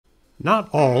Not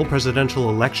all presidential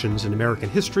elections in American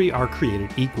history are created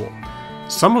equal.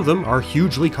 Some of them are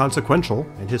hugely consequential,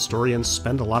 and historians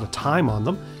spend a lot of time on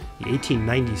them. The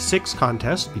 1896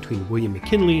 contest between William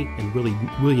McKinley and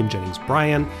William Jennings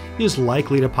Bryan is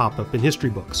likely to pop up in history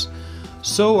books.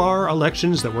 So are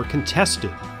elections that were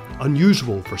contested,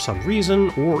 unusual for some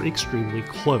reason, or extremely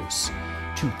close.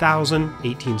 2000,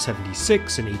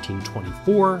 1876, and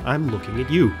 1824, I'm looking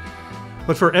at you.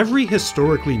 But for every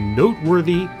historically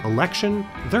noteworthy election,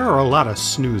 there are a lot of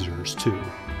snoozers too.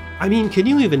 I mean, can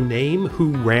you even name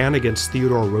who ran against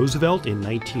Theodore Roosevelt in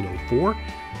 1904?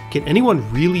 Can anyone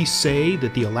really say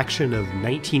that the election of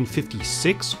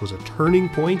 1956 was a turning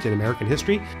point in American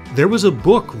history? There was a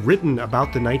book written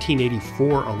about the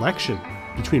 1984 election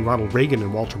between Ronald Reagan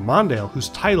and Walter Mondale whose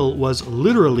title was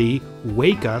literally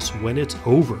 "Wake Us When It's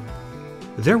Over."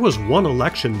 There was one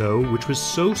election, though, which was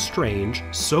so strange,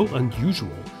 so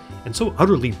unusual, and so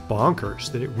utterly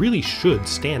bonkers that it really should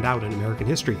stand out in American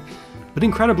history. But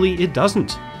incredibly, it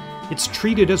doesn't. It's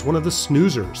treated as one of the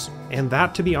snoozers, and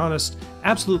that, to be honest,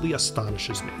 absolutely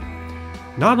astonishes me.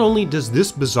 Not only does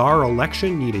this bizarre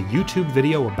election need a YouTube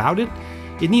video about it,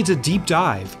 it needs a deep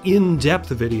dive, in-depth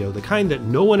video, the kind that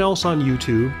no one else on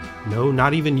YouTube, no,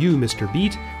 not even you, Mr.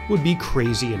 Beat, would be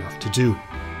crazy enough to do.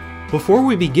 Before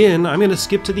we begin, I'm going to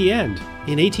skip to the end.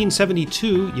 In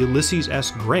 1872, Ulysses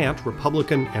S. Grant,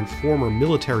 Republican and former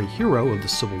military hero of the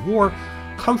Civil War,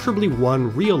 comfortably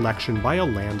won re-election by a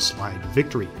landslide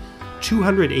victory.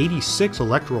 286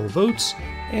 electoral votes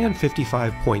and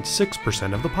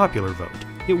 55.6% of the popular vote.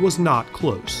 It was not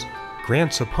close.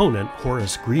 Grant's opponent,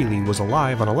 Horace Greeley, was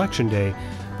alive on Election Day,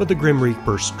 but the Grim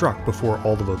Reaper struck before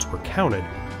all the votes were counted.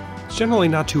 It's generally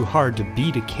not too hard to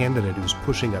beat a candidate who's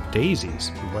pushing up daisies,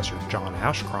 unless you're John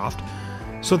Ashcroft.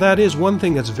 So that is one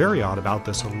thing that's very odd about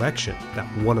this election, that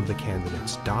one of the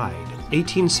candidates died.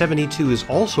 1872 is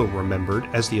also remembered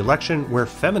as the election where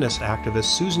feminist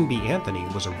activist Susan B. Anthony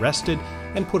was arrested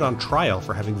and put on trial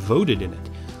for having voted in it,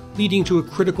 leading to a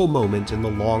critical moment in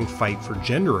the long fight for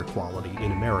gender equality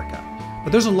in America.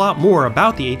 But there's a lot more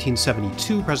about the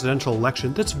 1872 presidential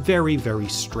election that's very, very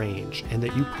strange, and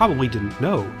that you probably didn't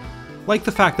know. Like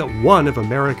the fact that one of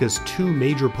America's two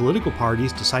major political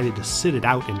parties decided to sit it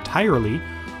out entirely,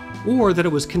 or that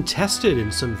it was contested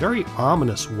in some very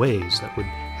ominous ways that would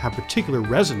have particular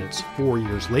resonance 4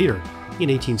 years later,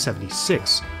 in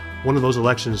 1876, one of those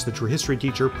elections that your history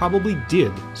teacher probably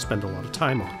did spend a lot of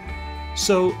time on.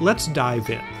 So let's dive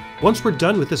in. Once we're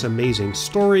done with this amazing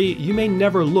story, you may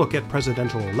never look at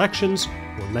presidential elections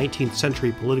or 19th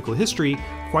century political history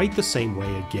quite the same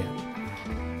way again.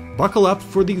 Buckle up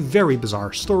for the very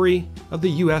bizarre story of the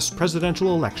US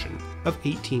presidential election of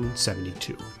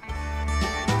 1872.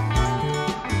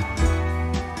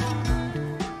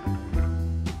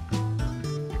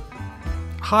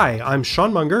 Hi, I'm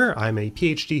Sean Munger. I'm a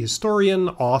PhD historian,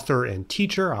 author, and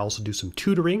teacher. I also do some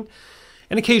tutoring.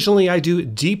 And occasionally I do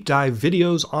deep dive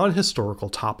videos on historical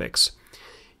topics.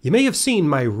 You may have seen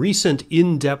my recent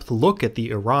in-depth look at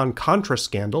the Iran-Contra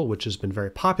scandal, which has been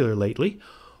very popular lately,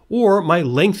 or my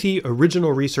lengthy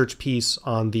original research piece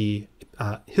on the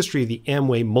history of the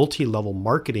Amway multi-level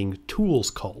marketing tools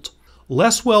cult.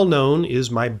 Less well known is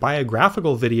my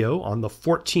biographical video on the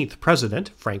 14th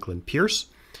president, Franklin Pierce.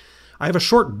 I have a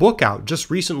short book out just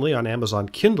recently on Amazon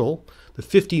Kindle, The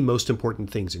 50 Most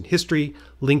Important Things in History.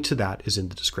 Link to that is in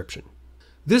the description.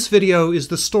 This video is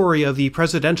the story of the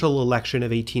presidential election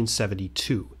of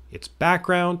 1872. Its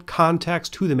background,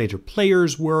 context, who the major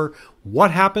players were,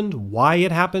 what happened, why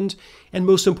it happened, and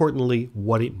most importantly,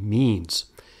 what it means.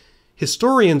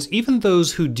 Historians, even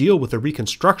those who deal with the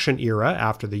Reconstruction era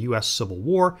after the US Civil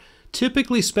War,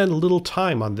 typically spend little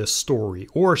time on this story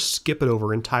or skip it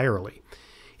over entirely.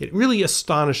 It really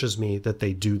astonishes me that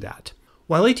they do that.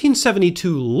 While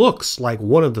 1872 looks like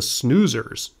one of the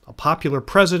snoozers, a popular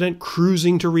president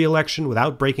cruising to re-election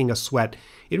without breaking a sweat,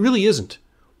 it really isn't,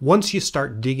 once you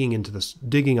start digging under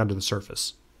the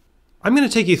surface. I'm going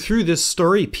to take you through this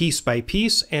story piece by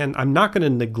piece, and I'm not going to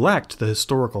neglect the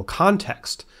historical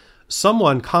context.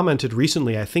 Someone commented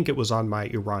recently, I think it was on my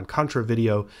Iran-Contra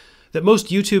video, that most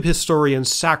YouTube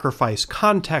historians sacrifice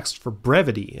context for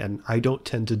brevity, and I don't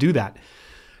tend to do that.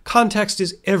 Context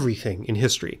is everything in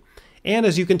history. And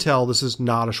as you can tell, this is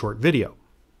not a short video.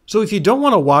 So if you don't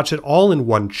want to watch it all in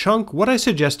one chunk, what I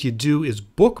suggest you do is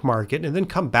bookmark it and then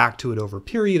come back to it over a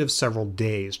period of several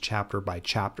days, chapter by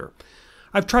chapter.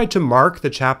 I've tried to mark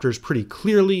the chapters pretty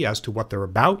clearly as to what they're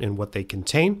about and what they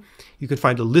contain. You can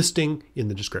find a listing in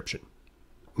the description.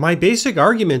 My basic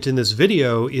argument in this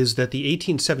video is that the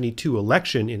 1872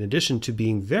 election, in addition to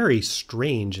being very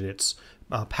strange in its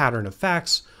pattern of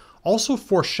facts, also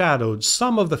foreshadowed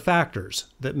some of the factors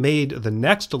that made the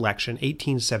next election,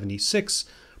 1876,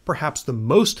 perhaps the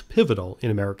most pivotal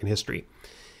in American history.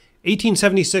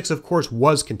 1876, of course,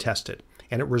 was contested,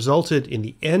 and it resulted in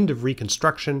the end of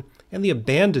Reconstruction and the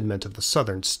abandonment of the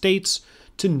Southern states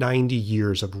to 90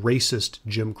 years of racist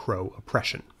Jim Crow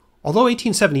oppression. Although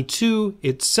 1872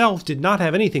 itself did not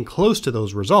have anything close to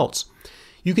those results,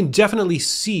 you can definitely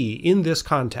see in this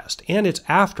contest and its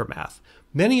aftermath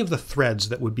many of the threads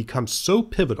that would become so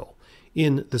pivotal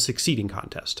in the succeeding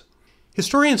contest.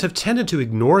 Historians have tended to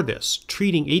ignore this,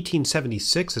 treating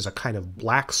 1876 as a kind of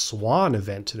black swan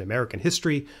event in American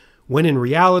history, when in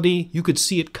reality you could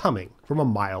see it coming from a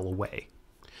mile away.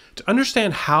 To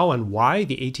understand how and why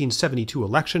the 1872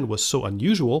 election was so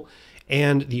unusual,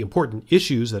 and the important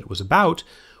issues that it was about,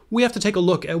 we have to take a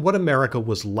look at what America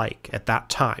was like at that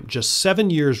time, just 7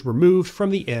 years removed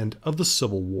from the end of the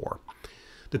Civil War.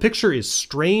 The picture is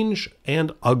strange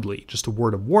and ugly. Just a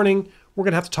word of warning, we're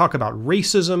going to have to talk about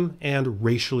racism and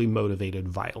racially motivated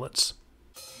violence.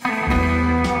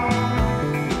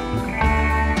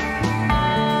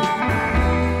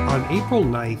 On April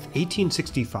 9,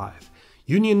 1865,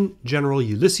 Union General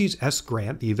Ulysses S.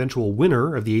 Grant, the eventual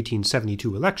winner of the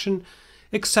 1872 election,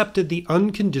 accepted the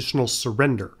unconditional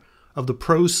surrender of the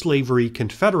pro-slavery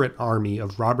Confederate Army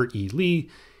of Robert E. Lee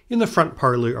in the front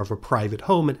parlor of a private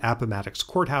home at Appomattox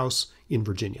Courthouse in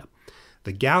Virginia.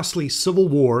 The ghastly Civil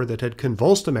War that had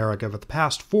convulsed America for the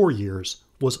past 4 years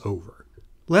was over.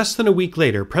 Less than a week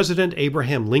later, President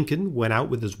Abraham Lincoln went out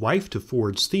with his wife to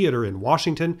Ford's Theater in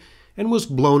Washington and was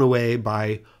blown away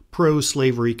by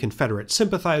pro-slavery Confederate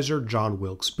sympathizer John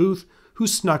Wilkes Booth, who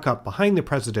snuck up behind the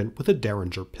president with a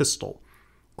Derringer pistol.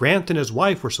 Grant and his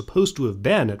wife were supposed to have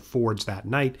been at Ford's that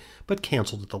night, but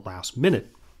canceled at the last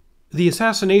minute. The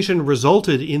assassination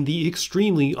resulted in the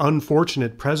extremely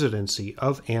unfortunate presidency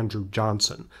of Andrew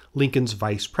Johnson, Lincoln's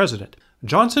vice president.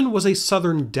 Johnson was a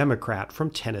Southern Democrat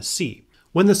from Tennessee.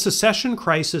 When the secession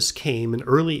crisis came in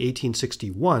early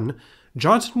 1861,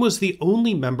 Johnson was the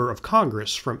only member of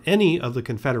Congress from any of the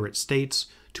Confederate states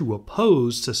to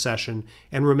oppose secession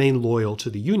and remain loyal to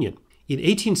the Union. In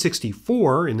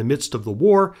 1864, in the midst of the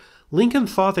war, Lincoln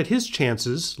thought that his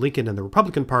chances, Lincoln and the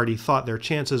Republican Party thought their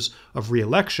chances of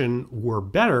re-election were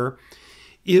better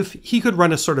if he could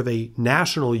run as sort of a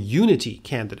national unity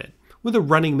candidate with a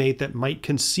running mate that might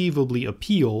conceivably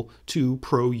appeal to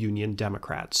pro-Union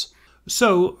Democrats.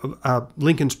 So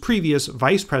Lincoln's previous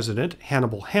vice president,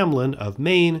 Hannibal Hamlin of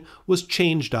Maine, was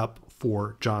changed up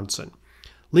for Johnson.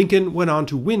 Lincoln went on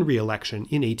to win re-election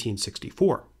in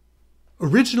 1864.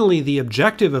 Originally, the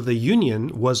objective of the Union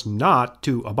was not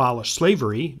to abolish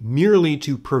slavery, merely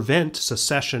to prevent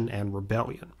secession and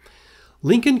rebellion.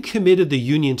 Lincoln committed the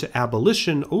Union to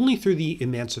abolition only through the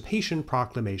Emancipation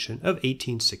Proclamation of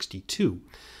 1862.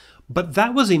 But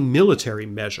that was a military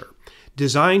measure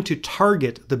designed to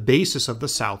target the basis of the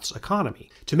South's economy.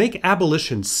 To make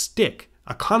abolition stick,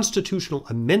 a constitutional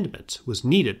amendment was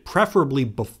needed, preferably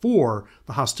before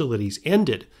the hostilities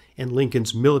ended and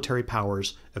Lincoln's military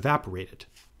powers evaporated.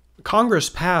 Congress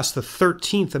passed the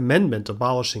 13th Amendment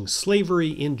abolishing slavery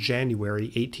in January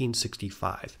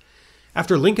 1865.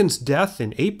 After Lincoln's death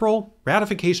in April,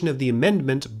 ratification of the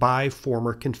amendment by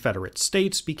former Confederate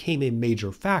states became a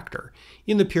major factor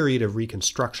in the period of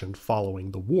Reconstruction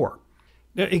following the war.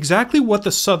 Now, exactly what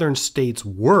the Southern states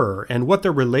were and what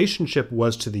their relationship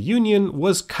was to the Union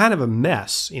was kind of a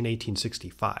mess in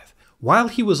 1865. While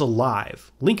he was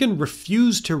alive, Lincoln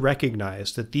refused to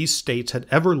recognize that these states had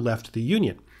ever left the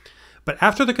Union. But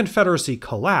after the Confederacy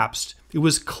collapsed, it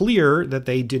was clear that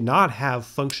they did not have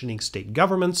functioning state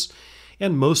governments,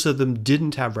 and most of them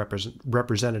didn't have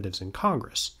representatives in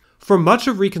Congress. For much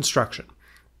of Reconstruction,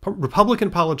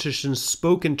 Republican politicians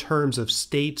spoke in terms of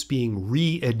states being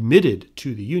readmitted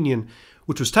to the Union,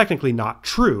 which was technically not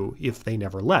true if they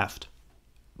never left.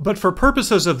 But for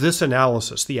purposes of this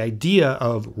analysis, the idea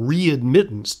of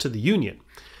readmittance to the Union,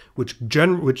 which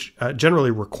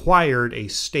generally required a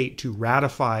state to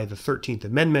ratify the 13th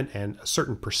Amendment and a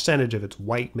certain percentage of its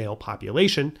white male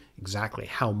population, exactly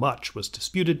how much was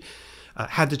disputed,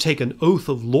 had to take an oath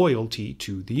of loyalty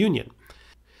to the Union.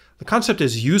 The concept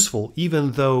is useful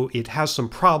even though it has some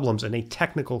problems in a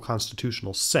technical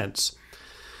constitutional sense.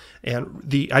 And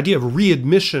the idea of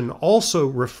readmission also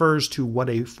refers to what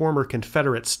a former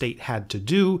Confederate state had to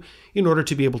do in order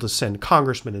to be able to send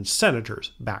congressmen and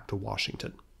senators back to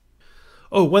Washington.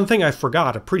 Oh, one thing I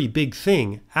forgot, a pretty big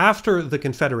thing. After the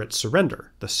Confederate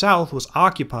surrender, the South was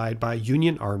occupied by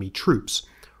Union Army troops.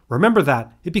 Remember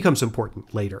that, it becomes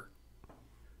important later.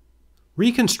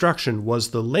 Reconstruction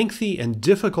was the lengthy and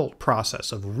difficult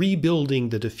process of rebuilding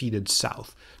the defeated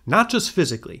South, not just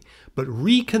physically, but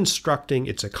reconstructing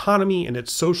its economy and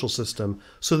its social system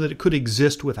so that it could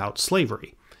exist without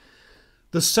slavery.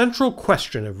 The central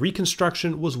question of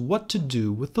Reconstruction was what to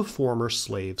do with the former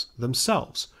slaves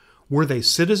themselves. Were they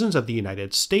citizens of the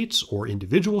United States or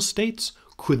individual states?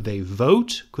 Could they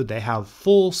vote? Could they have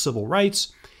full civil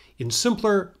rights? In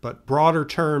simpler but broader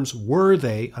terms, were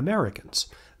they Americans?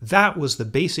 That was the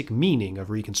basic meaning of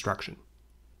Reconstruction.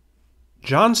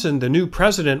 Johnson, the new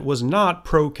president, was not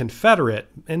pro-Confederate,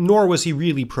 and nor was he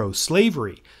really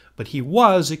pro-slavery, but he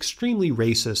was extremely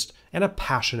racist and a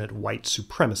passionate white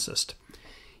supremacist.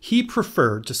 He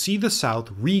preferred to see the South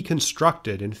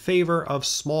reconstructed in favor of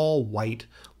small white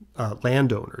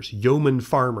landowners, yeoman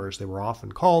farmers they were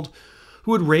often called,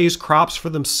 who would raise crops for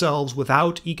themselves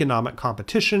without economic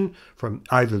competition from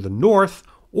either the North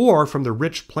or from the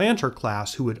rich planter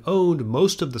class who had owned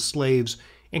most of the slaves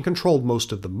and controlled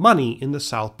most of the money in the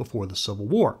South before the Civil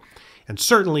War. And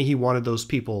certainly he wanted those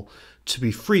people to be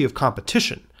free of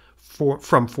competition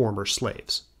from former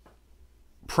slaves.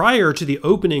 Prior to the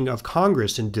opening of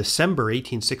Congress in December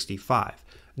 1865,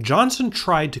 Johnson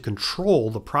tried to control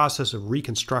the process of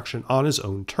Reconstruction on his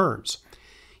own terms.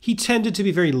 He tended to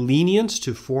be very lenient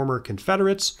to former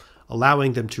Confederates,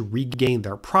 allowing them to regain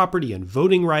their property and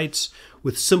voting rights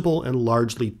with simple and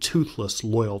largely toothless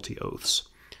loyalty oaths.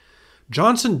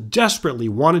 Johnson desperately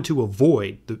wanted to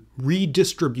avoid the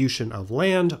redistribution of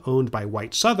land owned by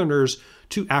white Southerners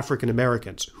to African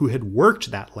Americans who had worked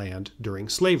that land during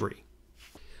slavery.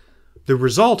 The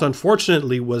result,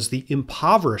 unfortunately, was the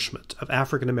impoverishment of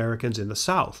African Americans in the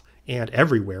South, and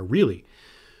everywhere, really.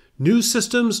 New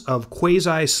systems of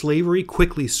quasi-slavery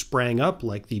quickly sprang up,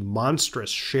 like the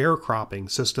monstrous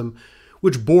sharecropping system,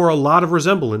 which bore a lot of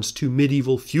resemblance to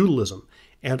medieval feudalism,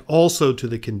 and also to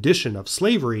the condition of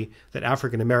slavery that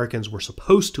African Americans were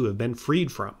supposed to have been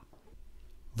freed from.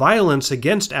 Violence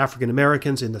against African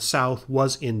Americans in the South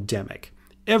was endemic.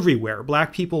 Everywhere,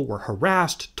 black people were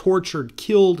harassed, tortured,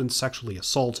 killed, and sexually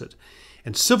assaulted,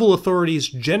 and civil authorities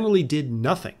generally did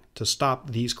nothing to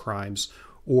stop these crimes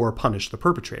or punish the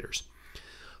perpetrators.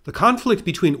 The conflict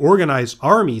between organized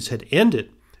armies had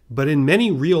ended, but in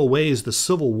many real ways the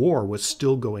Civil War was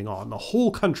still going on. The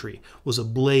whole country was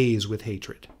ablaze with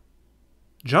hatred.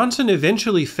 Johnson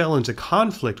eventually fell into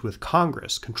conflict with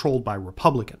Congress, controlled by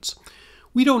Republicans.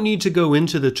 We don't need to go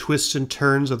into the twists and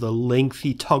turns of the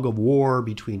lengthy tug-of-war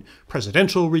between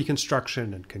presidential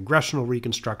Reconstruction and Congressional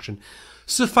Reconstruction.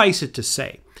 Suffice it to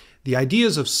say, the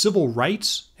ideas of civil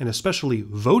rights, and especially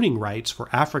voting rights for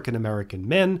African American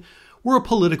men, were a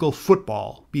political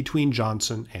football between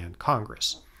Johnson and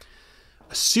Congress.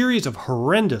 A series of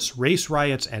horrendous race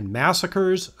riots and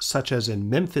massacres, such as in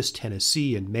Memphis,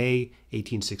 Tennessee in May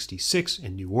 1866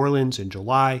 and New Orleans in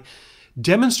July,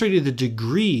 demonstrated the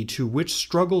degree to which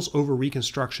struggles over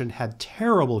Reconstruction had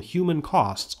terrible human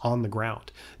costs on the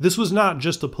ground. This was not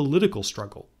just a political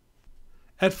struggle.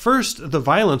 At first, the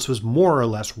violence was more or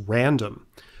less random,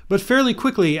 but fairly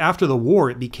quickly after the war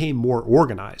it became more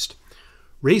organized.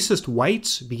 Racist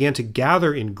whites began to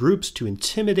gather in groups to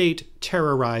intimidate,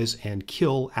 terrorize, and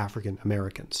kill African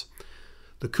Americans.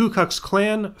 The Ku Klux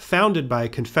Klan, founded by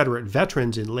Confederate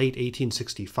veterans in late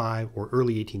 1865 or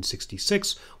early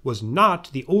 1866, was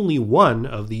not the only one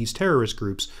of these terrorist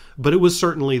groups, but it was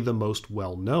certainly the most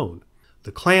well-known.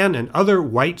 The Klan and other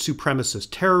white supremacist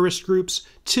terrorist groups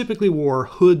typically wore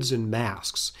hoods and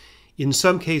masks, in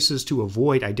some cases to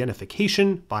avoid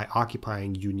identification by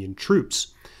occupying Union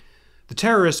troops. The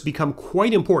terrorists become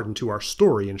quite important to our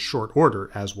story in short order,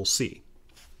 as we'll see.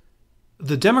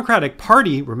 The Democratic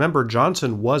Party, remember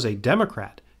Johnson was a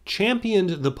Democrat,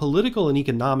 championed the political and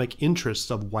economic interests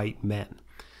of white men.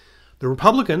 The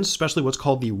Republicans, especially what's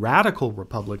called the radical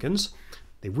Republicans,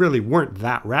 they really weren't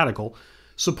that radical,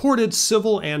 supported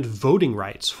civil and voting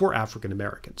rights for African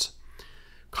Americans.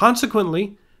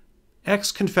 Consequently,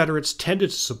 ex-Confederates tended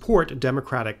to support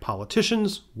Democratic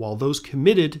politicians, while those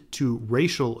committed to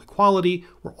racial equality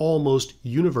were almost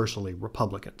universally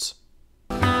Republicans.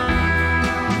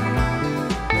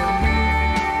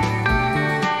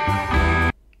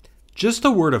 Just a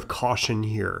word of caution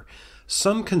here.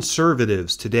 Some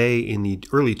conservatives today in the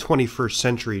early 21st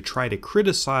century try to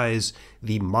criticize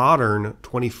the modern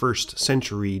 21st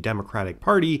century Democratic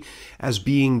Party as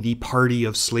being the party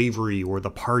of slavery or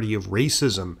the party of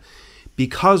racism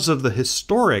because of the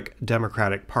historic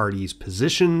Democratic Party's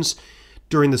positions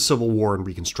during the Civil War and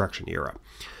Reconstruction era.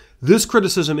 This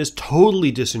criticism is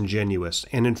totally disingenuous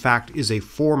and in fact is a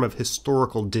form of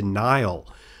historical denial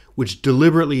which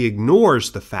deliberately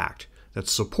ignores the fact that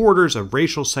supporters of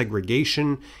racial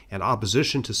segregation and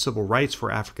opposition to civil rights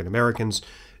for African Americans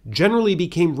generally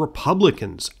became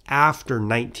Republicans after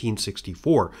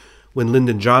 1964, when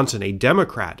Lyndon Johnson, a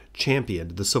Democrat,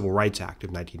 championed the Civil Rights Act of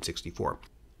 1964.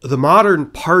 The modern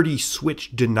party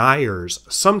switch deniers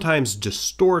sometimes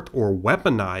distort or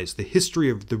weaponize the history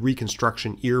of the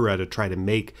Reconstruction era to try to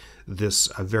make this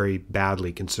a very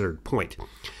badly considered point.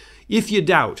 If you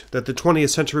doubt that the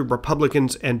 20th century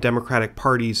Republicans and Democratic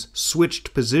parties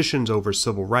switched positions over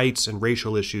civil rights and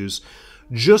racial issues,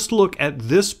 just look at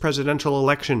this presidential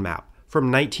election map from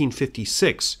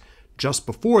 1956, just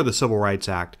before the Civil Rights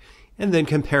Act, and then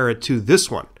compare it to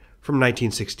this one from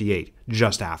 1968,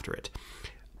 just after it.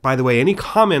 By the way, any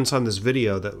comments on this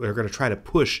video that we're going to try to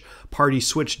push party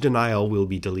switch denial will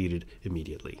be deleted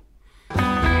immediately.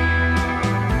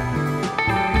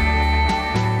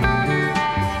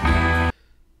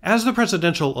 As the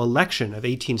presidential election of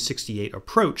 1868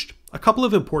 approached, a couple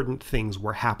of important things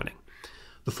were happening.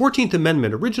 The 14th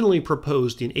Amendment, originally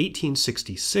proposed in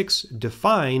 1866,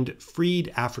 defined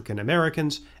freed African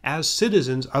Americans as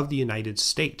citizens of the United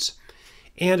States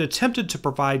and attempted to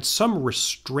provide some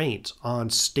restraint on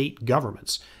state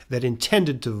governments that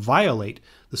intended to violate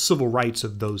the civil rights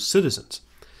of those citizens.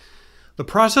 The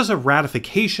process of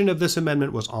ratification of this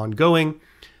amendment was ongoing.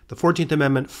 The 14th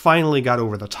Amendment finally got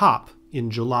over the top in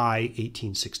July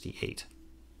 1868.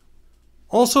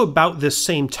 Also about this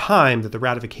same time that the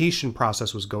ratification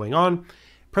process was going on,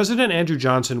 President Andrew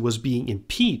Johnson was being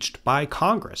impeached by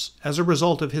Congress as a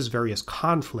result of his various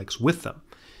conflicts with them.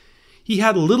 He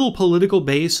had little political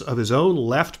base of his own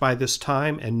left by this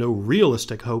time and no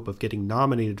realistic hope of getting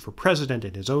nominated for president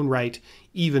in his own right,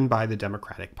 even by the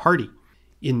Democratic Party.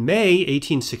 In May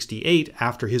 1868,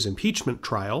 after his impeachment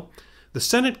trial, the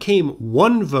Senate came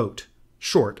one vote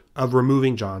short of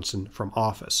removing Johnson from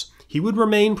office. He would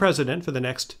remain president for the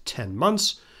next 10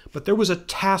 months, but there was a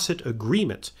tacit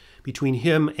agreement between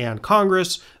him and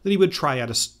Congress that he would try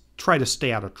to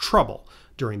stay out of trouble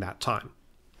during that time.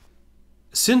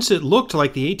 Since it looked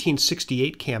like the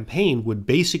 1868 campaign would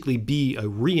basically be a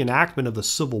reenactment of the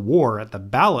Civil War at the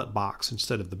ballot box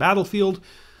instead of the battlefield,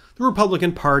 the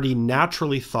Republican Party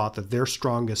naturally thought that their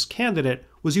strongest candidate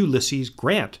was Ulysses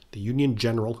Grant, the Union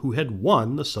general who had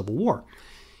won the Civil War.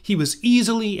 He was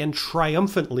easily and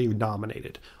triumphantly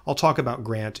nominated. I'll talk about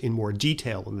Grant in more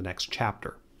detail in the next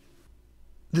chapter.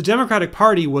 The Democratic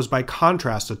Party was, by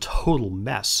contrast, a total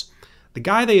mess. The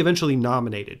guy they eventually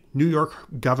nominated, New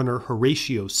York Governor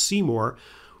Horatio Seymour,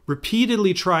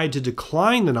 repeatedly tried to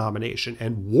decline the nomination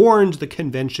and warned the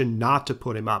convention not to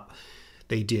put him up.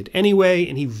 They did anyway,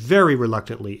 and he very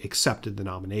reluctantly accepted the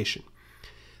nomination.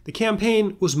 The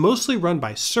campaign was mostly run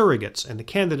by surrogates, and the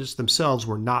candidates themselves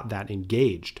were not that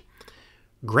engaged.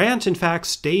 Grant, in fact,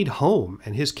 stayed home,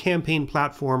 and his campaign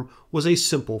platform was a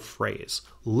simple phrase: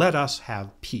 "Let us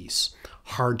have peace."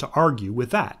 Hard to argue with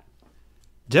that.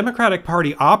 Democratic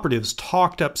Party operatives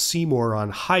talked up Seymour on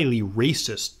highly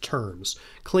racist terms,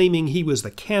 claiming he was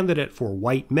the candidate for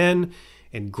white men,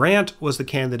 and Grant was the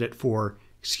candidate for,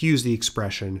 excuse the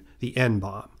expression, the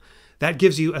N-bomb. That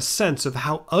gives you a sense of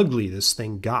how ugly this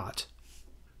thing got.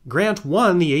 Grant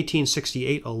won the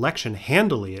 1868 election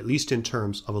handily, at least in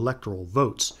terms of electoral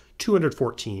votes,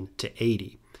 214 to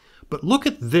 80. But look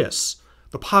at this,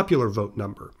 the popular vote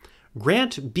number.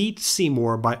 Grant beat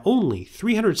Seymour by only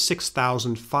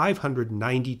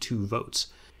 306,592 votes,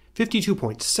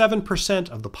 52.7%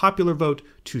 of the popular vote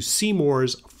to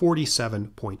Seymour's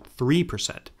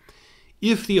 47.3%.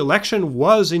 If the election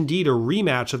was indeed a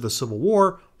rematch of the Civil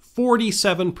War,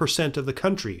 47% of the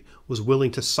country was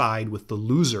willing to side with the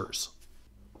losers.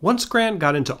 Once Grant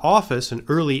got into office in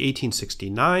early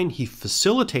 1869, he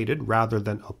facilitated rather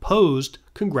than opposed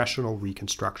Congressional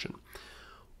Reconstruction.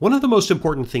 One of the most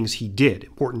important things he did,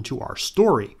 important to our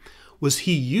story, was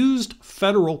he used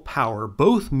federal power,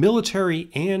 both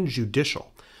military and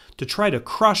judicial, to try to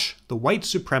crush the white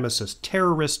supremacist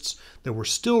terrorists that were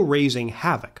still raising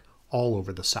havoc all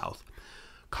over the South.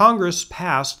 Congress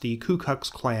passed the Ku Klux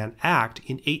Klan Act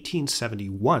in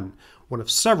 1871, one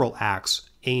of several acts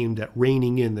aimed at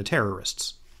reining in the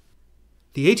terrorists.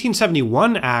 The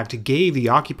 1871 Act gave the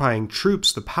occupying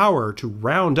troops the power to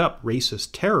round up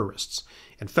racist terrorists,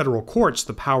 and federal courts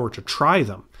the power to try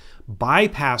them,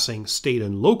 bypassing state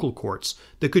and local courts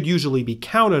that could usually be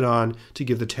counted on to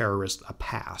give the terrorists a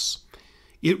pass.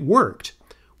 It worked.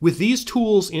 With these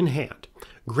tools in hand,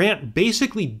 Grant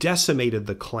basically decimated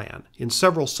the Klan in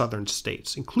several southern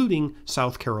states, including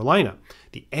South Carolina,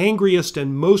 the angriest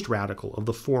and most radical of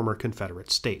the former Confederate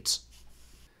states.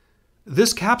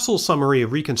 This capsule summary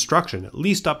of Reconstruction, at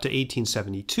least up to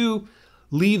 1872,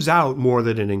 leaves out more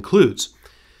than it includes.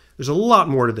 There's a lot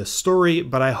more to this story,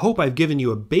 but I hope I've given you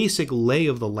a basic lay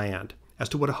of the land as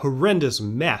to what a horrendous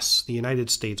mess the United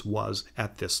States was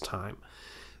at this time.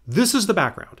 This is the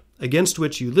background against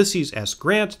which Ulysses S.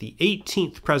 Grant, the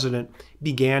 18th president,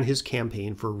 began his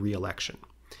campaign for re-election.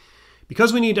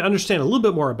 Because we need to understand a little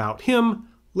bit more about him,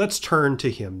 let's turn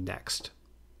to him next.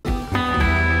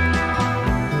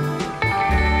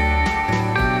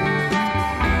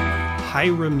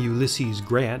 Hiram Ulysses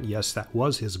Grant, yes, that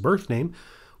was his birth name,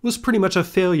 was pretty much a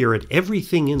failure at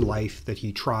everything in life that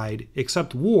he tried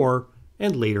except war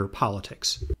and later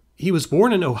politics. He was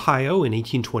born in Ohio in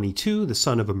 1822, the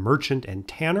son of a merchant and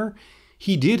tanner.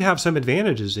 He did have some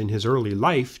advantages in his early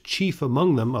life, chief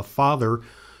among them a father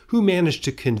who managed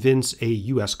to convince a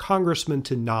U.S. congressman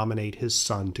to nominate his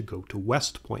son to go to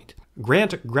West Point.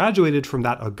 Grant graduated from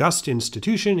that august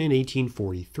institution in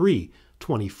 1843,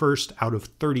 21st out of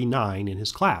 39 in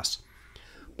his class.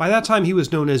 By that time, he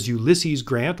was known as Ulysses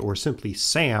Grant, or simply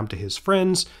Sam to his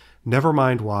friends. Never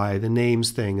mind why, the names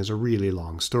thing is a really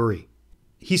long story.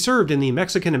 He served in the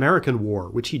Mexican-American War,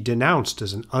 which he denounced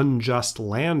as an unjust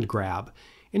land grab,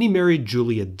 and he married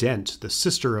Julia Dent, the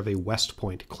sister of a West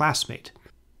Point classmate.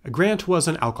 Grant was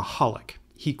an alcoholic.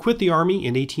 He quit the Army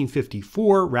in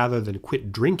 1854 rather than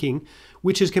quit drinking,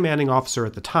 which his commanding officer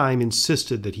at the time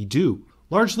insisted that he do.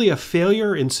 Largely a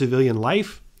failure in civilian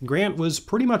life, Grant was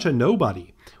pretty much a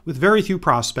nobody, with very few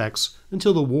prospects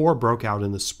until the war broke out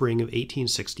in the spring of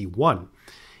 1861,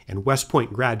 and West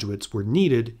Point graduates were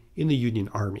needed in the Union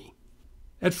Army.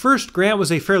 At first, Grant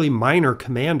was a fairly minor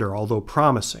commander, although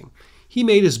promising. He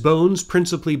made his bones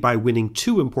principally by winning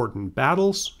two important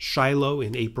battles, Shiloh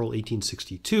in April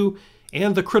 1862,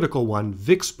 and the critical one,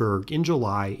 Vicksburg, in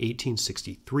July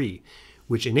 1863,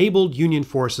 which enabled Union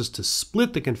forces to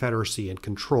split the Confederacy and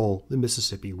control the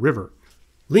Mississippi River.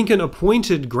 Lincoln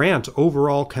appointed Grant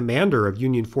overall commander of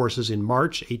Union forces in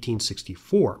March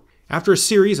 1864. After a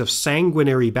series of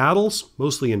sanguinary battles,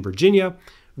 mostly in Virginia,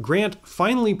 Grant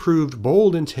finally proved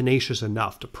bold and tenacious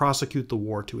enough to prosecute the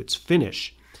war to its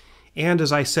finish. And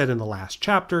as I said in the last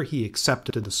chapter, he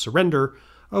accepted the surrender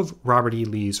of Robert E.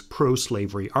 Lee's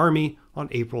pro-slavery army on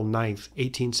April 9,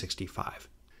 1865.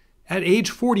 At age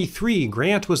 43,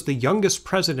 Grant was the youngest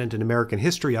president in American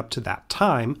history up to that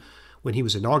time, when he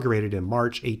was inaugurated in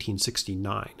March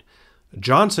 1869.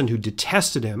 Johnson, who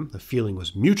detested him, the feeling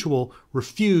was mutual,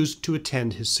 refused to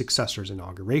attend his successor's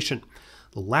inauguration,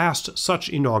 the last such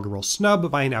inaugural snub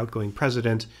by an outgoing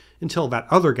president until that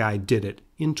other guy did it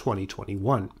in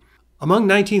 2021. Among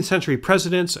 19th century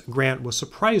presidents, Grant was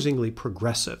surprisingly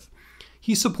progressive.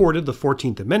 He supported the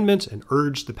 14th Amendment and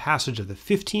urged the passage of the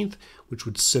 15th, which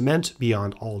would cement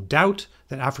beyond all doubt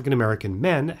that African American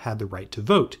men had the right to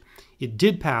vote. It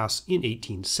did pass in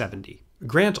 1870.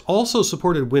 Grant also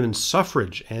supported women's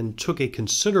suffrage and took a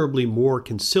considerably more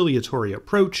conciliatory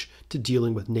approach to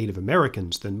dealing with Native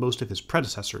Americans than most of his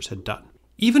predecessors had done.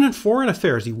 Even in foreign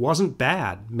affairs, he wasn't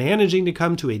bad, managing to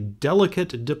come to a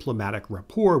delicate diplomatic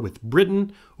rapport with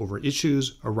Britain over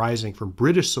issues arising from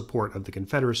British support of the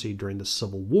Confederacy during the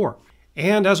Civil War.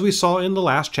 And as we saw in the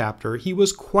last chapter, he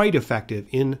was quite effective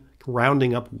in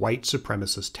rounding up white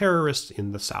supremacist terrorists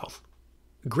in the South.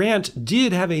 Grant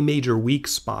did have a major weak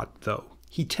spot, though.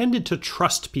 He tended to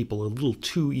trust people a little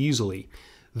too easily.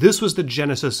 This was the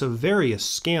genesis of various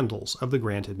scandals of the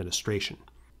Grant administration.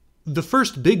 The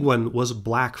first big one was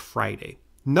Black Friday.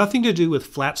 Nothing to do with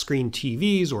flat-screen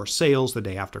TVs or sales the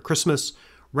day after Christmas.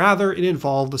 Rather, it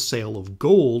involved the sale of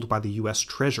gold by the U.S.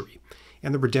 Treasury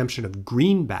and the redemption of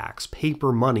greenbacks,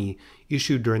 paper money,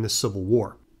 issued during the Civil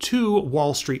War. Two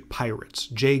Wall Street pirates,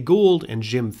 Jay Gould and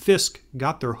Jim Fisk,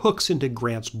 got their hooks into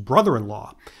Grant's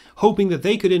brother-in-law, hoping that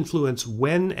they could influence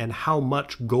when and how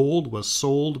much gold was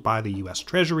sold by the U.S.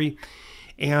 Treasury,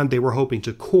 and they were hoping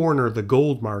to corner the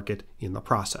gold market in the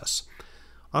process.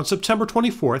 On September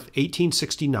 24,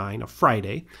 1869, a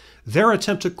Friday, their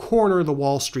attempt to corner the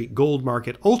Wall Street gold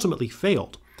market ultimately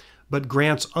failed, but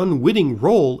Grant's unwitting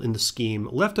role in the scheme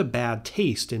left a bad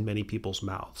taste in many people's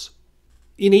mouths.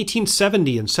 In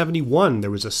 1870 and 71,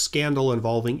 there was a scandal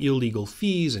involving illegal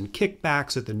fees and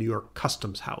kickbacks at the New York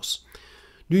Customs House.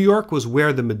 New York was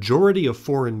where the majority of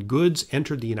foreign goods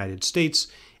entered the United States,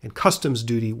 and customs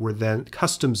duties were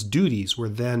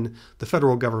then the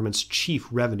federal government's chief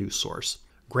revenue source.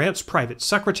 Grant's private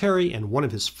secretary and one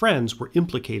of his friends were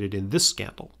implicated in this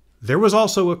scandal. There was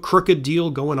also a crooked deal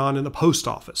going on in the post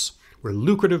office, where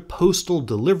lucrative postal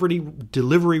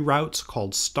delivery routes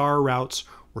called star routes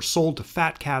were sold to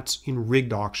fat cats in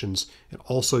rigged auctions and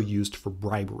also used for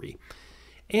bribery.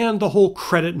 and the whole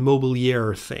credit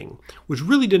mobilier thing, which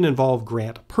really didn't involve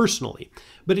Grant personally,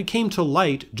 but it came to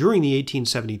light during the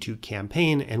 1872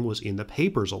 campaign and was in the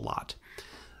papers a lot.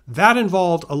 That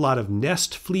involved a lot of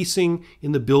nest fleecing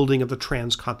in the building of the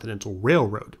Transcontinental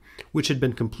Railroad, which had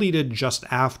been completed just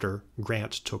after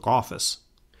Grant took office.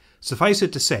 Suffice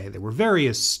it to say, there were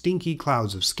various stinky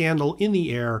clouds of scandal in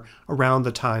the air around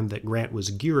the time that Grant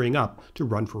was gearing up to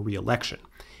run for re-election.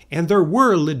 And there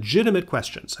were legitimate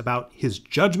questions about his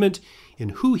judgment in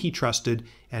who he trusted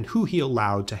and who he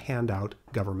allowed to hand out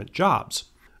government jobs.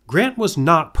 Grant was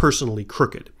not personally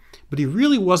crooked, but he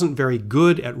really wasn't very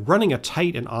good at running a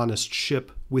tight and honest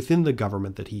ship within the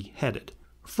government that he headed.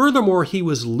 Furthermore, he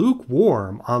was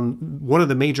lukewarm on one of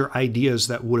the major ideas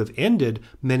that would have ended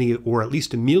many, or at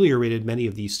least ameliorated many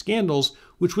of these scandals,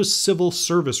 which was civil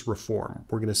service reform.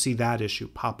 We're going to see that issue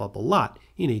pop up a lot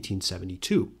in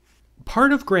 1872.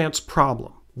 Part of Grant's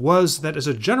problem was that, as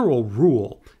a general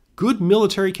rule, good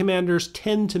military commanders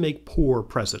tend to make poor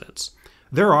presidents.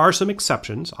 There are some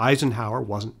exceptions. Eisenhower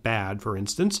wasn't bad, for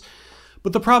instance.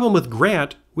 But the problem with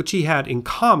Grant, which he had in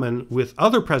common with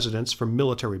other presidents from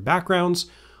military backgrounds,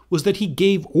 was that he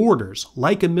gave orders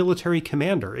like a military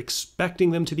commander,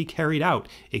 expecting them to be carried out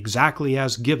exactly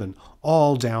as given,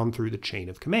 all down through the chain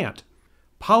of command.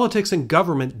 Politics and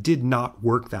government did not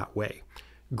work that way.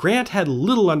 Grant had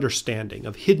little understanding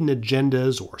of hidden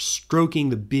agendas or stroking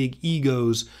the big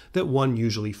egos that one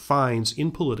usually finds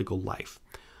in political life.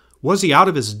 Was he out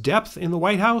of his depth in the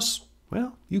White House?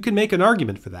 Well, you can make an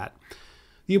argument for that.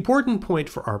 The important point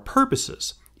for our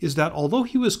purposes is that although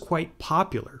he was quite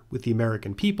popular with the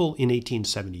American people in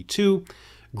 1872,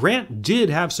 Grant did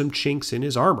have some chinks in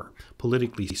his armor,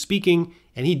 politically speaking,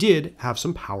 and he did have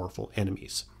some powerful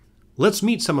enemies. Let's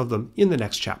meet some of them in the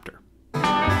next chapter.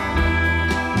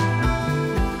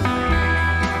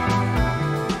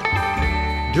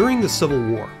 During the Civil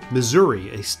War, Missouri,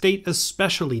 a state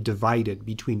especially divided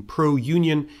between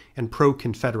pro-Union and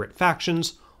pro-Confederate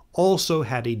factions, also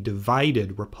had a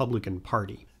divided Republican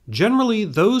Party. Generally,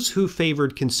 those who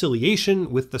favored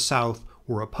conciliation with the South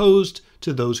were opposed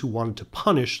to those who wanted to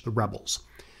punish the rebels.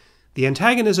 The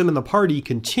antagonism in the party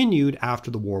continued after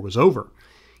the war was over.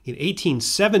 In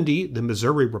 1870, the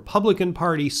Missouri Republican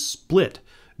Party split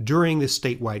during the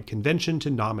statewide convention to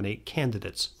nominate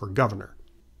candidates for governor.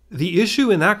 The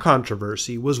issue in that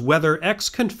controversy was whether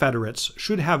ex-Confederates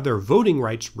should have their voting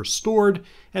rights restored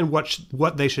and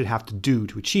what they should have to do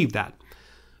to achieve that.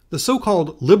 The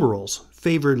so-called liberals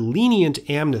favored lenient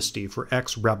amnesty for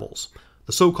ex-rebels.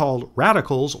 The so-called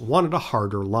radicals wanted a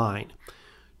harder line.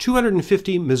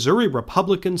 250 Missouri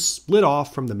Republicans split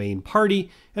off from the main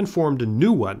party and formed a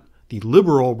new one, the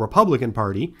Liberal Republican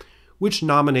Party, which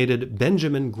nominated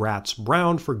Benjamin Gratz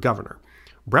Brown for governor.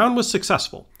 Brown was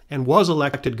successful and was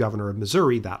elected governor of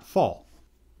Missouri that fall.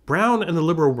 Brown and the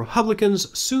Liberal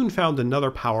Republicans soon found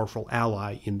another powerful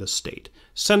ally in the state,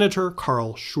 Senator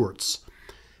Carl Schurz.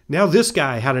 Now this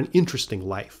guy had an interesting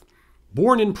life.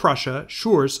 Born in Prussia,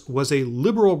 Schurz was a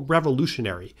liberal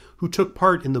revolutionary who took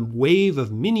part in the wave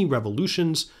of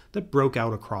mini-revolutions that broke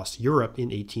out across Europe in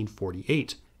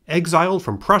 1848. Exiled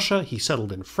from Prussia, he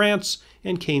settled in France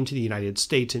and came to the United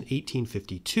States in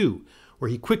 1852, where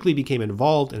he quickly became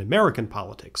involved in American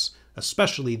politics,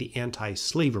 especially the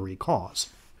anti-slavery cause.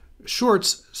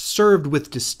 Schurz served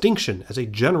with distinction as a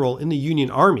general in the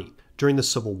Union Army during the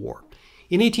Civil War.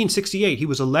 In 1868, he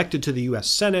was elected to the U.S.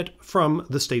 Senate from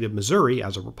the state of Missouri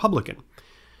as a Republican.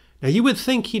 Now, you would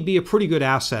think he'd be a pretty good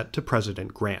asset to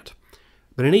President Grant.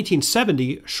 But in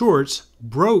 1870, Schurz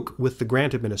broke with the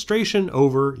Grant administration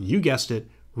over, you guessed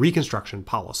it, Reconstruction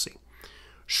policy.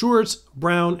 Schurz,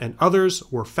 Brown, and others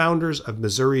were founders of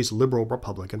Missouri's Liberal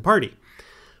Republican Party.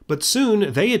 But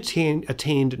soon they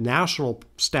attained national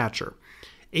stature,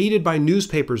 aided by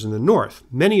newspapers in the North,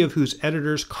 many of whose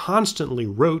editors constantly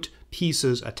wrote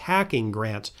pieces attacking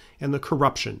Grant and the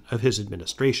corruption of his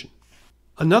administration.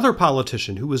 Another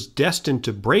politician who was destined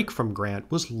to break from Grant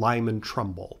was Lyman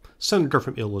Trumbull, senator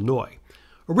from Illinois.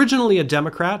 Originally a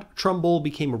Democrat, Trumbull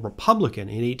became a Republican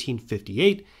in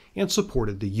 1858 and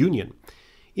supported the Union.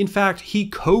 In fact, he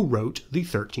co-wrote the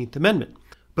 13th Amendment.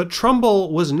 But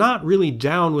Trumbull was not really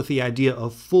down with the idea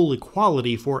of full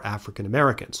equality for African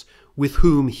Americans, with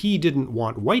whom he didn't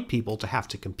want white people to have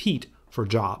to compete for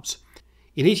jobs.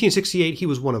 In 1868, he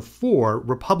was one of 4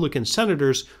 Republican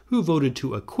senators who voted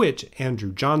to acquit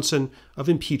Andrew Johnson of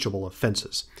impeachable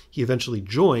offenses. He eventually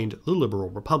joined the Liberal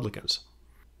Republicans.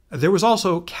 There was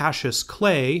also Cassius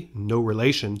Clay, no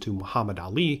relation to Muhammad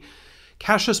Ali.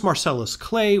 Cassius Marcellus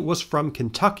Clay was from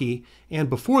Kentucky and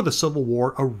before the Civil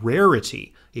War a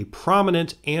rarity, a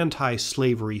prominent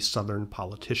anti-slavery Southern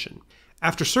politician.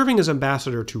 After serving as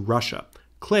ambassador to Russia,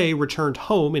 Clay returned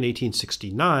home in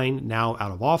 1869, now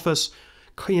out of office,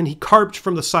 and he carped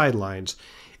from the sidelines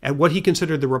at what he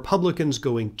considered the Republicans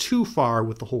going too far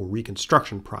with the whole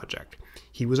Reconstruction project.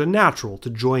 He was a natural to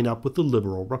join up with the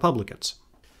liberal Republicans.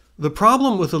 The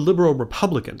problem with the liberal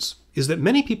Republicans is that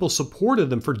many people supported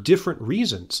them for different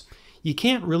reasons. You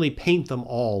can't really paint them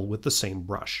all with the same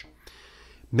brush.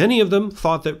 Many of them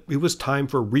thought that it was time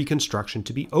for Reconstruction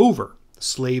to be over. The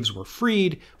slaves were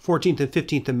freed, 14th and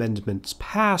 15th Amendments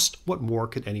passed, what more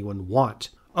could anyone want?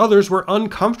 Others were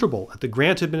uncomfortable at the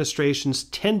Grant administration's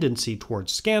tendency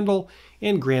towards scandal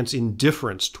and Grant's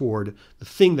indifference toward the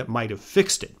thing that might have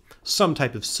fixed it, some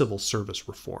type of civil service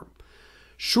reform.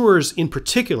 Schurz, in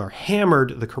particular,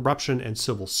 hammered the corruption and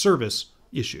civil service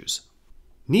issues.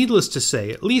 Needless to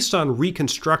say, at least on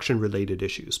Reconstruction-related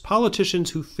issues,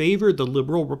 politicians who favored the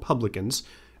liberal Republicans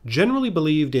generally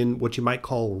believed in what you might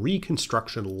call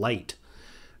Reconstruction light.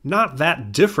 Not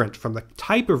that different from the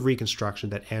type of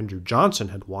Reconstruction that Andrew Johnson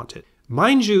had wanted.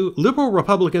 Mind you, liberal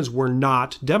Republicans were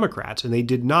not Democrats, and they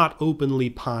did not openly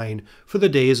pine for the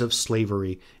days of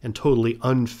slavery and totally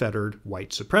unfettered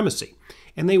white supremacy.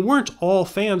 And they weren't all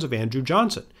fans of Andrew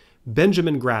Johnson.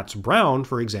 Benjamin Gratz Brown,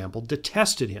 for example,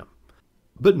 detested him.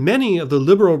 But many of the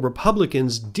liberal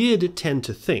Republicans did tend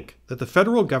to think that the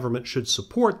federal government should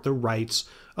support the rights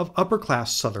of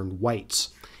upper-class Southern whites,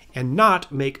 and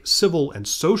not make civil and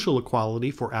social equality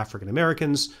for African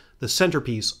Americans the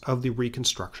centerpiece of the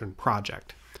Reconstruction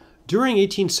project. During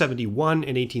 1871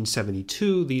 and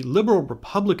 1872, the liberal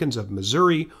Republicans of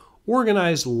Missouri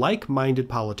organized like-minded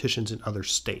politicians in other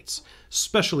states,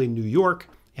 especially New York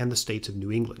and the states of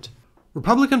New England.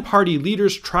 Republican Party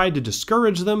leaders tried to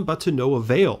discourage them, but to no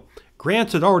avail.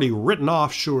 Grant had already written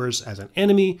off Schurz as an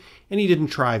enemy, and he didn't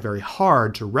try very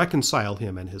hard to reconcile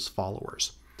him and his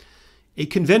followers. A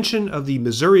convention of the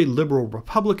Missouri Liberal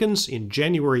Republicans in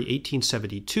January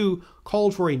 1872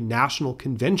 called for a national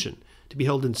convention to be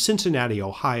held in Cincinnati,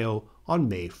 Ohio on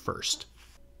May 1st.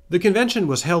 The convention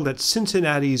was held at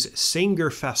Cincinnati's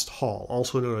Sangerfest Hall,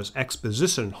 also known as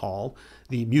Exposition Hall.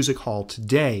 The music hall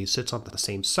today sits on the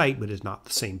same site but is not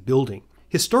the same building.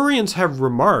 Historians have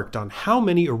remarked on how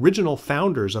many original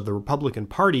founders of the Republican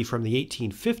Party from the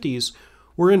 1850s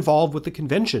were involved with the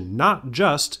convention, not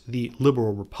just the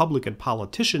liberal Republican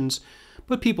politicians,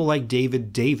 but people like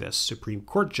David Davis, Supreme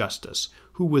Court Justice,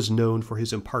 who was known for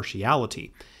his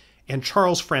impartiality, and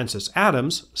Charles Francis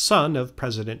Adams, son of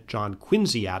President John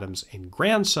Quincy Adams and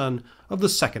grandson of the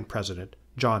second president,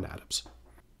 John Adams.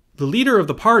 The leader of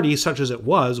the party, such as it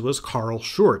was Karl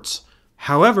Schurz.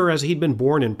 However, as he'd been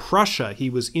born in Prussia, he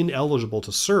was ineligible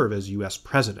to serve as U.S.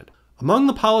 president. Among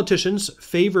the politicians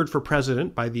favored for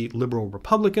president by the liberal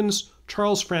Republicans,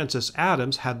 Charles Francis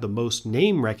Adams had the most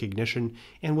name recognition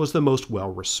and was the most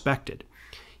well-respected.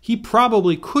 He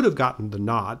probably could have gotten the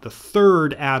nod, the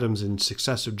third Adams in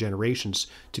successive generations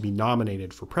to be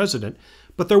nominated for president,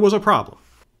 but there was a problem.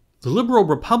 The liberal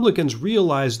Republicans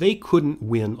realized they couldn't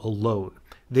win alone.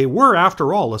 They were,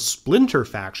 after all, a splinter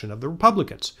faction of the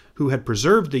Republicans, who had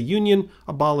preserved the Union,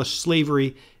 abolished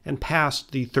slavery, and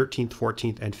passed the 13th,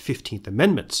 14th, and 15th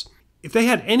Amendments. If they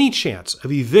had any chance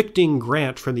of evicting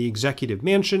Grant from the executive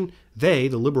mansion, they,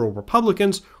 the liberal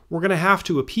Republicans, were going to have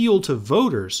to appeal to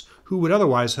voters who would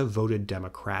otherwise have voted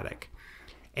Democratic.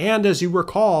 And as you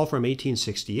recall from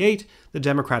 1868, the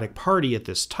Democratic Party at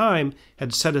this time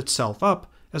had set itself up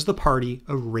as the party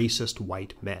of racist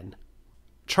white men.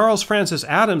 Charles Francis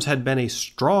Adams had been a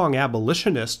strong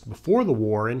abolitionist before the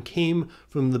war and came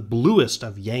from the bluest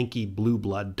of Yankee blue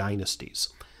blood dynasties.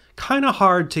 Kind of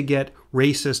hard to get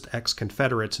racist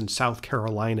ex-Confederates in South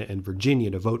Carolina and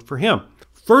Virginia to vote for him.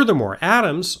 Furthermore,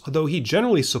 Adams, although he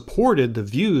generally supported the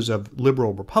views of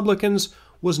liberal Republicans,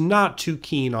 was not too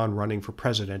keen on running for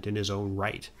president in his own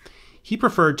right. He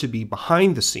preferred to be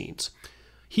behind the scenes.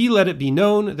 He let it be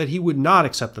known that he would not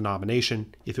accept the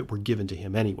nomination if it were given to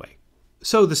him anyway.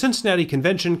 So the Cincinnati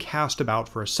Convention cast about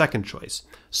for a second choice,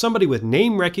 somebody with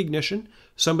name recognition,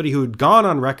 somebody who had gone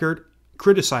on record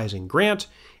criticizing Grant,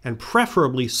 and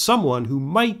preferably someone who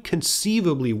might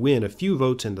conceivably win a few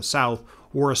votes in the South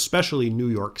or especially New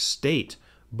York State,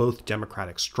 both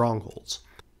Democratic strongholds.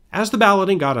 As the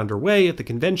balloting got underway at the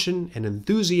convention and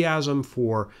enthusiasm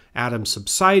for Adams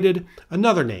subsided,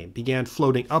 another name began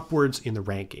floating upwards in the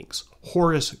rankings,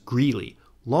 Horace Greeley,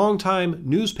 longtime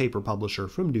newspaper publisher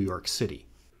from New York City.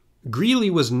 Greeley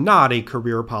was not a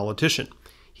career politician.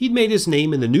 He'd made his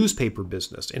name in the newspaper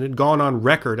business and had gone on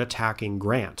record attacking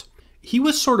Grant. He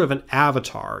was sort of an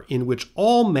avatar in which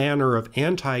all manner of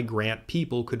anti-Grant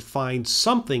people could find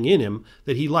something in him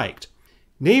that he liked.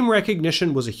 Name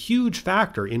recognition was a huge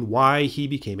factor in why he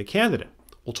became a candidate.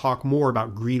 We'll talk more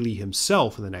about Greeley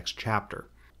himself in the next chapter.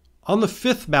 On the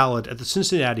fifth ballot at the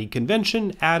Cincinnati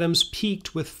Convention, Adams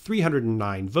peaked with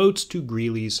 309 votes to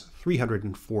Greeley's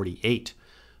 348.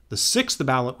 The sixth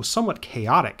ballot was somewhat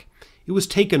chaotic. It was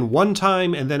taken one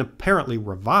time and then apparently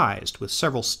revised, with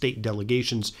several state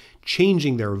delegations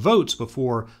changing their votes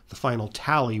before the final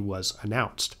tally was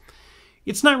announced.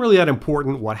 It's not really that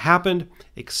important what happened,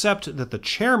 except that the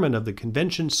chairman of the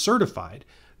convention certified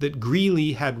that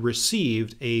Greeley had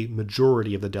received a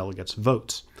majority of the delegates'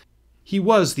 votes. He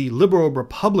was the Liberal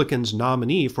Republicans'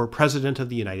 nominee for President of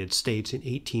the United States in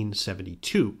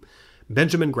 1872.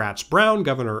 Benjamin Gratz Brown,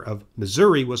 governor of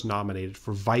Missouri, was nominated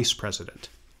for vice president.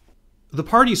 The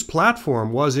party's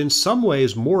platform was in some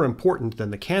ways more important than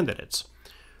the candidates.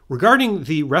 Regarding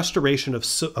the restoration of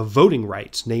voting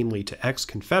rights, namely to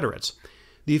ex-Confederates,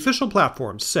 the official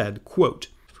platform said, quote,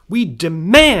 "We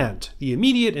demand the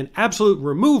immediate and absolute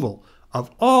removal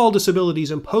of all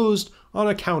disabilities imposed on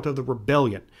account of the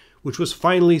rebellion, which was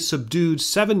finally subdued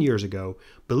 7 years ago,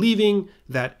 believing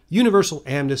that universal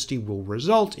amnesty will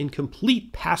result in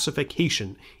complete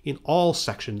pacification in all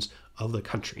sections of the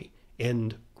country."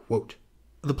 End quote.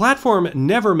 The platform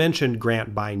never mentioned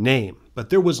Grant by name, but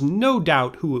there was no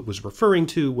doubt who it was referring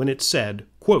to when it said,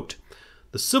 quote,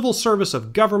 "The civil service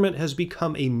of government has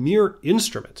become a mere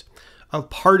instrument of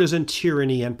partisan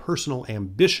tyranny and personal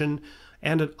ambition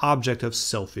and an object of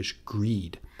selfish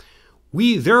greed.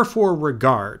 We therefore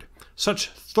regard such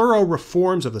thorough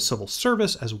reforms of the civil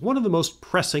service as one of the most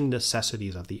pressing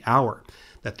necessities of the hour,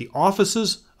 that the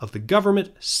offices of the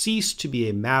government cease to be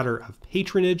a matter of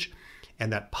patronage,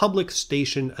 and that public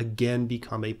station again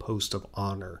become a post of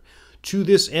honor. To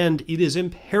this end, it is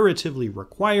imperatively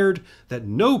required that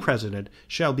no president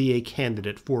shall be a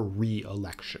candidate for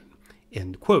re-election."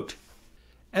 End quote.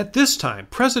 At this time,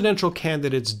 presidential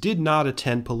candidates did not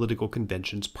attend political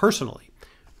conventions personally.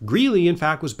 Greeley, in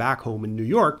fact, was back home in New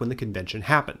York when the convention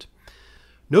happened.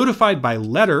 Notified by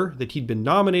letter that he'd been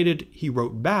nominated, he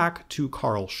wrote back to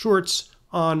Carl Schurz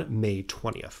on May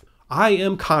 20th. "I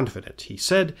am confident," he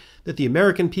said, "that the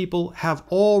American people have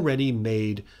already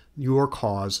made your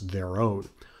cause their own,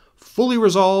 fully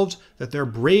resolved that their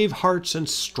brave hearts and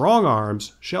strong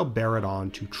arms shall bear it on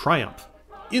to triumph.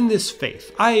 In this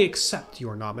faith, I accept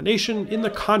your nomination in the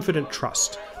confident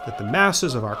trust that the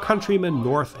masses of our countrymen,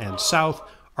 North and South,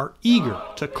 are eager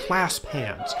to clasp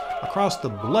hands across the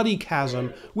bloody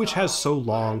chasm which has so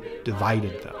long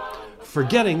divided them,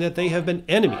 forgetting that they have been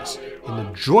enemies in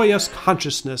the joyous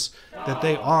consciousness that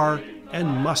they are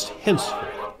and must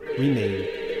henceforth remain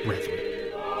brethren."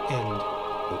 End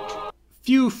quote.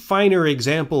 Few finer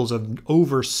examples of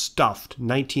overstuffed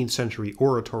 19th century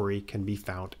oratory can be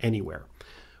found anywhere.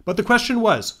 But the question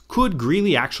was, could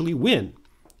Greeley actually win?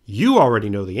 You already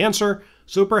know the answer,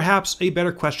 so perhaps a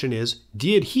better question is,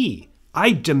 did he?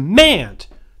 I demand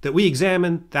that we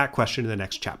examine that question in the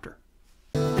next chapter.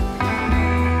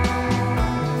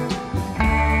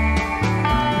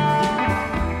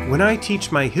 When I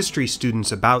teach my history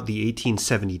students about the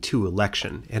 1872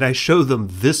 election, and I show them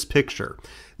this picture,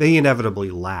 they inevitably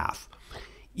laugh.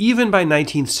 Even by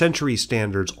 19th century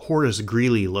standards, Horace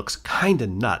Greeley looks kinda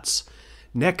nuts.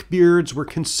 Neckbeards were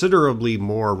considerably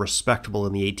more respectable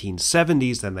in the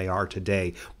 1870s than they are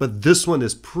today, but this one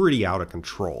is pretty out of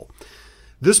control.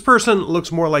 This person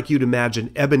looks more like you'd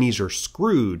imagine Ebenezer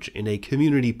Scrooge in a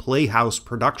community playhouse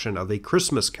production of A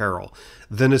Christmas Carol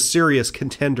than a serious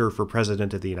contender for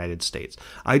President of the United States.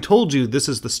 I told you this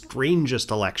is the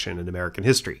strangest election in American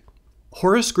history.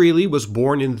 Horace Greeley was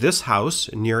born in this house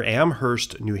near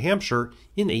Amherst, New Hampshire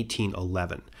in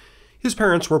 1811. His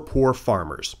parents were poor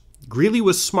farmers. Greeley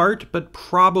was smart, but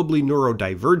probably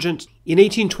neurodivergent. In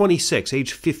 1826,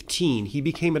 age 15, he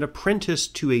became an apprentice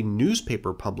to a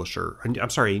newspaper printer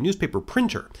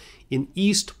in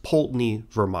East Poultney,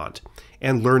 Vermont,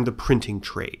 and learned the printing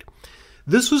trade.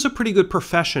 This was a pretty good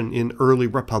profession in early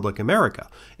Republic America,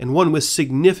 and one with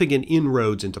significant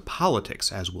inroads into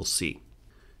politics, as we'll see.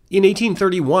 In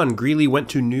 1831, Greeley went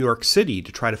to New York City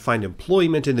to try to find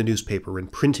employment in the newspaper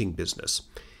and printing business.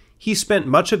 He spent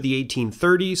much of the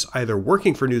 1830s either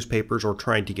working for newspapers or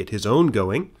trying to get his own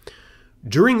going.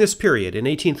 During this period, in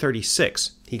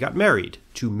 1836, he got married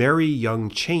to Mary Young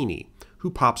Chaney, who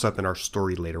pops up in our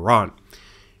story later on.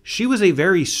 She was a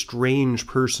very strange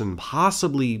person,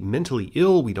 possibly mentally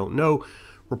ill, we don't know,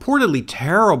 reportedly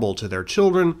terrible to their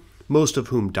children, most of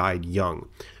whom died young.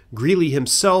 Greeley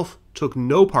himself took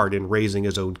no part in raising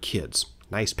his own kids.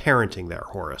 Nice parenting there,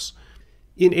 Horace.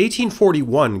 In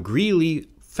 1841, Greeley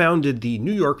founded the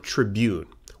New York Tribune,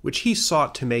 which he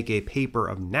sought to make a paper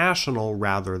of national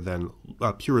rather than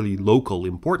purely local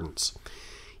importance.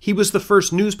 He was the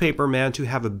first newspaper man to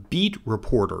have a beat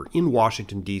reporter in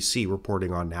Washington, D.C.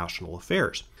 reporting on national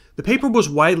affairs. The paper was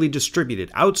widely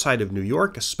distributed outside of New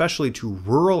York, especially to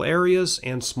rural areas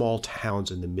and small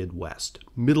towns in the Midwest.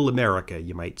 Middle America,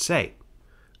 you might say.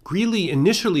 Greeley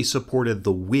initially supported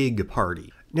the Whig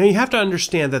Party. Now you have to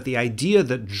understand that the idea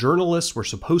that journalists were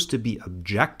supposed to be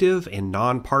objective and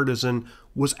nonpartisan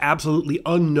was absolutely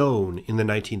unknown in the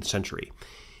 19th century.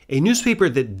 A newspaper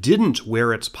that didn't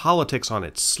wear its politics on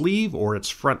its sleeve or its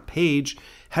front page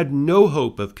had no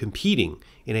hope of competing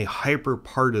in a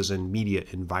hyper-partisan media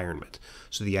environment.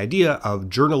 So the idea of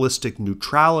journalistic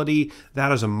neutrality,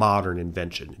 that is a modern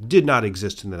invention. It did not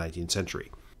exist in the 19th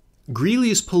century.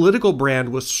 Greeley's political brand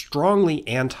was strongly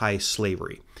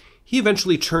anti-slavery. He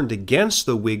eventually turned against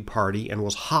the Whig Party and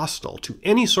was hostile to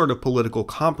any sort of political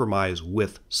compromise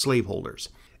with slaveholders.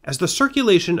 As the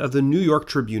circulation of the New York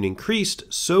Tribune increased,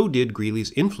 so did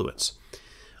Greeley's influence.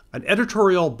 An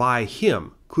editorial by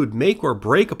him could make or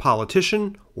break a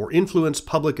politician or influence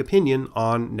public opinion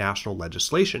on national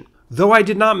legislation. Though I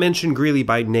did not mention Greeley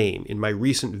by name in my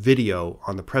recent video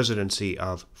on the presidency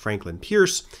of Franklin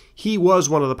Pierce, he was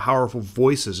one of the powerful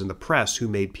voices in the press who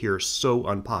made Pierce so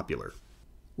unpopular.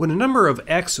 When a number of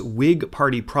ex-Whig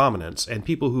Party prominents and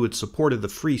people who had supported the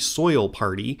Free Soil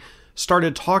Party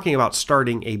started talking about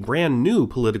starting a brand new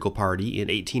political party in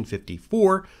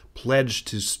 1854, pledged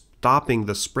to stopping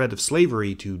the spread of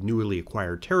slavery to newly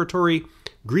acquired territory,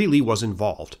 Greeley was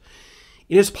involved.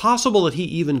 It is possible that he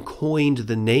even coined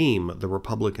the name the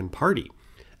Republican Party.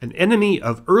 An enemy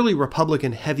of early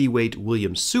Republican heavyweight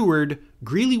William Seward,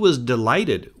 Greeley was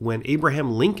delighted when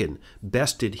Abraham Lincoln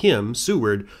bested him,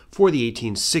 Seward, for the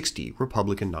 1860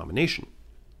 Republican nomination.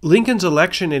 Lincoln's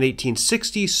election in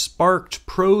 1860 sparked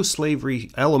pro-slavery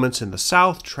elements in the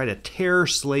South to try to tear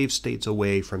slave states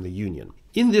away from the Union.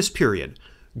 In this period,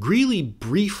 Greeley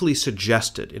briefly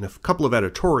suggested in a couple of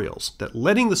editorials that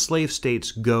letting the slave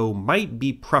states go might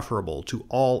be preferable to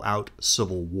all-out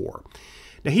civil war.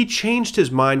 Now, he changed his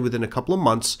mind within a couple of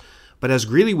months, but as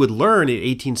Greeley would learn in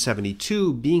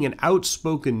 1872, being an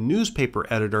outspoken newspaper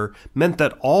editor meant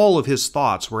that all of his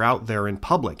thoughts were out there in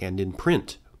public and in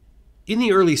print. In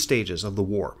the early stages of the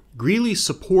war, Greeley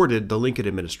supported the Lincoln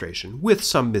administration with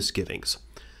some misgivings.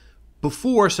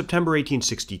 Before September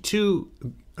 1862,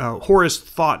 Horace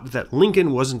thought that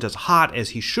Lincoln wasn't as hot as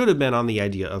he should have been on the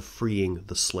idea of freeing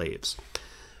the slaves.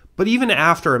 But even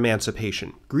after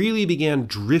emancipation, Greeley began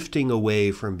drifting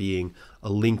away from being a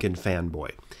Lincoln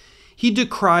fanboy. He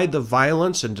decried the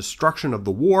violence and destruction of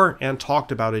the war and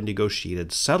talked about a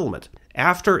negotiated settlement.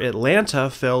 After Atlanta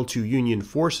fell to Union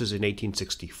forces in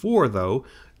 1864, though,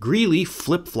 Greeley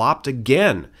flip-flopped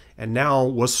again and now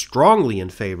was strongly in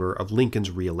favor of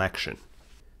Lincoln's re-election.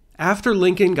 After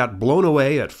Lincoln got blown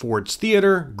away at Ford's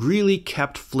Theater, Greeley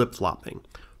kept flip-flopping.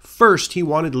 First, he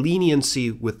wanted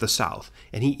leniency with the South,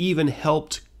 and he even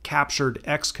helped captured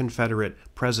ex-Confederate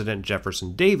President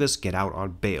Jefferson Davis get out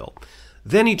on bail.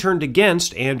 Then he turned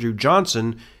against Andrew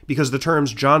Johnson because the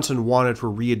terms Johnson wanted for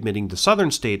readmitting the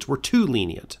Southern states were too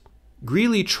lenient.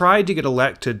 Greeley tried to get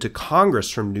elected to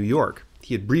Congress from New York.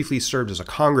 He had briefly served as a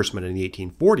congressman in the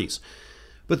 1840s,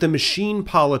 but the machine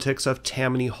politics of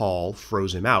Tammany Hall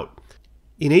froze him out.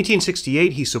 In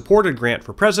 1868, he supported Grant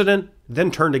for president, then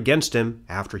turned against him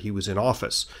after he was in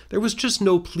office. There was just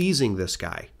no pleasing this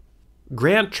guy.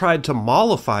 Grant tried to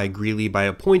mollify Greeley by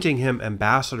appointing him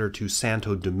ambassador to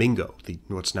Santo Domingo,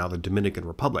 what's now the Dominican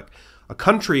Republic, a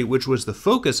country which was the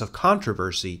focus of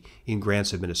controversy in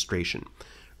Grant's administration.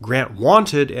 Grant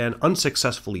wanted and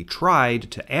unsuccessfully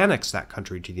tried to annex that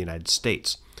country to the United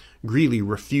States. Greeley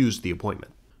refused the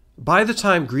appointment. By the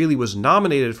time Greeley was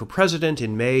nominated for president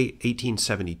in May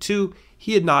 1872,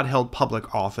 he had not held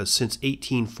public office since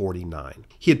 1849.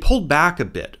 He had pulled back a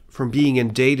bit from being in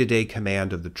day-to-day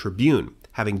command of the Tribune,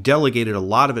 having delegated a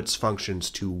lot of its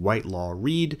functions to Whitelaw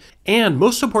Reid, and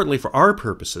most importantly for our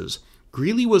purposes,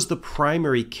 Greeley was the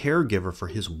primary caregiver for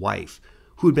his wife,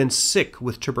 who had been sick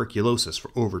with tuberculosis for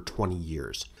over 20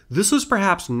 years. This was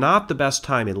perhaps not the best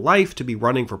time in life to be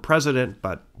running for president,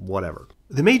 but whatever.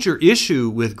 The major issue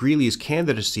with Greeley's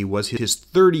candidacy was his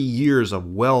 30 years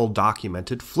of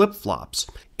well-documented flip-flops.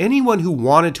 Anyone who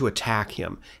wanted to attack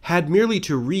him had merely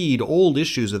to read old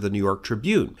issues of the New York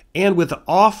Tribune, and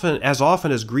as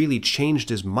often as Greeley changed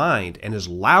his mind and as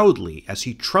loudly as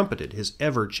he trumpeted his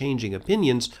ever-changing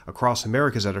opinions across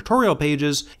America's editorial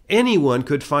pages, anyone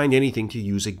could find anything to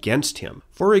use against him.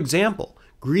 For example,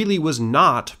 Greeley was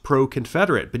not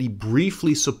pro-Confederate, but he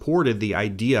briefly supported the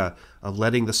idea of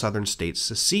letting the Southern states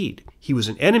secede. He was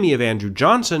an enemy of Andrew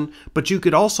Johnson, but you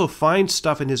could also find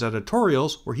stuff in his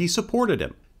editorials where he supported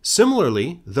him.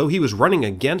 Similarly, though he was running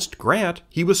against Grant,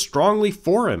 he was strongly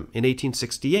for him in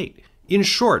 1868. In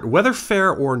short, whether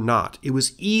fair or not, it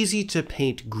was easy to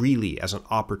paint Greeley as an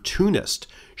opportunist,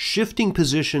 shifting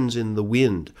positions in the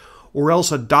wind, or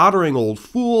else a doddering old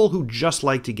fool who just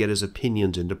liked to get his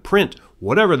opinions into print,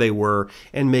 whatever they were,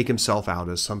 and make himself out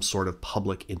as some sort of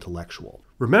public intellectual.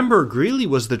 Remember, Greeley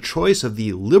was the choice of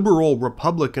the liberal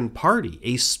Republican Party,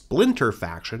 a splinter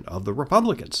faction of the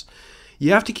Republicans.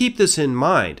 You have to keep this in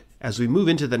mind as we move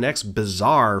into the next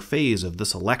bizarre phase of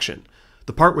this election,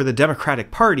 the part where the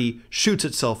Democratic Party shoots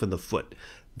itself in the foot.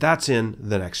 That's in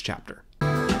the next chapter.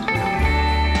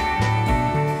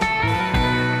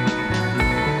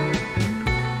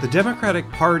 The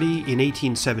Democratic Party in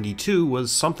 1872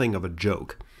 was something of a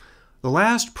joke. The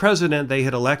last president they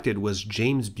had elected was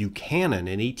James Buchanan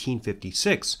in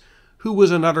 1856, who was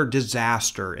an utter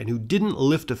disaster and who didn't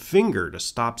lift a finger to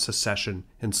stop secession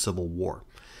and Civil War.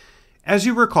 As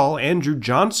you recall, Andrew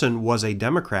Johnson was a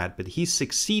Democrat, but he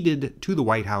succeeded to the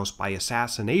White House by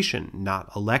assassination,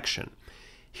 not election.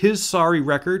 His sorry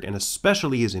record, and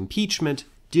especially his impeachment,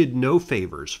 did no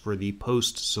favors for the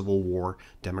post-Civil War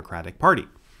Democratic Party.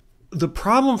 The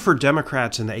problem for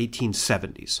Democrats in the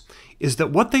 1870s is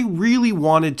that what they really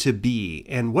wanted to be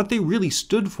and what they really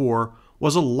stood for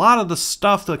was a lot of the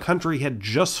stuff the country had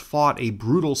just fought a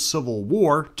brutal civil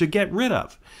war to get rid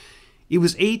of. It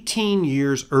was 18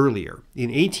 years earlier, in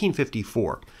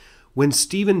 1854, when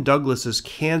Stephen Douglas's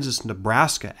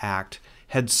Kansas-Nebraska Act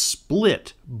had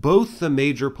split both the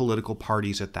major political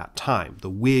parties at that time, the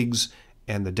Whigs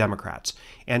and the Democrats,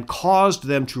 and caused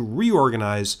them to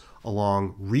reorganize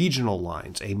along regional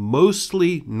lines, a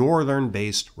mostly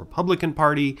northern-based Republican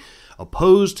Party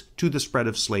opposed to the spread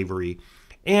of slavery,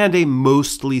 and a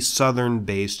mostly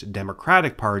southern-based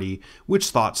Democratic Party which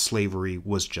thought slavery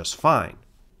was just fine.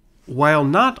 While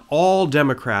not all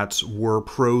Democrats were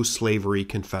pro-slavery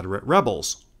Confederate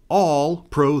rebels, all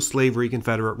pro-slavery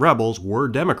Confederate rebels were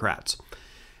Democrats.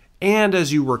 And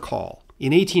as you recall, in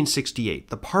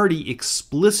 1868, the party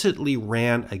explicitly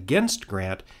ran against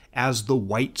Grant as the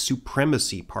White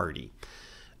Supremacy Party.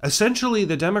 Essentially,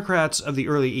 the Democrats of the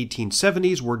early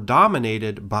 1870s were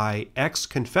dominated by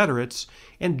ex-Confederates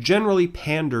and generally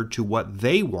pandered to what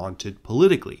they wanted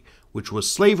politically, which was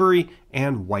slavery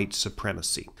and white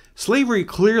supremacy. Slavery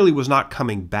clearly was not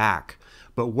coming back,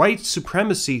 but white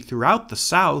supremacy throughout the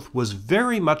South was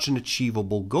very much an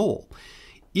achievable goal,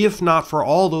 if not for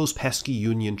all those pesky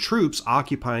Union troops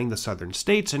occupying the southern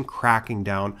states and cracking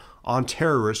down on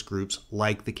terrorist groups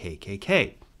like the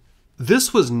KKK.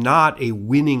 This was not a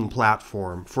winning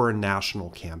platform for a national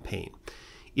campaign.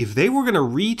 If they were going to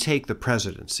retake the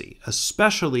presidency,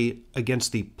 especially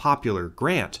against the popular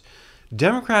Grant,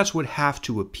 Democrats would have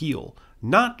to appeal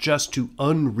not just to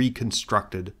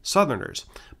unreconstructed Southerners,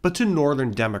 but to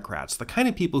Northern Democrats, the kind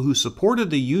of people who supported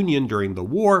the Union during the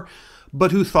war,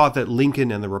 but who thought that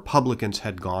Lincoln and the Republicans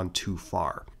had gone too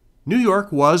far. New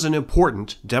York was an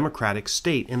important Democratic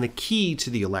state and the key to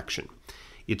the election.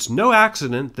 It's no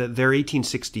accident that their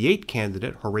 1868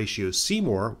 candidate, Horatio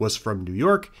Seymour, was from New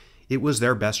York. It was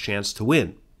their best chance to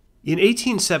win. In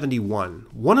 1871,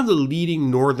 one of the leading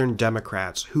Northern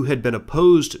Democrats who had been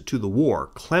opposed to the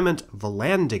war, Clement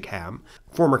Vallandigham,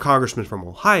 former congressman from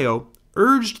Ohio,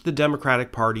 urged the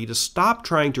Democratic Party to stop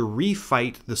trying to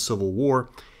refight the Civil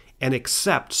War and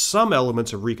accept some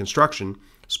elements of Reconstruction,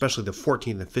 especially the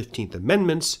 14th and 15th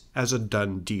Amendments, as a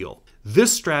done deal.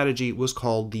 This strategy was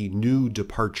called the New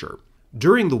Departure.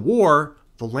 During the war,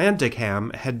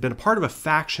 Vallandigham had been a part of a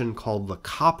faction called the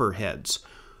Copperheads,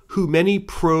 who many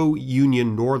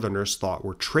pro-Union Northerners thought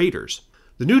were traitors.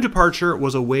 The New Departure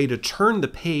was a way to turn the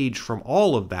page from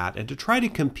all of that and to try to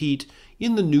compete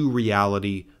in the new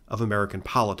reality of American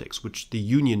politics, which the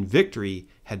Union victory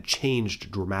had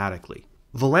changed dramatically.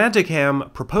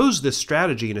 Vallandigham proposed this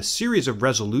strategy in a series of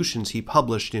resolutions he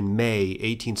published in May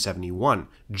 1871.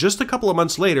 Just a couple of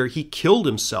months later, he killed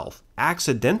himself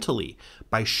accidentally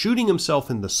by shooting himself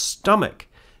in the stomach,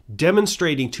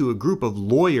 demonstrating to a group of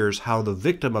lawyers how the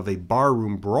victim of a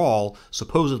barroom brawl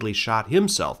supposedly shot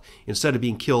himself instead of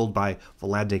being killed by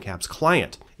Vallandigham's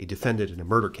client, a defendant in a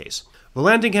murder case.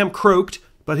 Vallandigham croaked,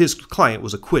 but his client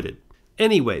was acquitted.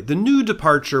 Anyway, the New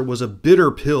Departure was a bitter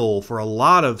pill for a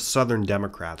lot of Southern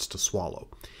Democrats to swallow.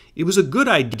 It was a good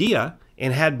idea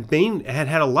and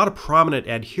had a lot of prominent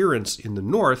adherents in the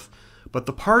North, but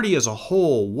the party as a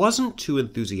whole wasn't too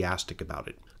enthusiastic about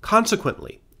it.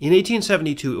 Consequently, In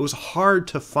 1872, it was hard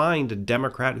to find a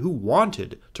Democrat who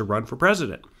wanted to run for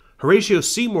president. Horatio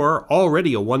Seymour,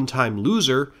 already a one-time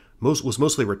loser, was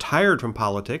mostly retired from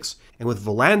politics, and with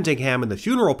Vallandigham in the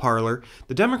funeral parlor,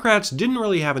 the Democrats didn't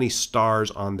really have any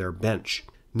stars on their bench.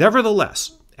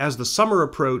 Nevertheless, as the summer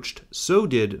approached, so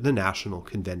did the National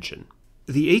Convention.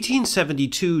 The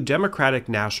 1872 Democratic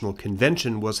National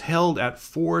Convention was held at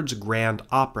Ford's Grand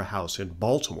Opera House in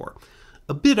Baltimore.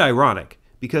 A bit ironic,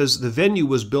 because the venue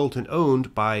was built and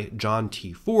owned by John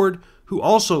T. Ford, who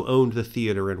also owned the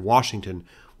theater in Washington,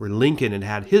 where Lincoln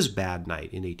had his bad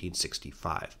night in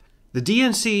 1865. The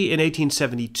DNC in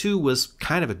 1872 was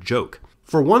kind of a joke.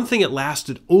 For one thing, it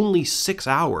lasted only 6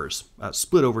 hours,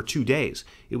 split over 2 days.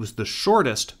 It was the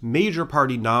shortest major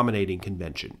party nominating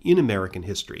convention in American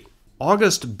history.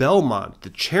 August Belmont, the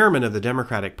chairman of the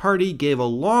Democratic Party, gave a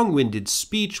long-winded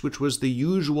speech which was the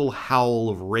usual howl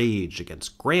of rage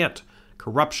against Grant,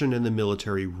 corruption, and the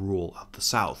military rule of the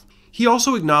South. He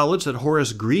also acknowledged that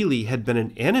Horace Greeley had been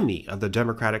an enemy of the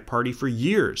Democratic Party for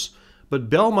years, but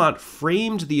Belmont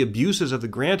framed the abuses of the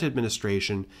Grant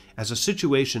administration as a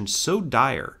situation so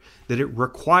dire that it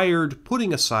required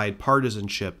putting aside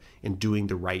partisanship and doing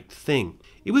the right thing.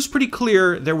 It was pretty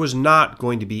clear there was not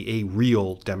going to be a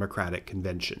real Democratic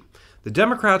convention. The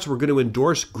Democrats were going to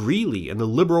endorse Greeley and the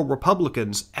liberal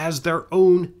Republicans as their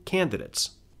own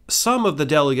candidates. Some of the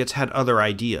delegates had other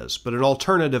ideas, but an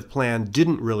alternative plan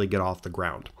didn't really get off the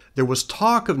ground. There was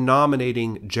talk of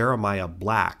nominating Jeremiah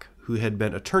Black, who had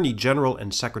been Attorney General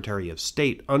and Secretary of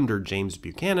State under James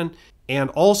Buchanan, and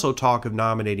also talk of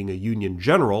nominating a Union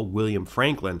General, William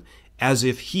Franklin, as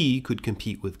if he could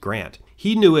compete with Grant.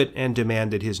 He knew it and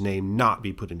demanded his name not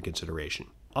be put in consideration.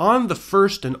 On the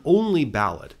first and only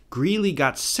ballot, Greeley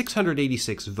got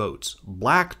 686 votes,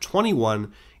 Black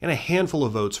 21, and a handful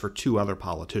of votes for 2 other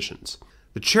politicians.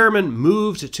 The chairman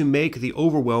moved to make the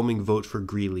overwhelming vote for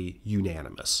Greeley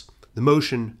unanimous. The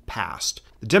motion passed.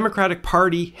 The Democratic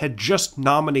Party had just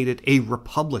nominated a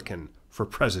Republican for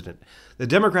president. The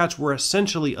Democrats were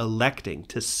essentially electing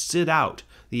to sit out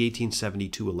the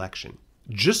 1872 election.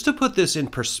 Just to put this in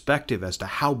perspective as to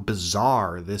how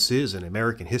bizarre this is in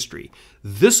American history,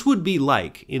 this would be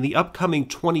like, in the upcoming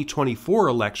 2024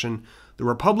 election, the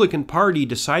Republican Party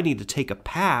deciding to take a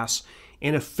pass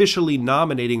and officially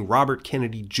nominating Robert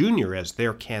Kennedy Jr. as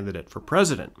their candidate for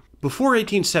president. Before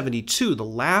 1872, the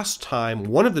last time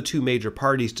one of the 2 major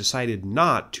parties decided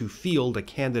not to field a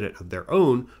candidate of their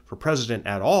own for president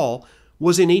at all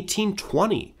was in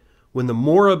 1820, when the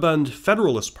moribund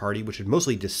Federalist Party, which had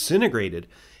mostly disintegrated,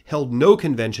 held no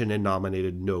convention and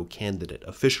nominated no candidate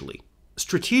officially.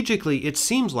 Strategically, it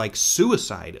seems like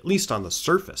suicide, at least on the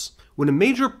surface. When a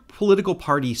major political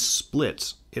party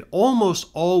splits, it almost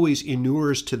always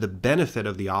inures to the benefit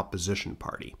of the opposition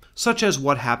party, such as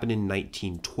what happened in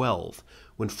 1912,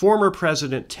 when former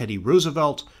President Teddy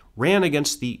Roosevelt ran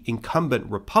against the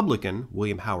incumbent Republican,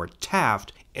 William Howard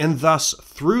Taft, and thus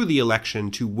threw the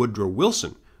election to Woodrow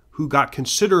Wilson, who got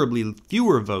considerably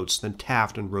fewer votes than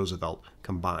Taft and Roosevelt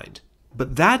combined.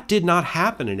 But that did not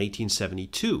happen in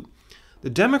 1872. The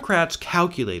Democrats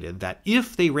calculated that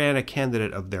if they ran a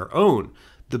candidate of their own,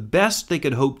 the best they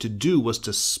could hope to do was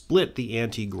to split the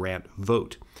anti-Grant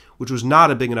vote, which was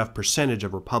not a big enough percentage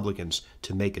of Republicans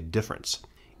to make a difference.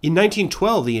 In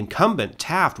 1912, the incumbent,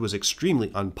 Taft, was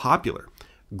extremely unpopular.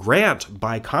 Grant,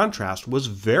 by contrast, was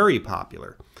very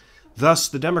popular. Thus,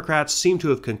 the Democrats seem to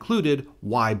have concluded,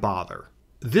 why bother?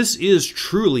 This is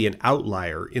truly an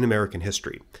outlier in American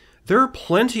history. There are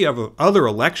plenty of other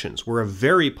elections where a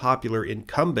very popular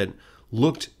incumbent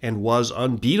looked and was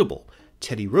unbeatable.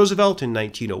 Teddy Roosevelt in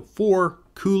 1904,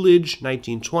 Coolidge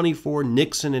 1924,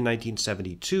 Nixon in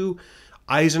 1972,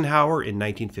 Eisenhower in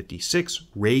 1956,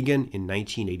 Reagan in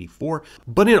 1984.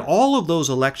 But in all of those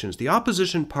elections, the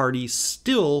opposition party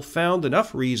still found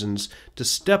enough reasons to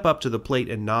step up to the plate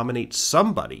and nominate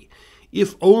somebody,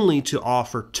 if only to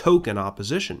offer token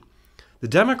opposition. The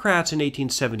Democrats in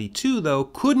 1872, though,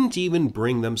 couldn't even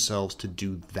bring themselves to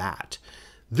do that.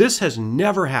 This has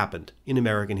never happened in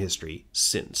American history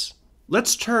since.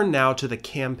 Let's turn now to the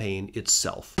campaign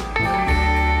itself.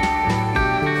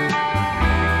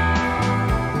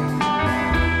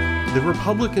 The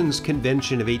Republicans'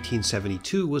 convention of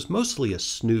 1872 was mostly a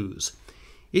snooze.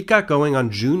 It got going on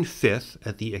June 5th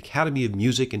at the Academy of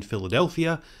Music in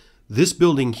Philadelphia, this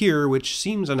building here, which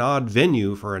seems an odd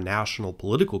venue for a national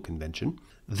political convention.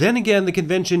 Then again, the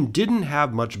convention didn't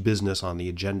have much business on the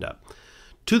agenda.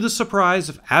 To the surprise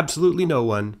of absolutely no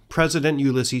one, President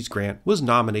Ulysses Grant was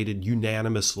nominated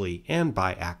unanimously and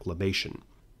by acclamation.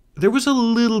 There was a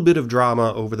little bit of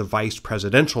drama over the vice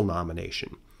presidential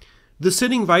nomination. The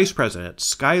sitting vice president,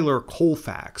 Schuyler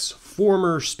Colfax,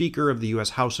 former Speaker of the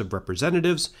U.S. House of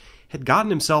Representatives, had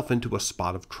gotten himself into a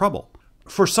spot of trouble.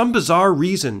 For some bizarre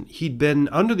reason, he'd been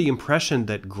under the impression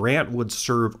that Grant would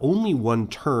serve only one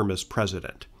term as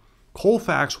president.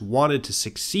 Colfax wanted to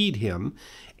succeed him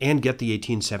and get the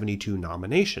 1872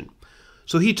 nomination.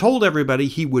 So he told everybody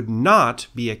he would not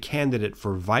be a candidate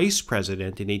for vice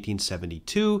president in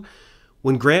 1872.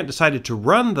 When Grant decided to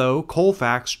run, though,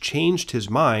 Colfax changed his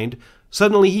mind.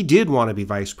 Suddenly he did want to be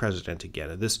vice president again,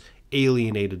 and this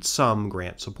alienated some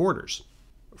Grant supporters.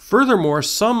 Furthermore,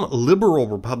 some liberal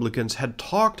Republicans had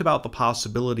talked about the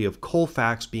possibility of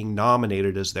Colfax being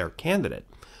nominated as their candidate.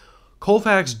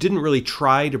 Colfax didn't really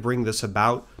try to bring this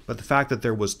about, but the fact that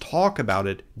there was talk about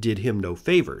it did him no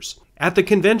favors. At the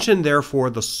convention, therefore,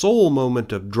 the sole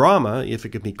moment of drama, if it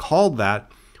could be called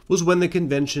that, was when the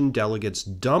convention delegates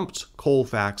dumped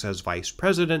Colfax as vice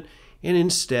president and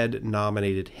instead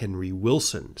nominated Henry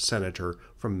Wilson, senator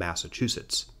from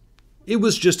Massachusetts. It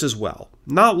was just as well.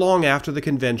 Not long after the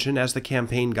convention, as the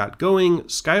campaign got going,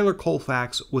 Schuyler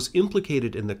Colfax was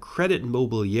implicated in the Credit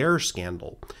Mobilier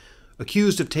scandal,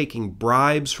 accused of taking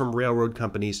bribes from railroad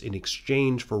companies in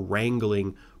exchange for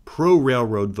wrangling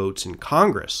pro-railroad votes in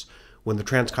Congress when the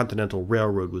Transcontinental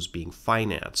Railroad was being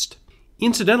financed.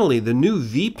 Incidentally, the new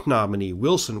Veep nominee,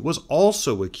 Wilson, was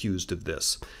also accused of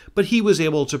this, but he was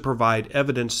able to provide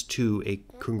evidence to a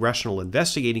Congressional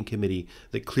investigating committee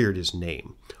that cleared his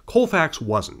name. Colfax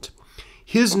wasn't.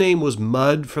 His name was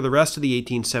mud for the rest of the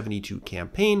 1872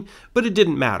 campaign, but it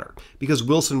didn't matter, because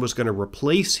Wilson was going to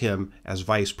replace him as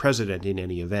vice president in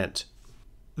any event.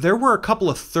 There were a couple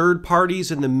of third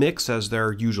parties in the mix, as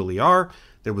there usually are.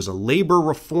 There was a labor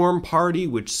reform party,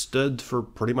 which stood for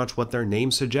pretty much what their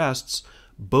name suggests.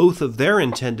 Both of their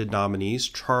intended nominees,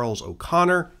 Charles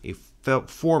O'Connor, a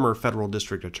former federal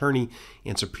district attorney,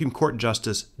 and Supreme Court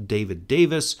Justice David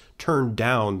Davis, turned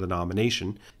down the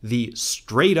nomination. The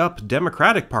straight-up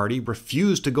Democratic Party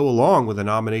refused to go along with the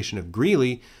nomination of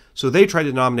Greeley, so they tried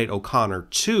to nominate O'Connor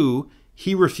too.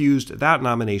 He refused that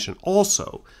nomination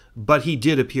also, but he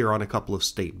did appear on a couple of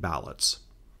state ballots.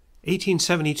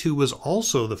 1872 was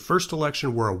also the first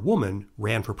election where a woman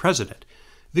ran for president.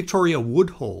 Victoria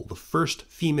Woodhull, the first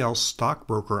female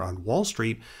stockbroker on Wall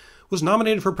Street, was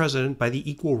nominated for president by the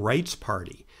Equal Rights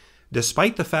Party,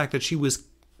 despite the fact that she was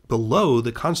below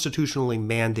the constitutionally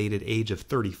mandated age of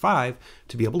 35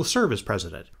 to be able to serve as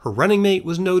president. Her running mate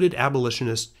was noted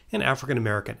abolitionist and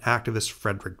African-American activist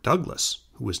Frederick Douglass,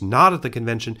 who was not at the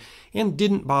convention and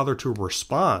didn't bother to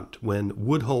respond when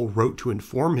Woodhull wrote to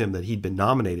inform him that he'd been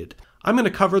nominated. I'm going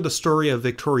to cover the story of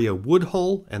Victoria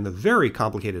Woodhull and the very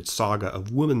complicated saga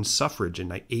of women's suffrage in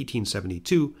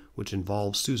 1872, which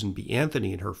involves Susan B.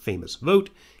 Anthony and her famous vote,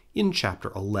 in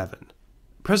Chapter 11.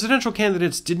 Presidential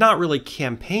candidates did not really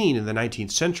campaign in the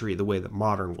 19th century the way that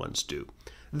modern ones do.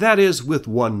 That is, with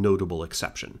one notable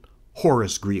exception,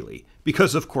 Horace Greeley,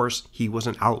 because, of course, he was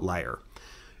an outlier.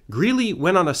 Greeley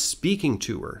went on a speaking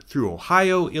tour through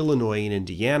Ohio, Illinois, and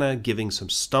Indiana, giving some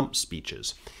stump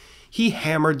speeches. He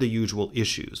hammered the usual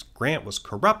issues. Grant was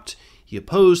corrupt, he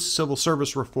opposed civil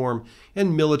service reform,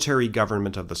 and military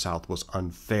government of the South was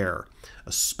unfair,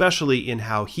 especially in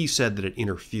how he said that it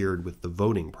interfered with the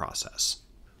voting process.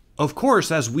 Of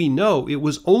course, as we know, it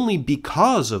was only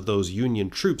because of those Union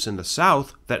troops in the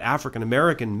South that African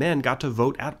American men got to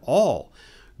vote at all.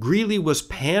 Greeley was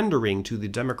pandering to the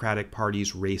Democratic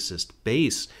Party's racist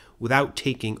base without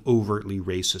taking overtly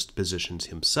racist positions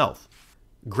himself.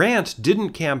 Grant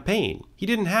didn't campaign. He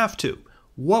didn't have to.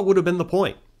 What would have been the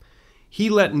point? He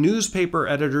let newspaper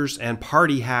editors and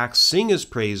party hacks sing his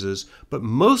praises, but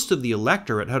most of the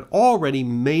electorate had already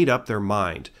made up their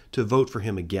mind to vote for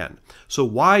him again. So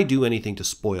why do anything to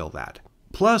spoil that?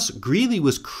 Plus, Greeley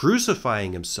was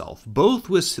crucifying himself, both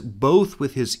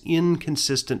with his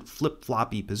inconsistent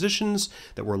flip-floppy positions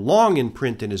that were long in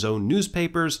print in his own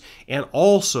newspapers, and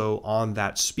also on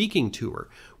that speaking tour,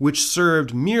 which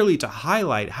served merely to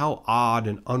highlight how odd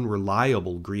and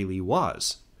unreliable Greeley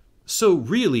was. So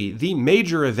really, the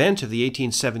major event of the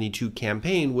 1872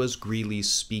 campaign was Greeley's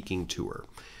speaking tour.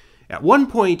 At one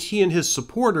point, he and his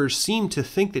supporters seemed to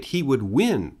think that he would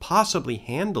win, possibly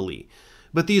handily,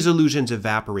 but these illusions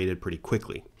evaporated pretty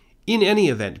quickly. In any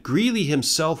event, Greeley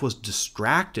himself was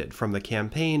distracted from the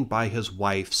campaign by his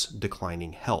wife's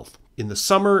declining health. In the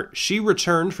summer, she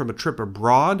returned from a trip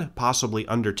abroad, possibly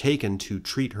undertaken to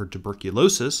treat her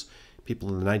tuberculosis. People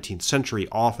in the 19th century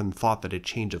often thought that a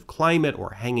change of climate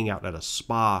or hanging out at a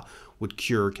spa would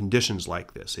cure conditions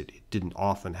like this. It didn't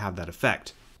often have that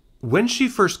effect. When she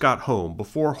first got home,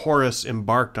 before Horace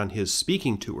embarked on his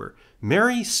speaking tour,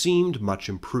 Mary seemed much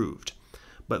improved.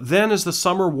 But then as the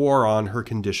summer wore on, her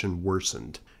condition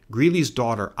worsened. Greeley's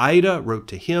daughter Ida wrote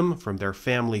to him from their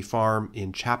family farm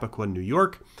in Chappaqua, New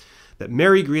York, that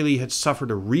Mary Greeley had suffered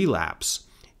a relapse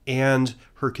and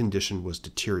her condition was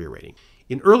deteriorating.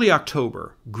 In early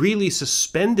October, Greeley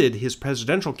suspended his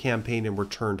presidential campaign and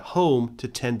returned home to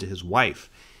tend to his wife.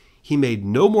 He made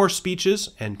no more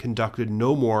speeches and conducted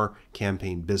no more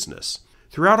campaign business.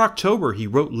 Throughout October, he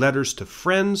wrote letters to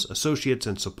friends, associates,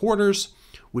 and supporters,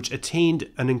 which attained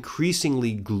an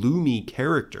increasingly gloomy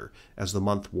character as the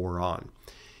month wore on.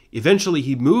 Eventually,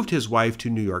 he moved his wife to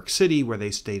New York City, where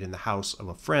they stayed in the house of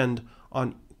a friend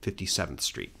on 57th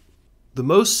Street. The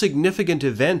most significant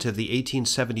event of the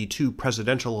 1872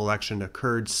 presidential election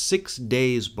occurred 6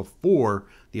 days before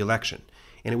the election,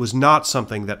 and it was not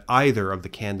something that either of the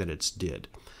candidates did.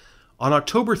 On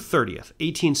October 30th,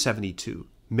 1872,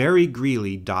 Mary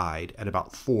Greeley died at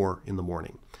about 4 in the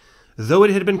morning. Though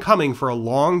it had been coming for a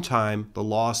long time, the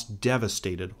loss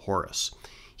devastated Horace.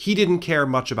 He didn't care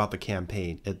much about the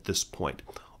campaign at this point.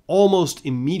 Almost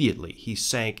immediately, he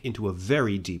sank into a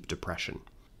very deep depression.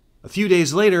 A few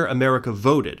days later, America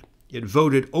voted. It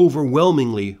voted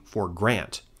overwhelmingly for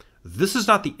Grant. This is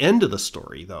not the end of the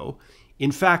story, though.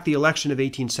 In fact, the election of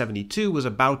 1872 was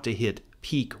about to hit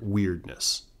peak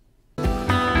weirdness.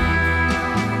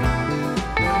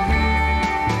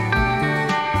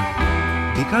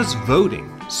 Because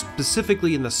voting,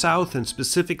 specifically in the South and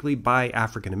specifically by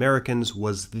African Americans,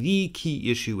 was the key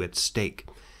issue at stake,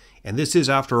 and this is,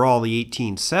 after all, the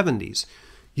 1870s,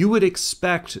 you would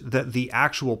expect that the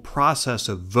actual process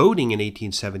of voting in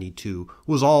 1872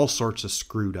 was all sorts of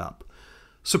screwed up.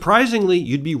 Surprisingly,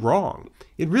 you'd be wrong.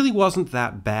 It really wasn't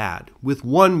that bad, with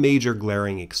one major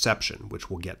glaring exception, which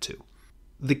we'll get to.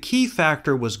 The key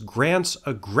factor was Grant's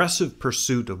aggressive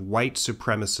pursuit of white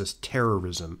supremacist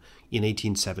terrorism in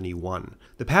 1871.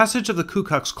 The passage of the Ku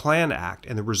Klux Klan Act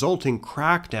and the resulting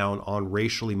crackdown on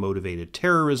racially motivated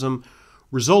terrorism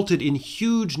resulted in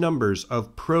huge numbers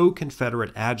of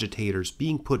pro-Confederate agitators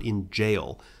being put in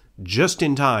jail just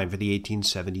in time for the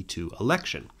 1872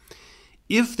 election.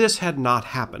 If this had not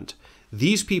happened,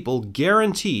 these people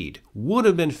guaranteed would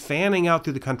have been fanning out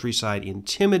through the countryside,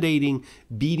 intimidating,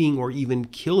 beating, or even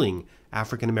killing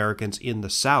African Americans in the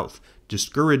South,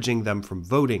 discouraging them from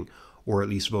voting, or at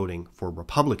least voting for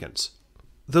Republicans.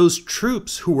 Those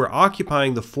troops who were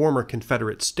occupying the former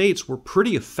Confederate states were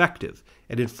pretty effective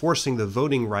at enforcing the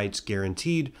voting rights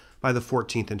guaranteed by the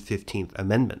 14th and 15th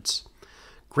Amendments.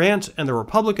 Grant and the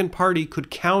Republican Party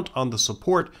could count on the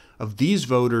support of these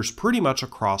voters pretty much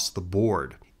across the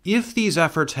board. If these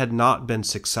efforts had not been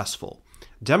successful,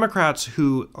 Democrats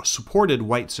who supported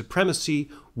white supremacy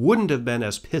wouldn't have been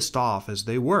as pissed off as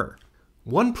they were.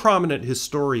 One prominent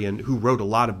historian who wrote a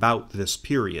lot about this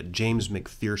period, James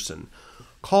McPherson,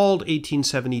 called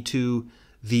 1872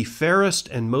 the fairest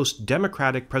and most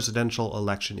democratic presidential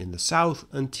election in the South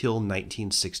until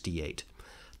 1968.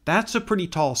 That's a pretty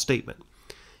tall statement.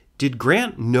 Did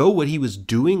Grant know what he was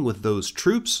doing with those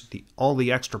troops, all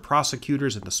the extra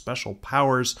prosecutors and the special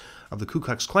powers of the Ku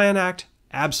Klux Klan Act?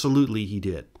 Absolutely he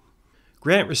did.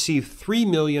 Grant received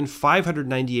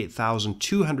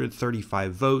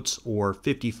 3,598,235 votes, or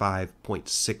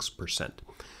 55.6%.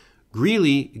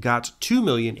 Greeley got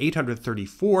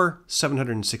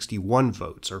 2,834,761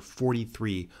 votes, or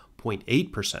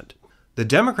 43.8%. The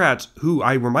Democrats, who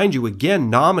I remind you again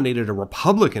nominated a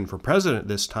Republican for president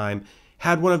this time,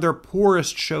 had one of their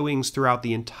poorest showings throughout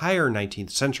the entire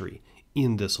 19th century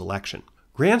in this election.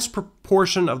 Grant's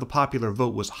proportion of the popular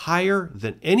vote was higher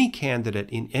than any candidate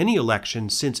in any election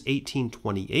since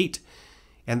 1828,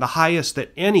 and the highest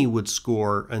that any would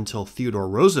score until Theodore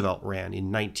Roosevelt ran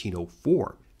in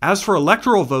 1904. As for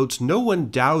electoral votes, no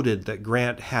one doubted that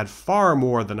Grant had far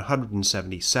more than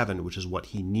 177, which is what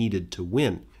he needed to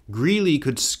win. Greeley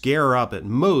could scare up at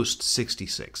most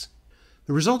 66.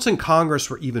 The results in Congress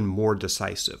were even more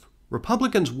decisive.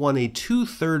 Republicans won a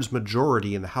 2/3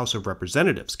 majority in the House of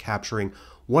Representatives, capturing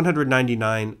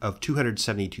 199 of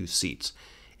 272 seats.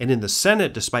 And in the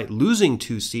Senate, despite losing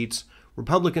 2 seats,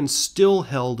 Republicans still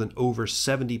held an over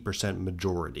 70%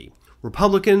 majority.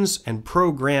 Republicans and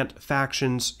pro-Grant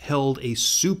factions held a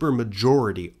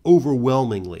supermajority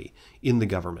overwhelmingly in the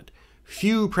government.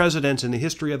 Few presidents in the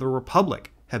history of the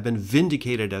Republic have been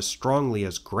vindicated as strongly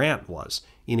as Grant was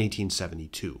in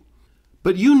 1872.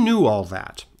 But you knew all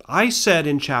that. I said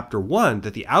in Chapter 1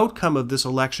 that the outcome of this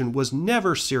election was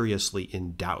never seriously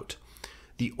in doubt.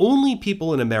 The only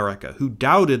people in America who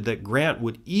doubted that Grant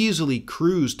would easily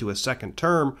cruise to a second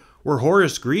term were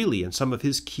Horace Greeley and some of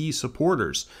his key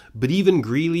supporters, but even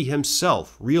Greeley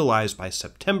himself realized by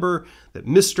September that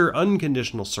Mr.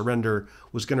 Unconditional Surrender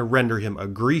was going to render him a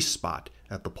grease spot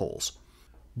at the polls.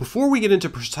 Before we get into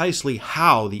precisely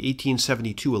how the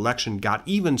 1872 election got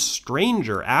even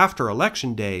stranger after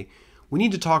Election Day, we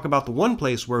need to talk about the one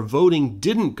place where voting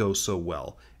didn't go so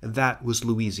well, and that was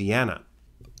Louisiana.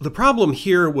 The problem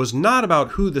here was not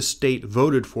about who the state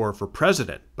voted for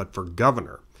president, but for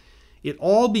governor. It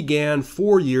all began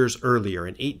 4 years earlier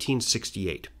in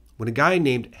 1868, when a guy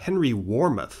named Henry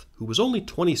Warmoth, who was only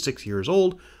 26 years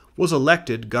old, was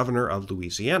elected governor of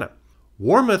Louisiana.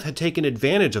 Warmoth had taken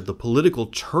advantage of the political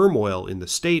turmoil in the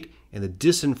state and the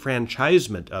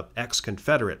disenfranchisement of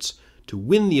ex-Confederates to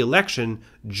win the election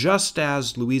just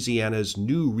as Louisiana's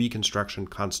new Reconstruction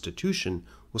Constitution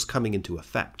was coming into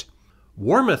effect.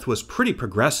 Warmoth was pretty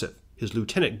progressive. His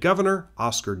lieutenant governor,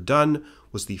 Oscar Dunn,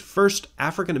 was the first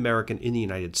African American in the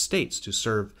United States to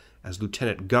serve as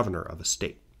lieutenant governor of a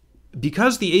state.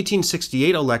 Because the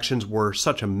 1868 elections were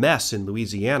such a mess in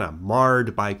Louisiana,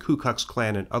 marred by Ku Klux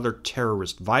Klan and other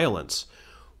terrorist violence,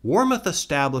 Warmoth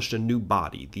established a new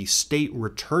body, the State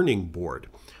Returning Board,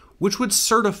 which would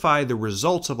certify the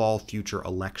results of all future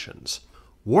elections.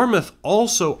 Warmoth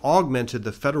also augmented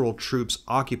the federal troops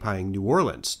occupying New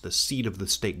Orleans, the seat of the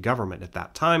state government at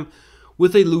that time,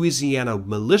 with a Louisiana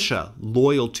militia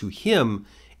loyal to him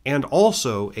and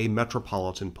also a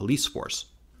metropolitan police force.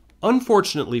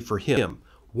 Unfortunately for him,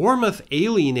 Warmoth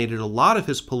alienated a lot of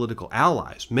his political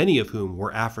allies, many of whom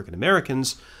were African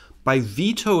Americans, by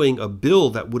vetoing a bill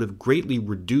that would have greatly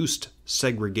reduced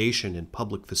segregation in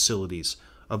public facilities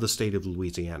of the state of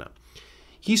Louisiana.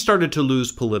 He started to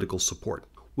lose political support.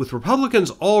 With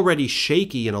Republicans already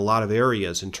shaky in a lot of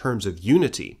areas in terms of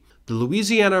unity, the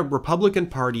Louisiana Republican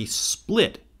Party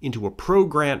split into a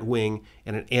pro-Grant wing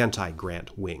and an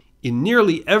anti-Grant wing. In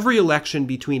nearly every election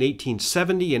between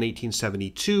 1870 and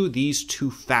 1872, these two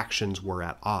factions were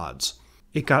at odds.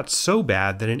 It got so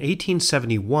bad that in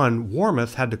 1871,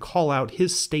 Warmoth had to call out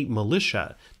his state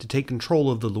militia to take control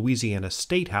of the Louisiana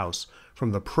State House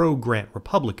from the pro-Grant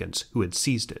Republicans who had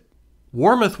seized it.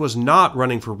 Warmoth was not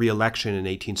running for re-election in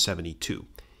 1872.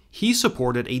 He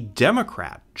supported a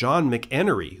Democrat, John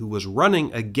McHenry, who was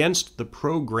running against the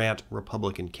pro-Grant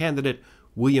Republican candidate,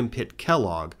 William Pitt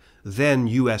Kellogg, then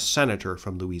U.S. Senator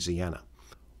from Louisiana.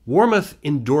 Warmoth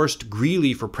endorsed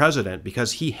Greeley for president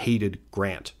because he hated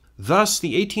Grant. Thus, the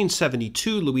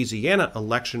 1872 Louisiana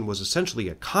election was essentially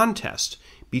a contest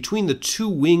between the two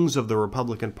wings of the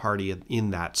Republican Party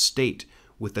in that state,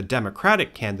 with the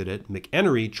Democratic candidate,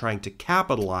 McHenry, trying to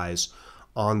capitalize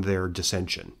on their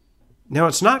dissension. Now,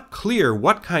 it's not clear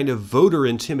what kind of voter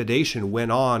intimidation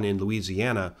went on in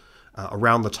Louisiana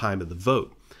around the time of the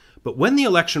vote. But when the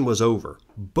election was over,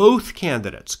 both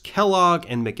candidates, Kellogg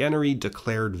and McHenry,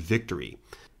 declared victory.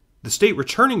 The State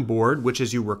Returning Board, which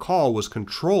as you recall was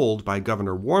controlled by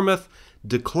Governor Warmoth,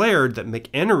 declared that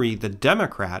McHenry, the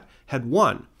Democrat, had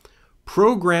won.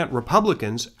 Pro-Grant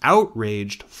Republicans,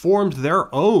 outraged, formed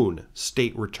their own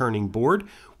State Returning Board,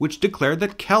 which declared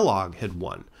that Kellogg had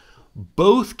won.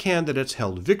 Both candidates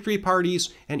held victory parties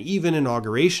and even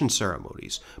inauguration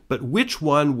ceremonies, but which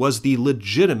one was the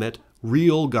legitimate,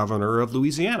 real governor of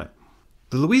Louisiana?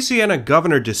 The Louisiana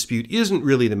governor dispute isn't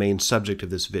really the main subject of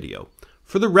this video.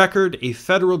 For the record, a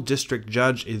federal district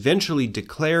judge eventually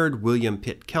declared William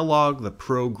Pitt Kellogg, the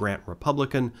pro-Grant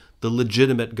Republican, the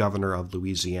legitimate governor of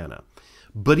Louisiana.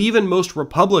 But even most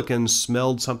Republicans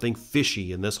smelled something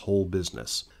fishy in this whole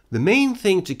business. The main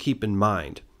thing to keep in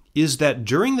mind is that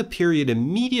during the period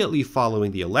immediately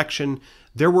following the election,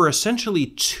 there were essentially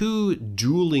two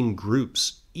dueling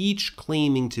groups, each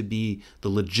claiming to be the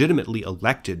legitimately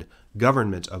elected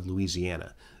government of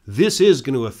Louisiana. This is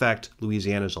going to affect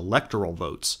Louisiana's electoral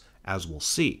votes, as we'll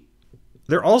see.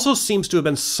 There also seems to have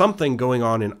been something going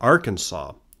on in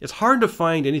Arkansas. It's hard to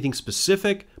find anything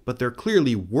specific, but there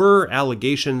clearly were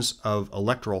allegations of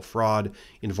electoral fraud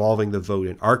involving the vote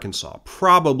in Arkansas,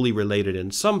 probably related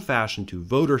in some fashion to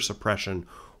voter suppression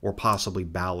or possibly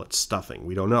ballot stuffing.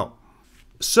 We don't know.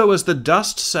 So as the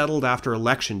dust settled after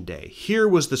Election Day, here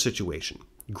was the situation.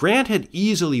 Grant had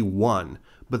easily won,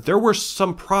 but there were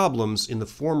some problems in the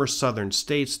former southern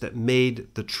states that made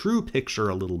the true picture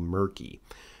a little murky.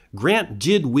 Grant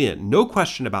did win, no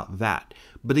question about that,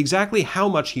 but exactly how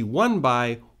much he won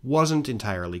by wasn't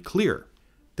entirely clear.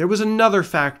 There was another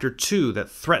factor, too, that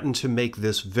threatened to make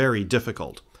this very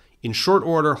difficult. In short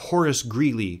order, Horace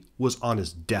Greeley was on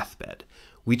his deathbed.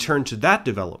 We turn to that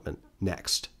development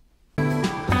next.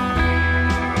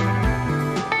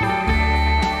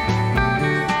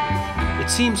 It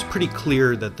seems pretty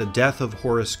clear that the death of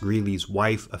Horace Greeley's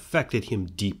wife affected him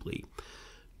deeply.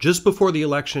 Just before the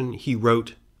election, he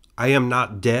wrote, "I am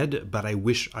not dead, but I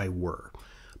wish I were.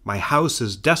 My house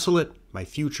is desolate, my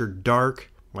future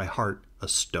dark, my heart a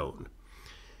stone."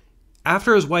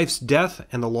 After his wife's death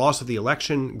and the loss of the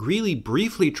election, Greeley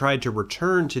briefly tried to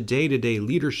return to day-to-day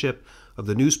leadership of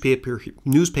the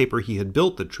newspaper he had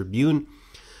built, the Tribune,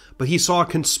 but he saw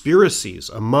conspiracies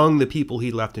among the people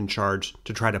he left in charge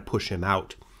to try to push him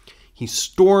out. He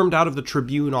stormed out of the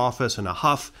Tribune office in a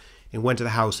huff and went to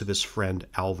the house of his friend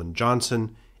Alvin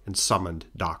Johnson and summoned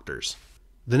doctors.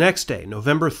 The next day,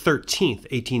 November 13th,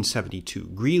 1872,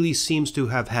 Greeley seems to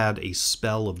have had a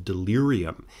spell of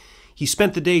delirium. He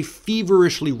spent the day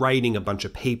feverishly writing a bunch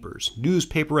of papers,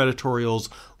 newspaper editorials,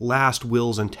 last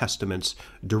wills and testaments,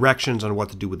 directions on what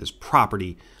to do with his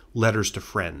property, letters to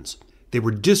friends. They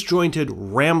were disjointed,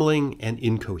 rambling, and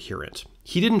incoherent.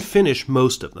 He didn't finish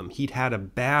most of them. He'd had a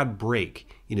bad break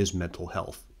in his mental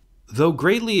health. Though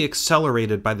greatly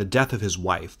accelerated by the death of his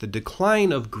wife, the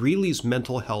decline of Greeley's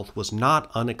mental health was not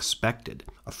unexpected.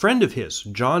 A friend of his,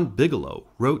 John Bigelow,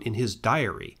 wrote in his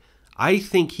diary, "I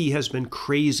think he has been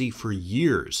crazy for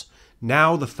years.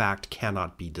 Now the fact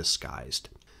cannot be disguised."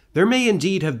 There may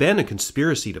indeed have been a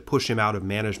conspiracy to push him out of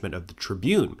management of the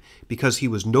Tribune because he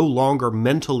was no longer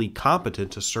mentally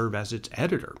competent to serve as its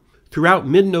editor. Throughout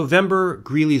mid-November,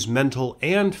 Greeley's mental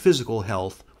and physical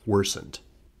health worsened.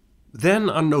 Then,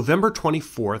 on November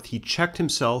 24th, he checked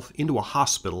himself into a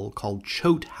hospital called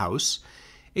Choate House,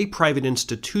 a private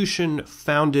institution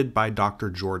founded by Dr.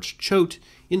 George Choate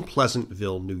in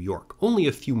Pleasantville, New York, only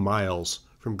a few miles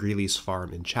from Greeley's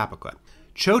farm in Chappaqua.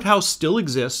 Choate House still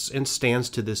exists and stands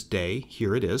to this day.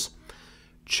 Here it is.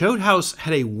 Choate House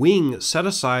had a wing set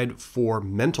aside for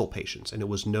mental patients, and it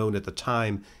was known at the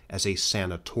time as a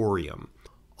sanatorium.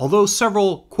 Although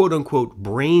several quote-unquote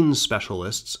brain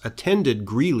specialists attended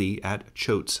Greeley at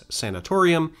Choate's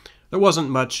sanatorium, there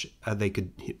wasn't much they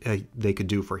could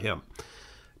do for him.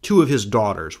 Two of his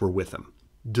daughters were with him.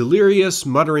 Delirious,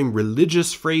 muttering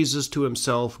religious phrases to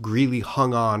himself, Greeley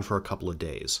hung on for a couple of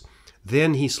days.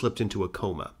 Then he slipped into a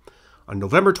coma. On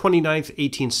November 29,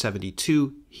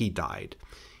 1872, he died.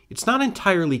 It's not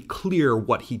entirely clear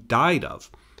what he died of.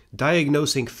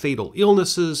 Diagnosing fatal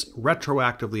illnesses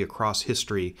retroactively across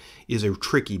history is a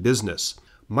tricky business.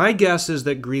 My guess is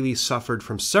that Greeley suffered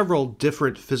from several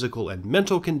different physical and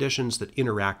mental conditions that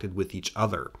interacted with each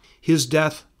other. His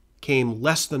death came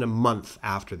less than a month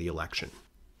after the election.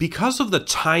 Because of the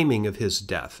timing of his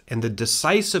death and the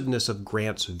decisiveness of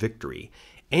Grant's victory,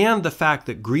 and the fact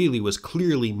that Greeley was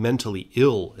clearly mentally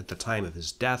ill at the time of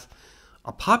his death,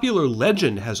 a popular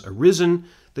legend has arisen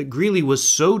that Greeley was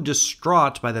so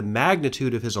distraught by the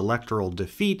magnitude of his electoral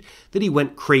defeat that he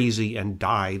went crazy and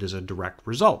died as a direct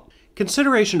result.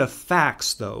 Consideration of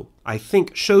facts, though, I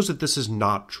think shows that this is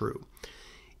not true.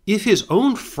 If his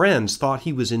own friends thought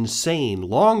he was insane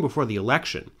long before the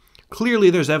election, clearly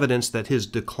there's evidence that his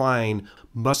decline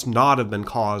must not have been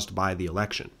caused by the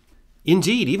election.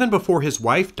 Indeed, even before his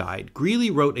wife died,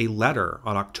 Greeley wrote a letter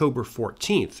on October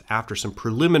 14th, after some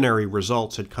preliminary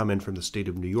results had come in from the state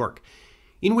of New York,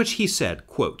 in which he said,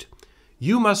 quote,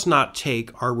 "You must not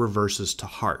take our reverses to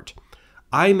heart.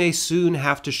 I may soon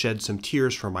have to shed some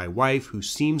tears for my wife, who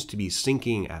seems to be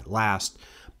sinking at last,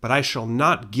 but I shall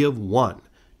not give one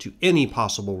to any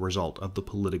possible result of the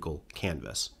political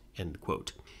canvass." End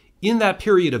quote. In that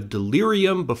period of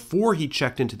delirium before he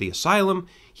checked into the asylum,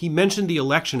 he mentioned the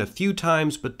election a few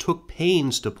times but took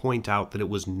pains to point out that it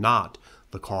was not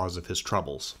the cause of his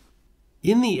troubles.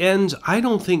 In the end, I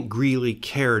don't think Greeley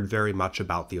cared very much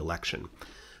about the election.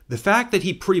 The fact that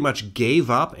he pretty much gave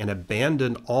up and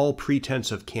abandoned all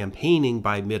pretense of campaigning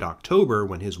by mid-October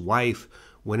when his wife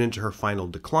went into her final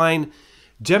decline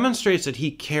demonstrates that he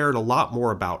cared a lot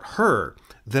more about her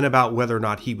than about whether or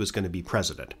not he was going to be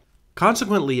president.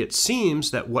 Consequently, it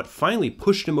seems that what finally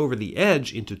pushed him over the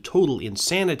edge into total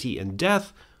insanity and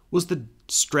death was the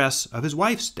stress of his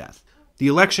wife's death. The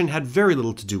election had very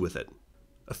little to do with it.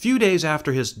 A few days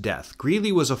after his death,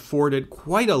 Greeley was afforded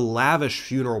quite a lavish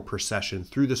funeral procession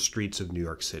through the streets of New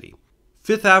York City.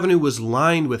 Fifth Avenue was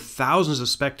lined with thousands of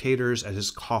spectators as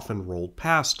his coffin rolled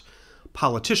past.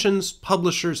 Politicians,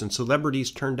 publishers, and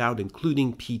celebrities turned out,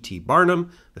 including P.T.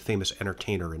 Barnum, the famous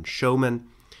entertainer and showman.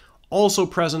 Also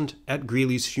present at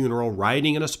Greeley's funeral,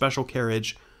 riding in a special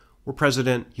carriage, were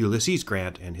President Ulysses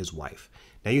Grant and his wife.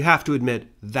 Now you have to admit,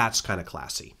 that's kind of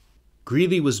classy.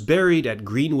 Greeley was buried at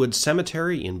Greenwood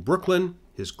Cemetery in Brooklyn.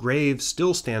 His grave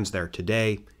still stands there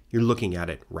today. You're looking at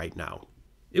it right now.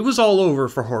 It was all over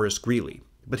for Horace Greeley,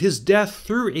 but his death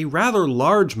threw a rather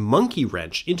large monkey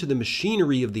wrench into the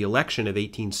machinery of the election of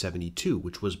 1872,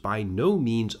 which was by no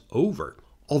means over.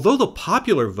 Although the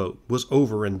popular vote was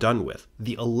over and done with,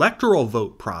 the electoral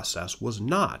vote process was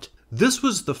not. This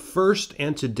was the first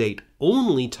and to date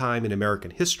only time in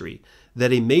American history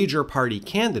that a major party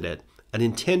candidate an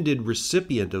intended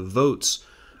recipient of votes,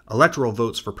 electoral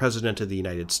votes for President of the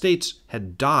United States,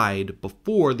 had died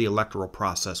before the electoral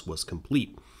process was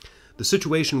complete. The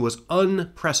situation was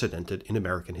unprecedented in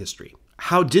American history.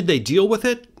 How did they deal with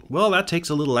it? Well, that takes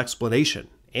a little explanation,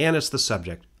 and it's the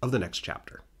subject of the next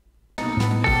chapter.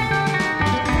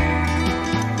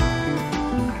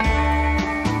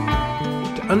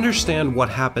 To understand what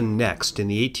happened next in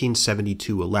the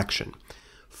 1872 election,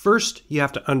 first you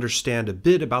have to understand a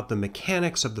bit about the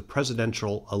mechanics of the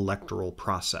presidential electoral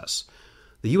process.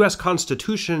 The U.S.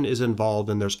 Constitution is involved,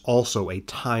 and there's also a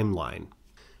timeline.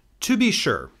 To be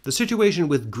sure, the situation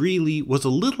with Greeley was a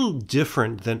little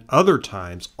different than other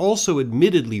times, also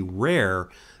admittedly rare,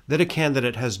 that a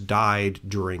candidate has died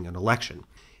during an election.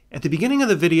 At the beginning of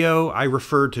the video, I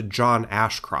referred to John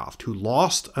Ashcroft, who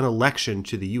lost an election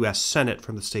to the U.S. Senate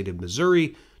from the state of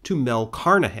Missouri to Mel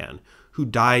Carnahan, who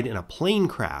died in a plane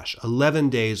crash 11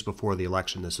 days before the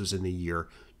election. This was in the year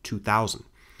 2000.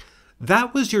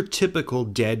 That was your typical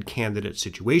dead candidate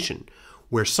situation,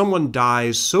 where someone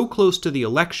dies so close to the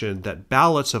election that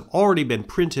ballots have already been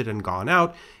printed and gone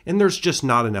out, and there's just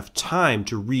not enough time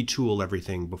to retool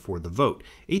everything before the vote.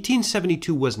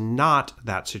 1872 was not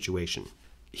that situation.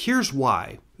 Here's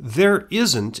why. There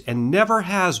isn't, and never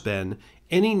has been,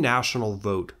 any national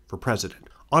vote for president.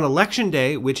 On Election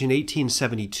Day, which in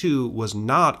 1872 was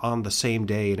not on the same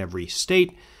day in every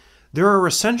state, there are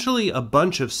essentially a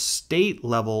bunch of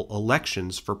state-level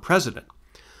elections for president.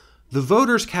 The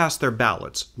voters cast their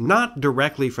ballots, not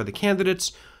directly for the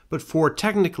candidates, but for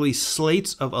technically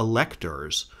slates of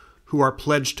electors who are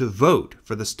pledged to vote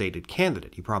for the stated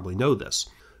candidate. You probably know this.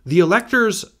 The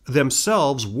electors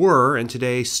themselves were, and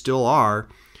today still are,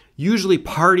 usually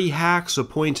party hacks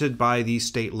appointed by the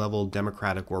state-level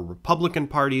Democratic or Republican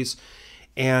parties,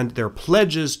 and their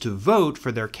pledges to vote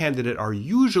for their candidate are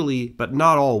usually, but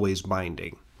not always,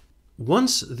 binding.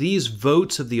 Once these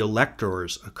votes of the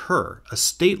electors occur, a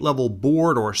state-level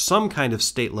board or some kind of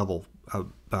state-level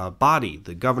body,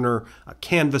 the governor, a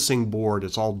canvassing board,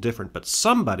 it's all different, but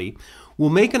somebody will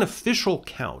make an official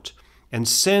count and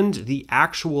send the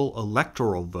actual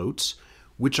electoral votes,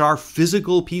 which are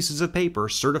physical pieces of paper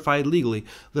certified legally,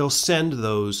 they'll send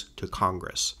those to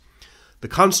Congress. The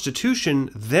Constitution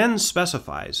then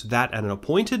specifies that at an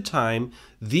appointed time,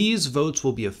 these votes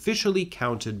will be officially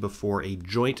counted before a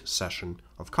joint session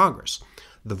of Congress.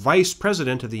 The Vice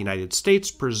President of the United States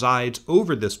presides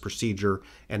over this procedure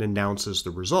and announces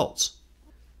the results.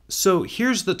 So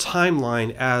here's the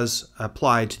timeline as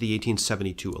applied to the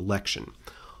 1872 election.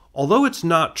 Although it's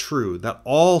not true that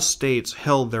all states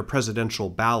held their presidential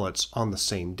ballots on the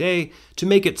same day, to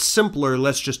make it simpler,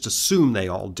 let's just assume they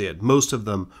all did. Most of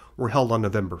them were held on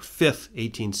November 5th,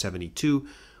 1872,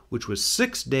 which was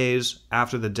 6 days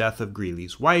after the death of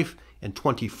Greeley's wife and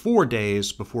 24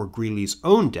 days before Greeley's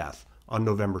own death on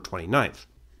November 29th.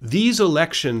 These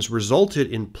elections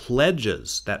resulted in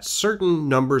pledges that certain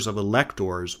numbers of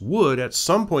electors would, at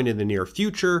some point in the near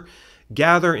future,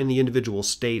 gather in the individual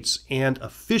states and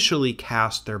officially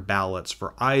cast their ballots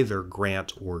for either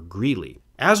Grant or Greeley.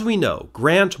 As we know,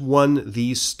 Grant won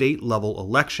these state-level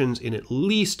elections in at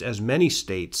least as many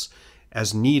states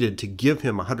as needed to give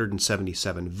him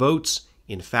 177 votes,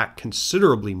 in fact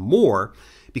considerably more,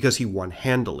 because he won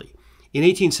handily. In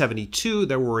 1872,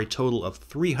 there were a total of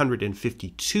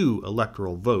 352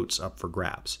 electoral votes up for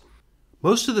grabs.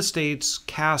 Most of the states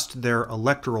cast their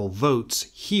electoral votes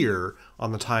here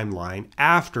on the timeline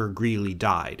after Greeley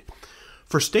died.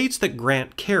 For states that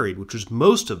Grant carried, which was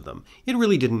most of them, it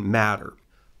really didn't matter.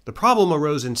 The problem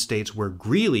arose in states where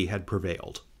Greeley had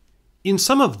prevailed. In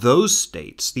some of those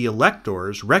states, the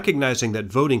electors, recognizing that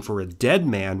voting for a dead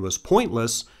man was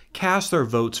pointless, cast their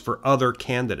votes for other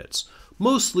candidates,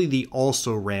 mostly the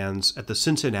also-rans at the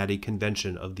Cincinnati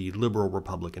convention of the Liberal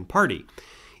Republican Party.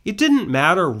 It didn't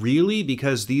matter really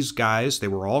because these guys, they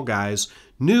were all guys,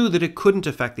 knew that it couldn't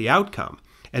affect the outcome,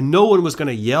 and no one was going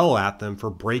to yell at them for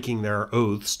breaking their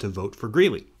oaths to vote for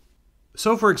Greeley.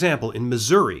 So, for example, in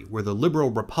Missouri, where the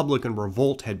Liberal Republican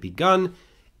revolt had begun,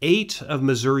 8 of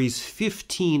Missouri's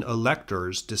 15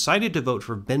 electors decided to vote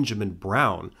for Benjamin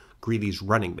Brown, Greeley's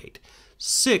running mate.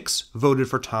 6 voted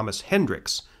for Thomas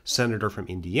Hendricks, senator from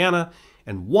Indiana,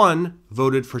 and 1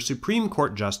 voted for Supreme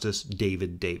Court Justice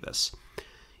David Davis.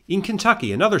 In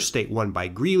Kentucky, another state won by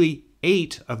Greeley,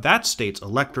 8 of that state's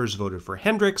electors voted for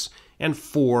Hendricks and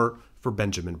 4 for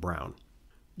Benjamin Brown.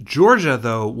 Georgia,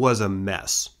 though, was a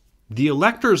mess. The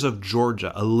electors of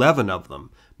Georgia, 11 of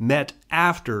them, met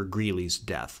after Greeley's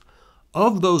death.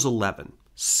 Of those 11,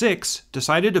 6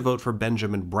 decided to vote for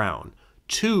Benjamin Brown.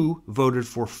 2 voted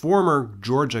for former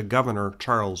Georgia Governor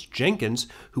Charles Jenkins,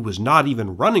 who was not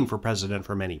even running for president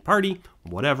from any party,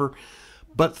 whatever.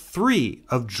 But 3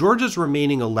 of Georgia's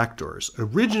remaining electors,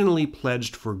 originally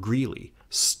pledged for Greeley,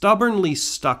 stubbornly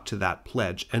stuck to that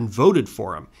pledge and voted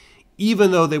for him,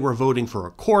 even though they were voting for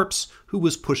a corpse who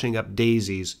was pushing up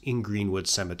daisies in Greenwood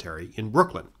Cemetery in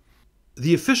Brooklyn.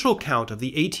 The official count of the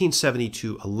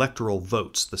 1872 electoral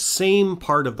votes, the same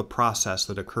part of the process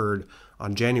that occurred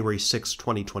on January 6,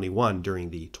 2021 during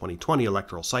the 2020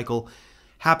 electoral cycle,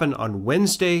 happened on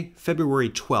Wednesday, February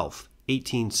 12,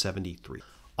 1873.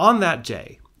 On that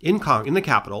day, in the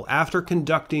Capitol, after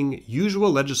conducting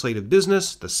usual legislative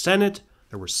business, the Senate,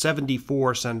 there were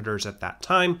 74 senators at that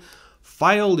time,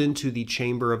 filed into the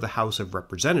chamber of the House of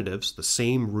Representatives, the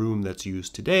same room that's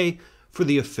used today, for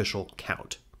the official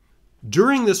count.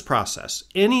 During this process,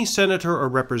 any senator or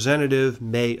representative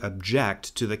may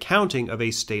object to the counting of a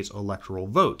state's electoral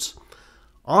votes.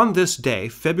 On this day,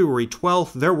 February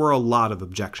 12th, there were a lot of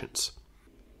objections.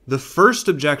 The first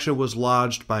objection was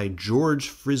lodged by George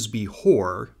Frisbee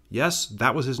Hoare, yes,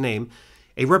 that was his name,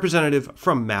 a representative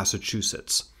from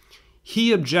Massachusetts.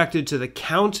 He objected to the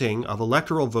counting of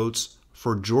electoral votes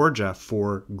for Georgia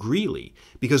for Greeley,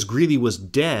 because Greeley was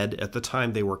dead at the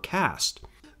time they were cast.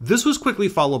 This was quickly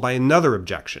followed by another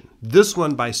objection, this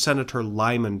one by Senator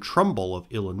Lyman Trumbull of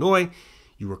Illinois.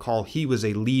 You recall he was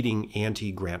a leading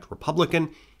anti-Grant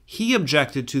Republican. He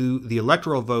objected to the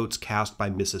electoral votes cast by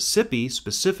Mississippi,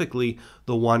 specifically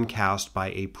the one cast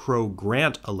by a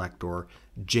pro-Grant elector,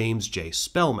 James J.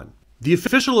 Spelman. The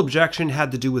official objection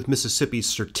had to do with Mississippi's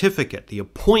certificate. The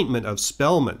appointment of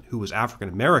Spelman, who was African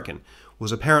American,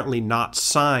 was apparently not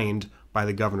signed by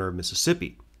the governor of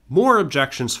Mississippi. More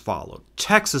objections followed.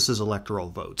 Texas's electoral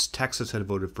votes, Texas had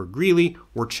voted for Greeley,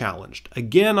 were challenged,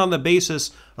 again on the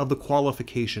basis of the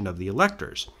qualification of the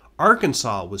electors.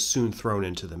 Arkansas was soon thrown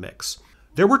into the mix.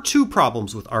 There were 2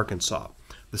 problems with Arkansas.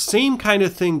 The same kind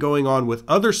of thing going on with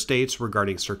other states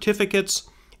regarding certificates,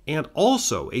 and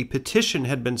also a petition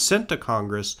had been sent to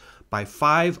Congress by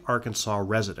 5 Arkansas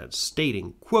residents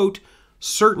stating, quote,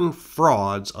 certain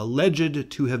frauds alleged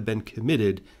to have been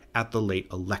committed at the late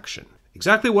election.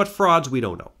 Exactly what frauds, we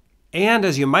don't know. And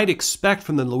as you might expect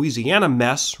from the Louisiana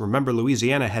mess, remember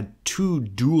Louisiana had 2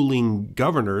 dueling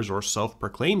governors or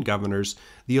self-proclaimed governors,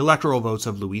 the electoral votes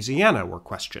of Louisiana were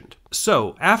questioned.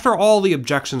 So, after all the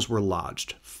objections were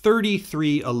lodged,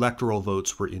 33 electoral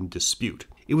votes were in dispute.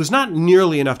 It was not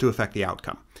nearly enough to affect the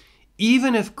outcome.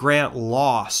 Even if Grant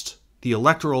lost the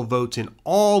electoral votes in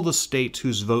all the states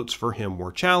whose votes for him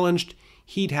were challenged,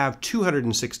 he'd have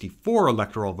 264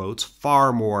 electoral votes,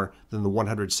 far more than the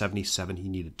 177 he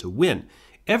needed to win.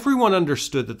 Everyone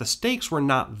understood that the stakes were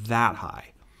not that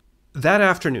high. That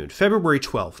afternoon, February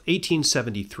 12,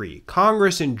 1873,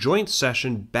 Congress in joint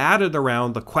session batted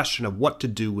around the question of what to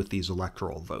do with these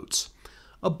electoral votes.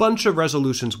 A bunch of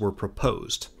resolutions were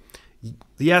proposed.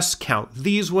 Yes, count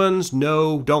these ones,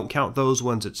 no, don't count those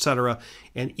ones, etc.,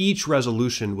 and each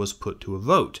resolution was put to a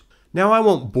vote. Now, I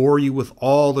won't bore you with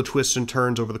all the twists and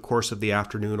turns over the course of the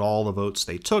afternoon, all the votes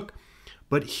they took,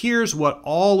 but here's what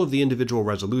all of the individual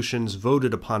resolutions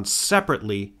voted upon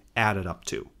separately added up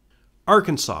to.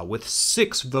 Arkansas, with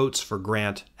 6 votes for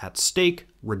Grant at stake,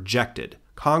 rejected.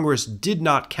 Congress did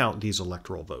not count these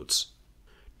electoral votes.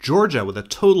 Georgia, with a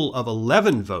total of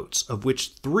 11 votes, of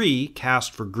which 3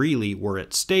 cast for Greeley were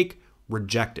at stake,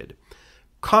 rejected.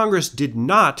 Congress did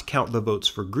not count the votes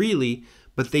for Greeley,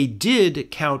 but they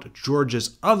did count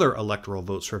Georgia's other electoral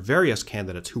votes for various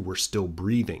candidates who were still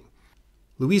breathing.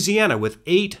 Louisiana, with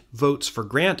 8 votes for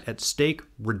Grant at stake,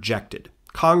 rejected.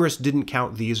 Congress didn't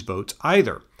count these votes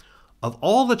either. Of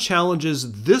all the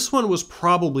challenges, this one was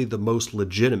probably the most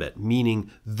legitimate,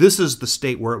 meaning this is the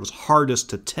state where it was hardest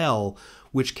to tell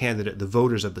which candidate the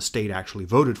voters of the state actually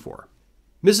voted for.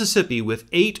 Mississippi, with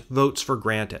 8 votes for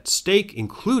Grant at stake,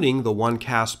 including the one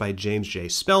cast by James J.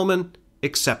 Spelman,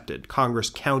 accepted. Congress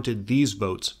counted these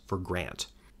votes for Grant.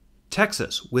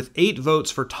 Texas, with 8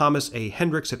 votes for Thomas A.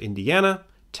 Hendricks of Indiana,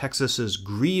 Texas's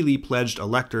Greeley-pledged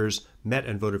electors met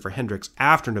and voted for Hendricks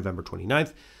after November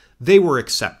 29th. They were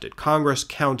accepted. Congress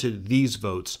counted these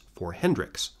votes for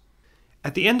Hendricks.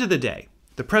 At the end of the day,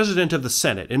 the President of the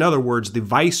Senate, in other words, the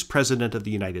Vice President of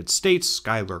the United States,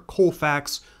 Schuyler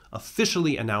Colfax,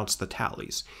 officially announced the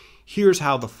tallies. Here's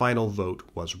how the final vote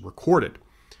was recorded.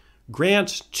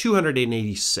 Grant,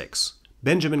 286.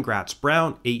 Benjamin Gratz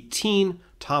Brown, 18.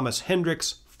 Thomas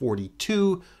Hendricks,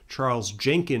 42. Charles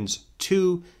Jenkins,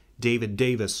 2. David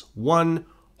Davis, 1.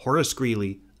 Horace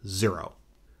Greeley, 0.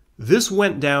 This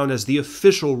went down as the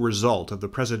official result of the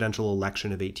presidential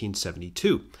election of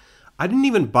 1872. I didn't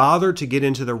even bother to get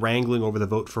into the wrangling over the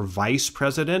vote for vice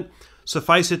president.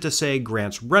 Suffice it to say,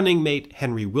 Grant's running mate,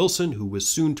 Henry Wilson, who was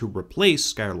soon to replace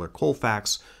Schuyler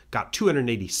Colfax, got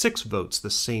 286 votes, the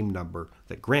same number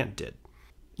that Grant did.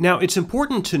 Now, it's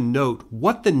important to note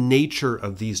what the nature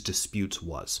of these disputes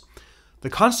was. The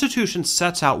Constitution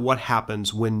sets out what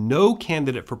happens when no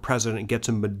candidate for president gets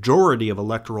a majority of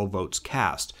electoral votes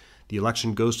cast. The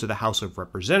election goes to the House of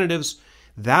Representatives.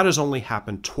 That has only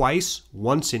happened twice,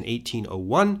 once in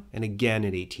 1801 and again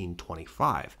in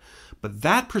 1825. But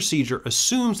that procedure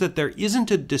assumes that there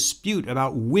isn't a dispute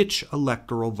about which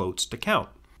electoral votes to count.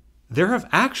 There have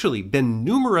actually been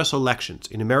numerous elections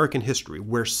in American history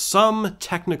where some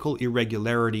technical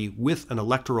irregularity with an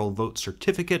electoral vote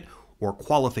certificate or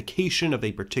qualification of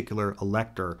a particular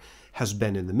elector has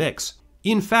been in the mix.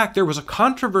 In fact, there was a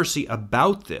controversy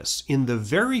about this in the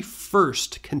very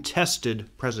first contested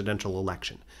presidential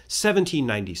election,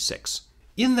 1796.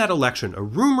 In that election, a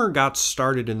rumor got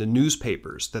started in the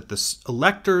newspapers that the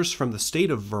electors from the state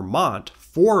of Vermont,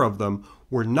 4 of them,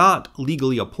 were not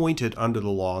legally appointed under the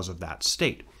laws of that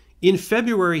state. In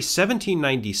February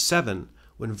 1797,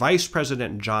 when Vice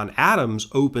President John Adams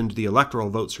opened the electoral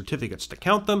vote certificates to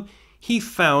count them, he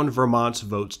found Vermont's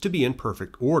votes to be in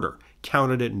perfect order,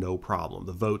 counted it no problem.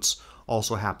 The votes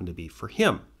also happened to be for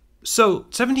him. So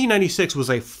 1796 was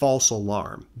a false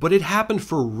alarm, but it happened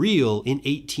for real in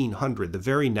 1800, the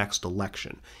very next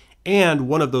election, and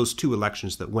one of those 2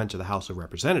 elections that went to the House of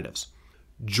Representatives.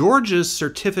 Georgia's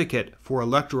certificate for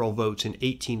electoral votes in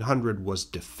 1800 was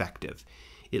defective.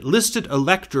 It listed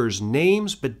electors'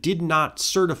 names but did not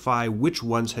certify which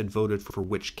ones had voted for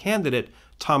which candidate,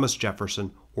 Thomas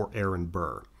Jefferson or Aaron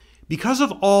Burr. Because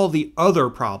of all the other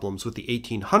problems with the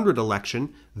 1800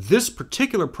 election, this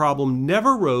particular problem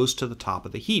never rose to the top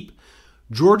of the heap.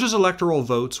 Georgia's electoral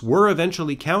votes were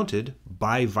eventually counted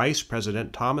by Vice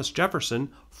President Thomas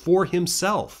Jefferson for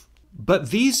himself. But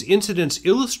these incidents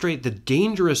illustrate the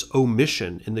dangerous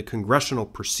omission in the congressional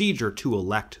procedure to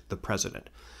elect the president.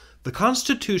 The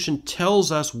Constitution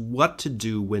tells us what to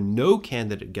do when no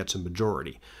candidate gets a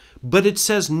majority, but it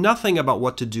says nothing about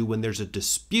what to do when there's a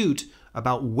dispute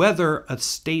about whether a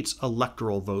state's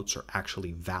electoral votes are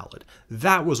actually valid.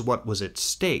 That was what was at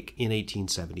stake in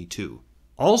 1872.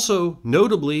 Also,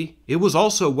 notably, it was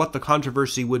also what the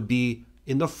controversy would be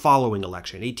in the following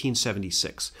election,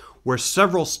 1876, where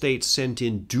several states sent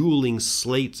in dueling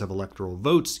slates of electoral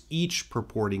votes, each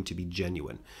purporting to be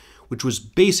genuine, which was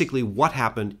basically what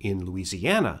happened in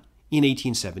Louisiana in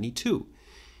 1872.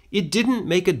 It didn't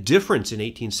make a difference in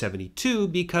 1872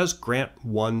 because Grant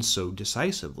won so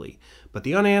decisively. But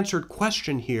the unanswered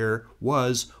question here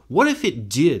was, what if it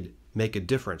did make a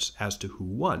difference as to who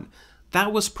won?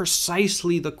 That was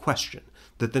precisely the question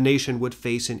that the nation would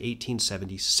face in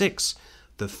 1876,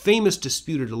 the famous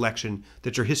disputed election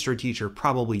that your history teacher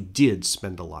probably did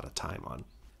spend a lot of time on.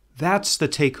 That's the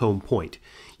take-home point.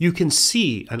 You can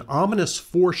see an ominous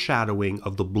foreshadowing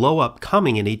of the blow-up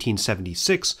coming in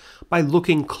 1876 by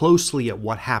looking closely at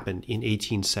what happened in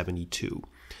 1872.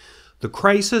 The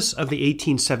crisis of the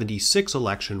 1876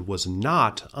 election was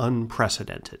not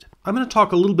unprecedented. I'm going to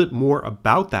talk a little bit more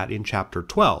about that in Chapter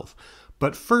 12,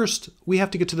 but first we have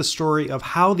to get to the story of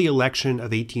how the election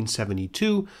of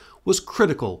 1872 was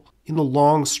critical in the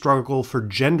long struggle for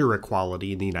gender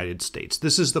equality in the United States.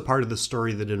 This is the part of the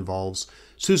story that involves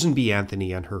Susan B.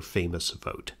 Anthony and her famous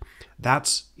vote.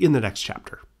 That's in the next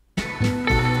chapter.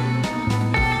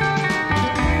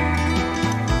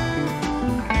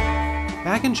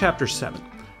 Back in Chapter 7,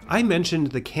 I mentioned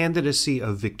the candidacy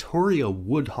of Victoria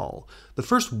Woodhull, the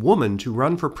first woman to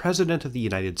run for President of the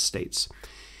United States.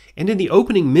 And in the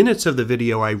opening minutes of the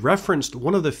video, I referenced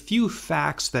one of the few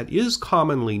facts that is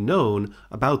commonly known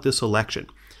about this election,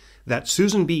 that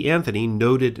Susan B. Anthony,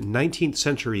 noted 19th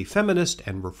century feminist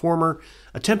and reformer,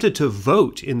 attempted to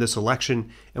vote in this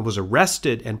election and was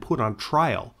arrested and put on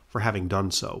trial for having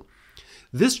done so.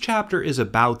 This chapter is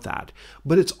about that,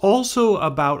 but it's also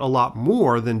about a lot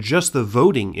more than just the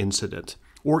voting incident,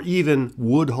 or even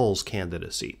Woodhull's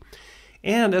candidacy.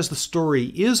 And as the story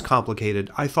is complicated,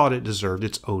 I thought it deserved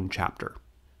its own chapter.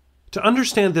 To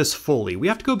understand this fully, we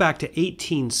have to go back to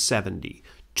 1870,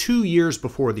 2 years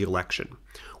before the election,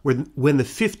 when the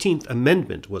 15th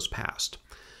Amendment was passed.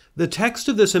 The text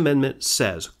of this amendment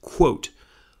says, quote,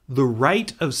 "The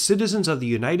right of citizens of the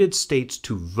United States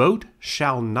to vote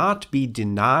shall not be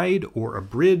denied or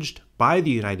abridged by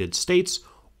the United States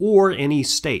or any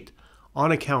state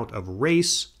on account of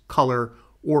race, color,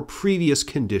 or previous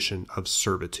condition of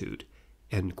servitude."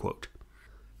 End quote.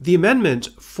 The amendment,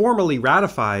 formally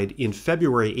ratified in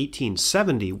February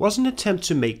 1870, was an attempt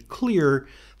to make clear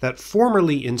that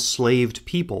formerly enslaved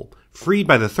people, freed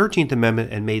by the 13th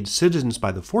Amendment and made citizens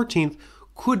by the 14th,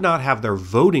 could not have their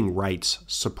voting rights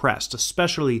suppressed,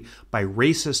 especially by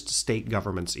racist state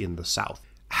governments in the South.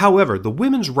 However, the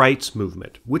women's rights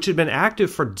movement, which had been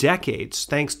active for decades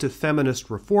thanks to feminist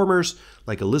reformers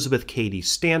like Elizabeth Cady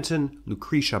Stanton,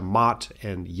 Lucretia Mott,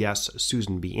 and yes,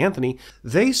 Susan B. Anthony,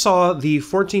 they saw the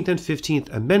 14th and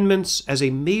 15th Amendments as a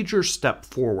major step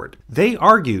forward. They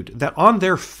argued that on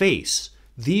their face,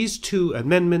 these two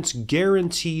amendments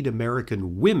guaranteed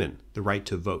American women the right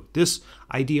to vote. This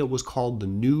idea was called the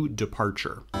New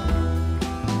Departure.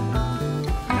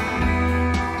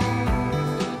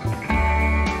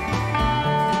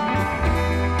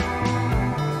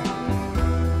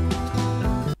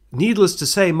 Needless to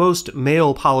say, most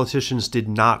male politicians did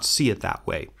not see it that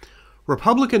way.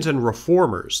 Republicans and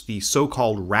reformers, the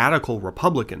so-called radical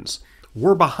Republicans,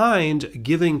 were behind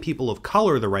giving people of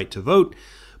color the right to vote,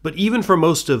 but even for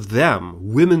most of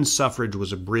them, women's suffrage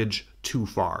was a bridge too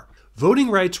far.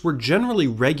 Voting rights were generally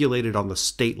regulated on the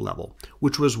state level,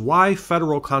 which was why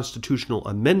federal constitutional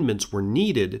amendments were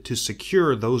needed to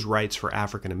secure those rights for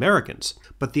African Americans.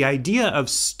 But the idea of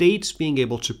states being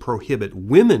able to prohibit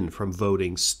women from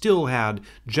voting still had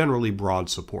generally broad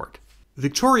support.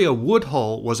 Victoria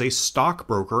Woodhull was a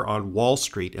stockbroker on Wall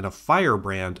Street and a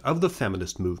firebrand of the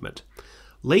feminist movement.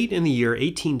 Late in the year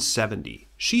 1870,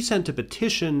 she sent a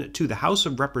petition to the House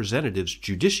of Representatives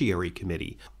Judiciary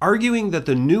Committee, arguing that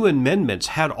the new amendments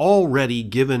had already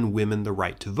given women the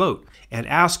right to vote, and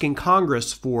asking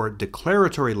Congress for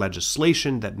declaratory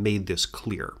legislation that made this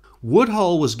clear.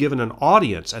 Woodhull was given an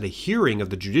audience at a hearing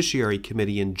of the Judiciary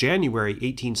Committee in January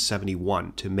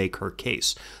 1871 to make her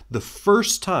case, the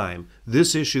first time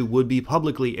this issue would be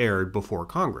publicly aired before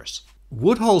Congress.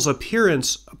 Woodhull's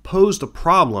appearance posed a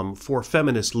problem for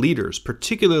feminist leaders,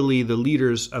 particularly the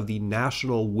leaders of the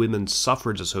National Women's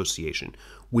Suffrage Association,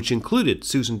 which included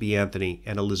Susan B. Anthony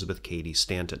and Elizabeth Cady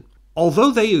Stanton.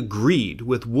 Although they agreed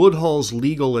with Woodhull's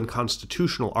legal and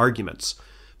constitutional arguments,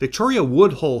 Victoria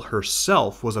Woodhull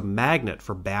herself was a magnet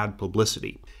for bad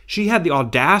publicity. She had the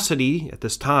audacity at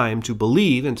this time to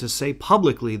believe and to say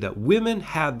publicly that women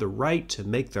had the right to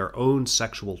make their own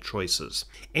sexual choices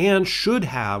and should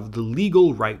have the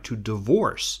legal right to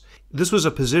divorce. This was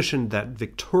a position that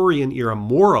Victorian-era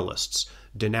moralists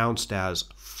denounced as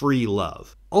free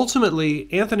love.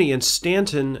 Ultimately, Anthony and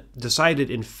Stanton decided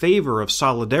in favor of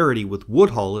solidarity with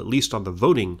Woodhull, at least on the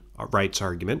voting rights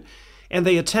argument, and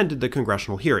they attended the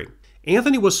congressional hearing.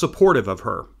 Anthony was supportive of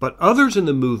her, but others in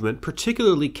the movement,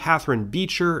 particularly Catherine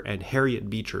Beecher and Harriet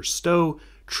Beecher Stowe,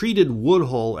 treated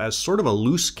Woodhull as sort of a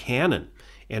loose cannon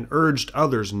and urged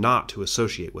others not to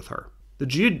associate with her. The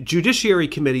Judiciary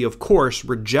Committee, of course,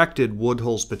 rejected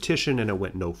Woodhull's petition and it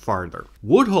went no farther.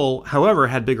 Woodhull, however,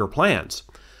 had bigger plans.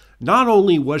 Not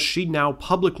only was she now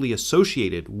publicly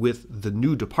associated with the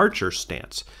New Departure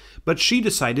stance, but she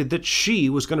decided that she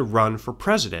was going to run for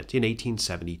president in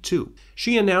 1872.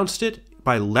 She announced it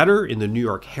by letter in the New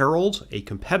York Herald, a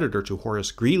competitor to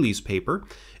Horace Greeley's paper,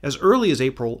 as early as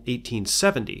April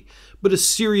 1870, but a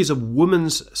series of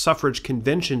women's suffrage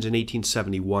conventions in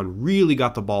 1871 really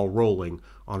got the ball rolling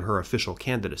on her official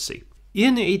candidacy.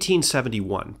 In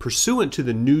 1871, pursuant to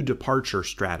the New Departure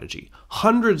strategy,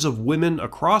 hundreds of women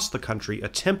across the country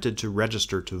attempted to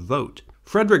register to vote.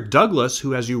 Frederick Douglass,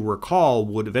 who as you recall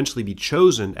would eventually be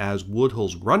chosen as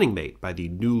Woodhull's running mate by the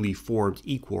newly formed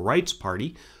Equal Rights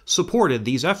Party, supported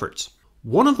these efforts.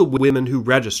 One of the women who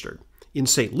registered in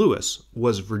St. Louis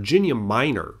was Virginia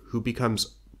Minor, who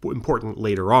becomes important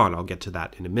later on. I'll get to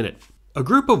that in a minute. A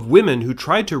group of women who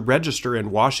tried to register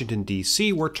in Washington,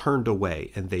 D.C. were turned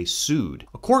away, and they sued.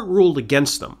 A court ruled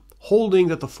against them, holding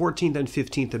that the 14th and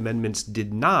 15th Amendments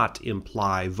did not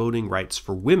imply voting rights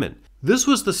for women. This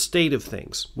was the state of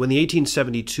things when the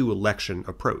 1872 election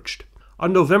approached.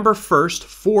 On November 1st,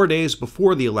 4 days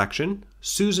before the election,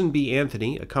 Susan B.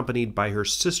 Anthony, accompanied by her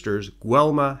sisters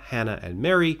Guelma, Hannah, and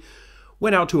Mary,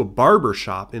 went out to a barber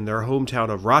shop in their hometown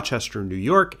of Rochester, New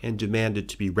York, and demanded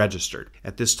to be registered.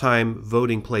 At this time,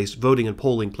 voting and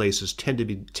polling places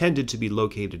tended to be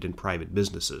located in private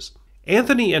businesses.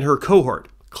 Anthony and her cohort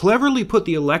cleverly put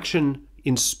the election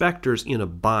inspectors in a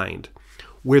bind,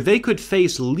 where they could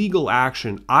face legal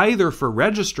action either for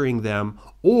registering them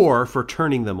or for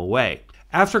turning them away.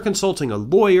 After consulting a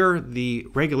lawyer, the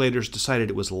regulators decided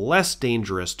it was less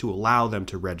dangerous to allow them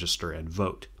to register and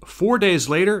vote. 4 days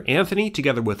later, Anthony,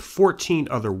 together with 14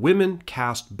 other women,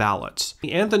 cast ballots.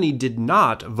 Anthony did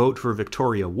not vote for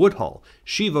Victoria Woodhull.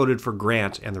 She voted for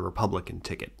Grant and the Republican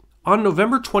ticket. On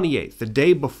November 28th, the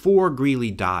day before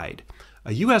Greeley died,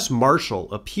 a U.S. Marshal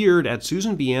appeared at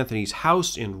Susan B. Anthony's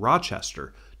house in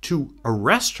Rochester to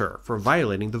arrest her for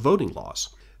violating the voting laws.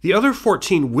 The other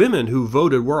 14 women who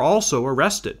voted were also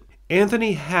arrested.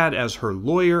 Anthony had as her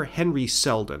lawyer Henry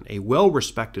Selden, a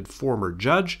well-respected former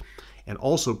judge and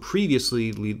also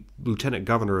previously Lieutenant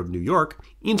Governor of New York.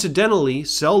 Incidentally,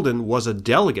 Selden was a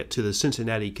delegate to the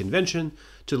Cincinnati Convention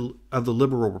of the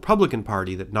Liberal Republican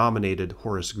Party that nominated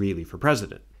Horace Greeley for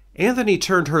president. Anthony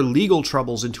turned her legal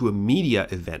troubles into a media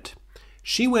event.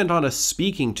 She went on a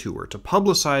speaking tour to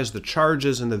publicize the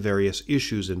charges and the various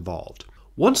issues involved.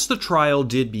 Once the trial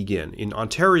did begin in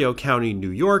Ontario County, New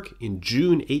York, in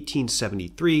June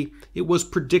 1873, it was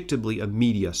predictably a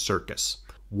media circus.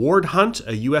 Ward Hunt,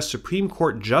 a U.S. Supreme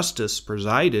Court justice,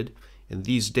 presided. In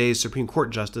these days, Supreme Court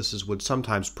justices would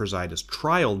sometimes preside as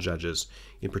trial judges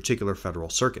in particular federal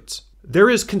circuits. There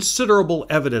is considerable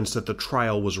evidence that the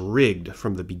trial was rigged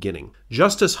from the beginning.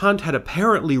 Justice Hunt had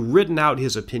apparently written out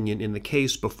his opinion in the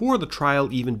case before the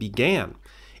trial even began,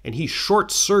 and he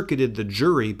short-circuited the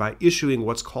jury by issuing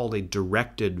what's called a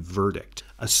directed verdict,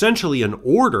 essentially an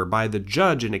order by the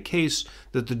judge in a case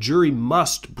that the jury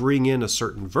must bring in a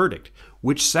certain verdict,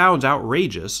 which sounds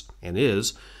outrageous, and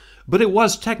is, but it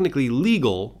was technically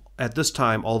legal at this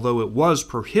time, although it was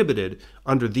prohibited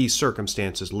under these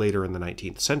circumstances later in the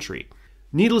 19th century.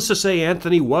 Needless to say,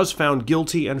 Anthony was found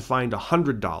guilty and fined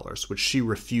 $100, which she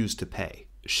refused to pay.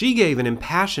 She gave an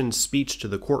impassioned speech to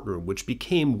the courtroom, which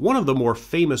became one of the more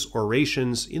famous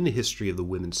orations in the history of the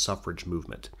women's suffrage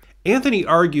movement. Anthony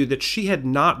argued that she had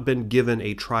not been given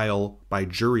a trial by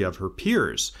jury of her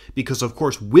peers, because of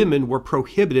course women were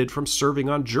prohibited from serving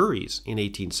on juries in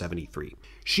 1873.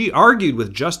 She argued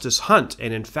with Justice Hunt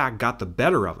and in fact got the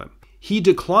better of him. He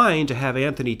declined to have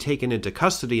Anthony taken into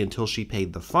custody until she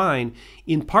paid the fine,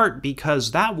 in part because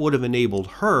that would have enabled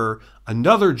her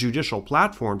another judicial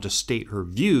platform to state her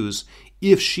views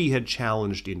if she had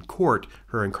challenged in court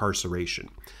her incarceration.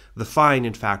 The fine,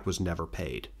 in fact, was never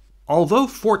paid. Although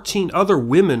 14 other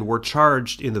women were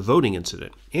charged in the voting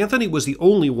incident, Anthony was the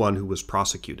only one who was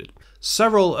prosecuted.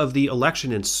 Several of the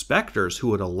election inspectors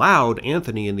who had allowed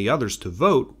Anthony and the others to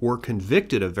vote were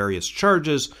convicted of various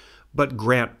charges, but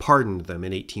Grant pardoned them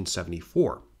in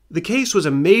 1874. The case was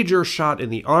a major shot in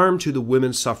the arm to the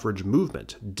women's suffrage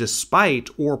movement, despite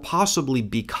or possibly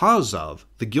because of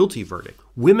the guilty verdict.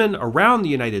 Women around the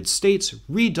United States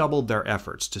redoubled their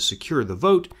efforts to secure the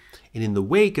vote, and in the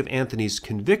wake of Anthony's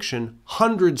conviction,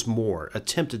 hundreds more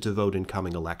attempted to vote in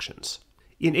coming elections.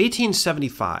 In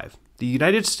 1875, the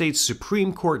United States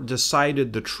Supreme Court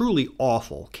decided the truly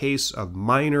awful case of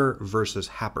Minor versus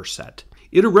Happersett.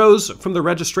 It arose from the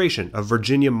registration of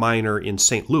Virginia Minor in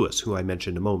St. Louis, who I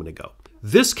mentioned a moment ago.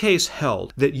 This case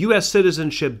held that U.S.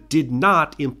 citizenship did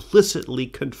not implicitly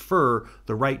confer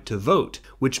the right to vote,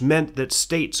 which meant that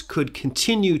states could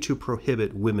continue to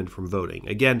prohibit women from voting.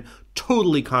 Again,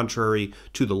 totally contrary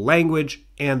to the language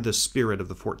and the spirit of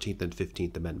the 14th and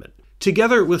 15th Amendment.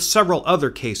 Together with several other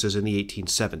cases in the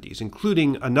 1870s,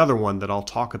 including another one that I'll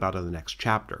talk about in the next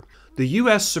chapter, the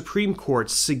U.S. Supreme Court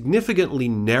significantly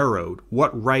narrowed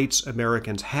what rights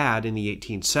Americans had in the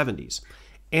 1870s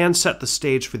and set the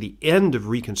stage for the end of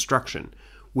Reconstruction,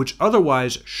 which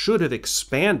otherwise should have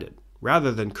expanded,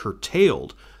 rather than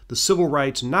curtailed, the civil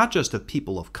rights not just of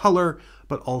people of color,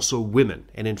 but also women,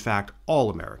 and in fact, all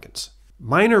Americans.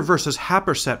 Minor versus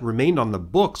Happersett remained on the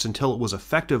books until it was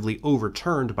effectively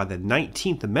overturned by the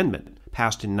 19th Amendment,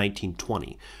 passed in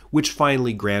 1920, which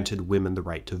finally granted women the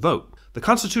right to vote. The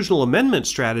constitutional amendment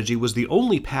strategy was the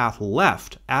only path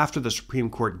left after the Supreme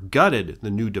Court gutted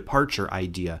the new departure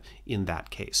idea in that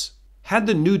case. Had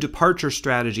the new departure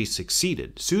strategy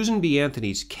succeeded, Susan B.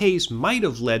 Anthony's case might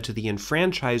have led to the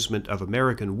enfranchisement of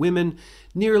American women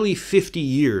nearly 50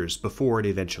 years before it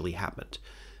eventually happened.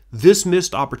 This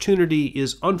missed opportunity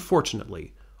is,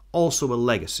 unfortunately, also a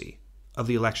legacy of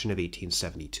the election of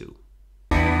 1872.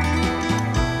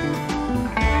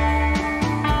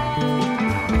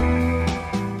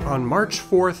 On March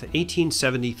 4,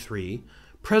 1873,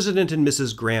 President and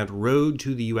Mrs. Grant rode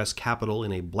to the U.S. Capitol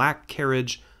in a black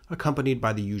carriage accompanied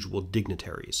by the usual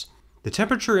dignitaries. The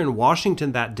temperature in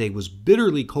Washington that day was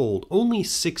bitterly cold, only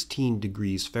 16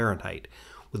 degrees Fahrenheit,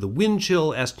 with a wind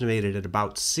chill estimated at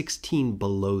about 16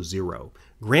 below zero.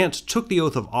 Grant took the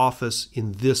oath of office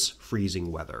in this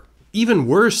freezing weather. Even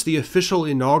worse, the official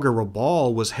inaugural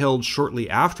ball was held shortly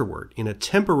afterward in a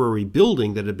temporary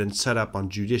building that had been set up on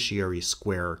Judiciary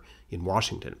Square in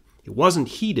Washington. It wasn't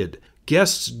heated.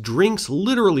 Guests' drinks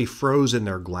literally froze in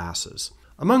their glasses.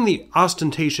 Among the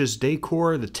ostentatious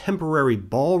decor, the temporary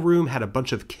ballroom had a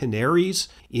bunch of canaries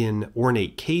in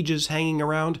ornate cages hanging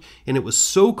around, and it was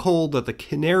so cold that the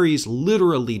canaries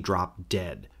literally dropped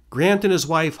dead. Grant and his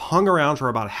wife hung around for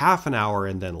about half an hour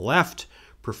and then left,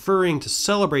 preferring to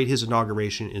celebrate his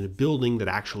inauguration in a building that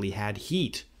actually had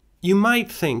heat. You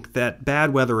might think that,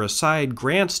 bad weather aside,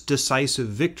 Grant's decisive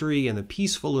victory and the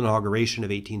peaceful inauguration of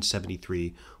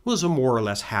 1873 was a more or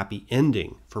less happy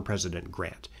ending for President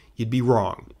Grant. You'd be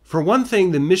wrong. For one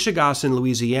thing, the Michigas in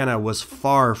Louisiana was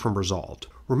far from resolved.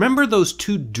 Remember those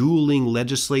two dueling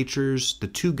legislatures, the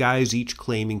two guys each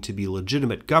claiming to be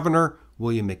legitimate governor,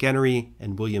 William McHenry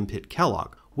and William Pitt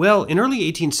Kellogg? Well, in early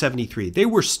 1873, they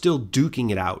were still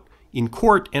duking it out in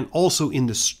court and also in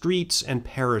the streets and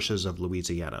parishes of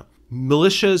Louisiana.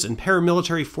 Militias and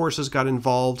paramilitary forces got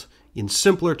involved. In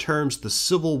simpler terms, the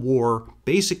Civil War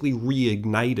basically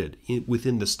reignited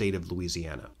within the state of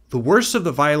Louisiana. The worst of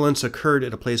the violence occurred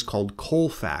at a place called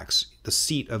Colfax, the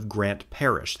seat of Grant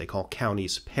Parish. They call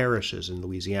counties parishes in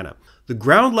Louisiana. The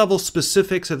ground level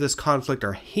specifics of this conflict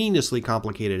are heinously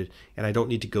complicated, and I don't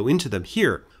need to go into them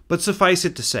here. But suffice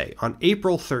it to say, on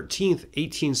April 13,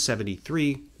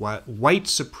 1873, white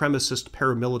supremacist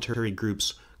paramilitary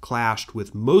groups clashed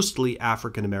with mostly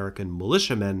African-American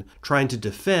militiamen trying to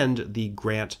defend the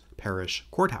Grant Parish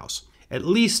courthouse. At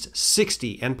least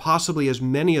 60 and possibly as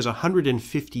many as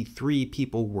 153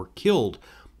 people were killed,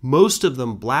 most of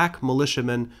them black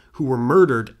militiamen who were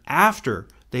murdered after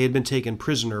they had been taken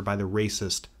prisoner by the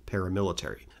racist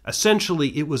paramilitary.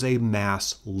 Essentially, it was a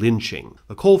mass lynching.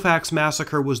 The Colfax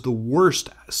Massacre was the worst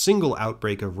single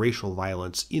outbreak of racial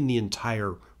violence in the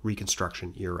entire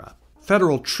Reconstruction era.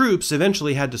 Federal troops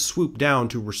eventually had to swoop down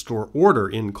to restore order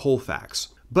in Colfax.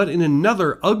 But in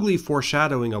another ugly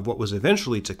foreshadowing of what was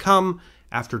eventually to come,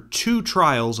 after 2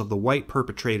 trials of the white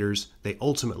perpetrators, they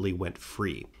ultimately went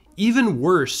free. Even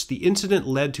worse, the incident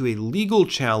led to a legal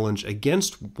challenge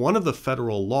against one of the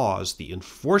federal laws, the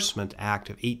Enforcement Act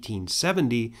of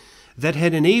 1870, that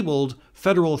had enabled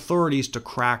federal authorities to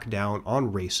crack down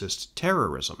on racist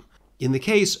terrorism. In the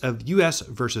case of U.S.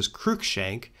 versus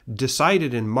Cruikshank,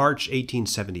 decided in March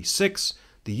 1876,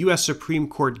 the U.S. Supreme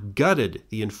Court gutted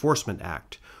the Enforcement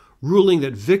Act, ruling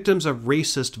that victims of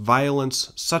racist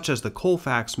violence, such as the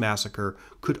Colfax Massacre,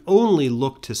 could only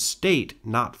look to state,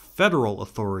 not federal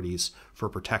authorities for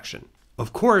protection.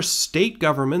 Of course, state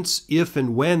governments, if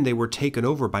and when they were taken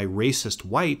over by racist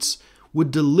whites, would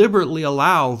deliberately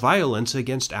allow violence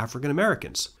against African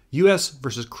Americans. U.S.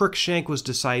 versus Cruikshank was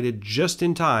decided just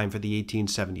in time for the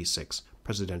 1876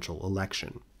 presidential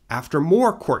election. After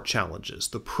more court challenges,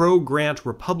 the pro-Grant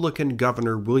Republican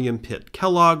governor William Pitt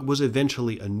Kellogg was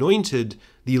eventually anointed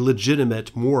the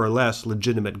legitimate, more or less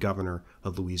legitimate governor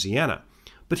of Louisiana.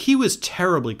 But he was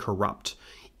terribly corrupt.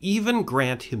 Even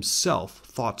Grant himself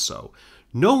thought so.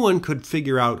 No one could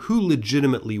figure out who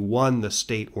legitimately won the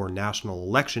state or national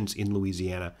elections in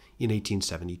Louisiana in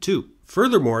 1872.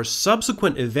 Furthermore,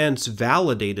 subsequent events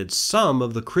validated some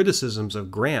of the criticisms of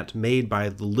Grant made by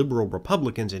the liberal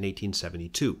Republicans in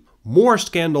 1872. More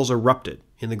scandals erupted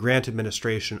in the Grant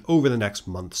administration over the next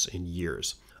months and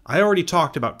years. I already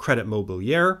talked about Credit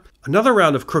Mobilier. Another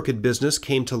round of crooked business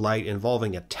came to light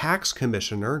involving a tax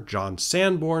commissioner, John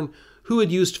Sanborn, who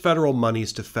had used federal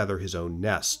monies to feather his own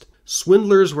nest.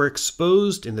 Swindlers were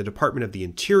exposed in the Department of the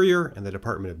Interior and the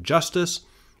Department of Justice.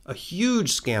 A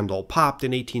huge scandal popped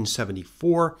in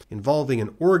 1874 involving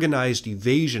an organized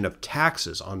evasion of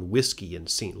taxes on whiskey in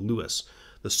St. Louis,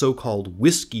 the so-called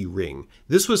Whiskey Ring.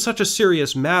 This was such a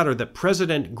serious matter that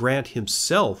President Grant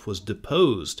himself was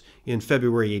deposed in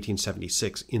February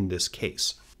 1876 in this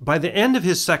case. By the end of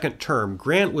his second term,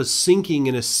 Grant was sinking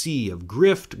in a sea of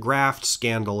grift, graft,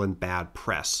 scandal, and bad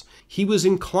press. He was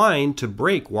inclined to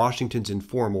break Washington's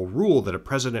informal rule that a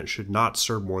president should not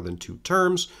serve more than 2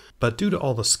 terms, but due to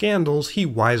all the scandals, he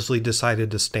wisely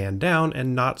decided to stand down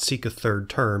and not seek a 3rd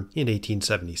term in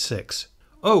 1876.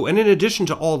 Oh, and in addition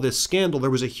to all this scandal,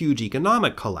 there was a huge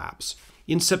economic collapse.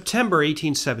 In September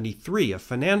 1873, a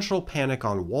financial panic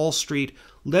on Wall Street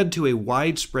led to a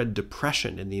widespread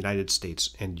depression in the United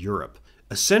States and Europe.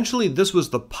 Essentially, this was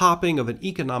the popping of an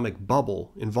economic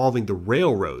bubble involving the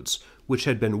railroads, which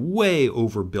had been way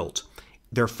overbuilt,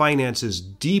 their finances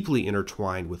deeply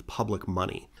intertwined with public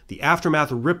money. The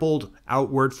aftermath rippled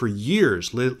outward for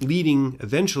years, leading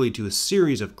eventually to a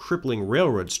series of crippling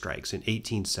railroad strikes in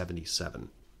 1877.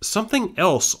 Something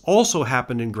else also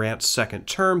happened in Grant's second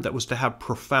term that was to have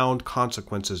profound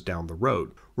consequences down the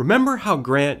road. Remember how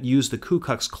Grant used the Ku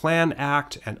Klux Klan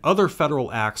Act and other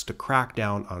federal acts to crack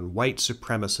down on white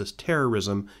supremacist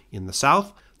terrorism in the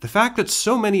South? The fact that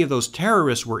so many of those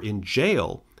terrorists were in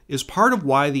jail is part of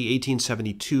why the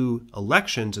 1872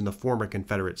 elections in the former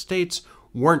Confederate States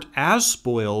weren't as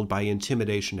spoiled by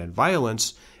intimidation and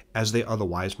violence as they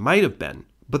otherwise might have been.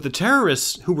 But the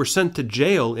terrorists who were sent to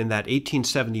jail in that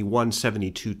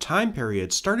 1871-72 time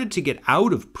period started to get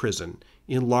out of prison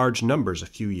in large numbers a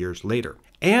few years later.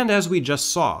 And as we just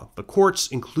saw, the courts,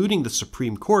 including the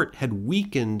Supreme Court, had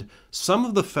weakened some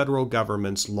of the federal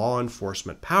government's law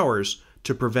enforcement powers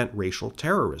to prevent racial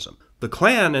terrorism. The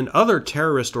Klan and other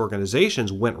terrorist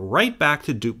organizations went right back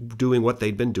to doing what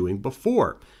they'd been doing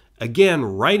before, again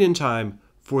right in time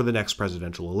for the next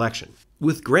presidential election.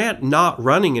 With Grant not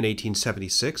running in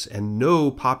 1876 and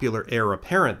no popular heir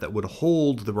apparent that would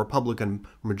hold the Republican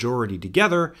majority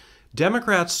together,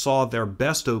 Democrats saw their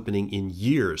best opening in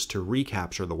years to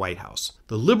recapture the White House.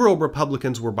 The liberal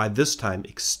Republicans were by this time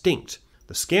extinct.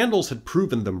 The scandals had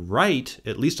proven them right,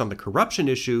 at least on the corruption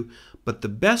issue, but the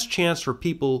best chance for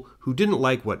people who didn't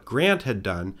like what Grant had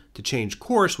done to change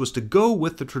course was to go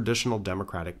with the traditional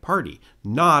Democratic Party,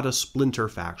 not a splinter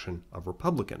faction of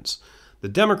Republicans. The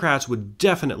Democrats would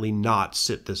definitely not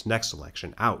sit this next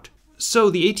election out.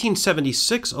 So the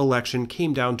 1876 election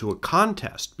came down to a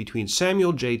contest between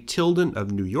Samuel J. Tilden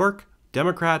of New York,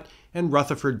 Democrat, and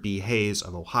Rutherford B. Hayes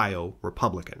of Ohio,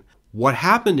 Republican. What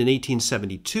happened in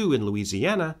 1872 in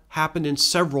Louisiana happened in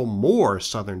several more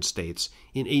southern states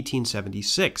in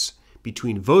 1876,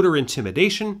 between voter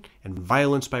intimidation and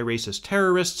violence by racist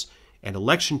terrorists and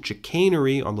election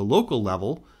chicanery on the local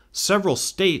level. Several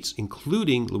states,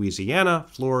 including Louisiana,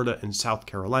 Florida, and South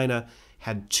Carolina,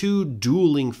 had two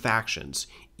dueling factions,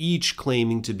 each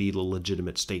claiming to be the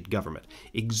legitimate state government.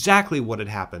 Exactly what had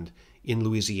happened in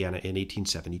Louisiana in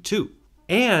 1872.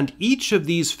 And each of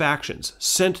these factions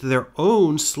sent their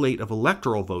own slate of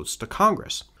electoral votes to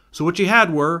Congress. So what you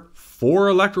had were 4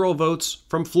 electoral votes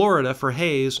from Florida for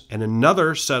Hayes and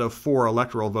another set of 4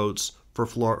 electoral votes for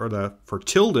Florida for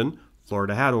Tilden.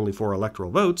 Florida had only 4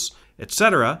 electoral votes,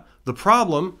 etc. The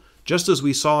problem, just as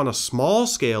we saw on a small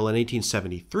scale in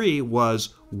 1873,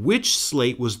 was which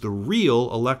slate was the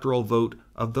real electoral vote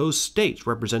of those states,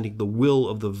 representing the will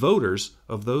of the voters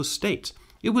of those states.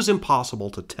 It was impossible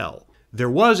to tell. There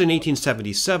was in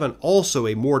 1877 also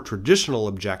a more traditional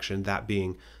objection, that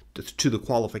being to the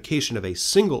qualification of a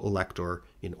single elector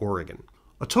in Oregon.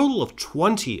 A total of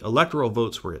 20 electoral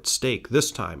votes were at stake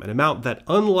this time, an amount that,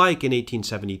 unlike in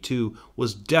 1872,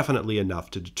 was definitely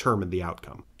enough to determine the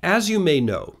outcome. As you may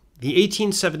know, the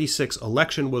 1876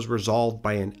 election was resolved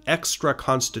by an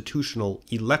extra-constitutional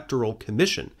electoral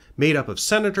commission made up of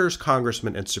senators,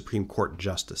 congressmen, and Supreme Court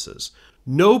justices.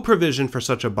 No provision for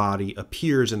such a body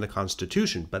appears in the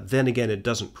Constitution, but then again it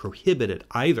doesn't prohibit it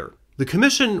either. The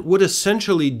commission would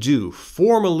essentially do,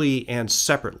 formally and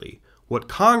separately, what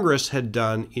Congress had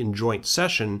done in joint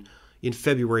session in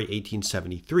February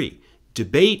 1873,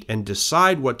 debate and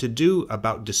decide what to do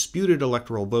about disputed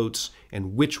electoral votes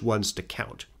and which ones to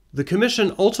count. The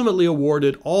commission ultimately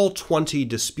awarded all 20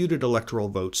 disputed electoral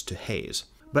votes to Hayes.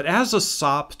 But as a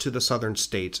sop to the southern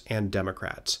states and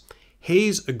Democrats,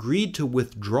 Hayes agreed to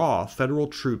withdraw federal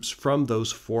troops from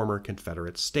those former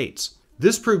Confederate states.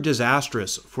 This proved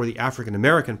disastrous for the African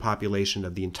American population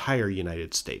of the entire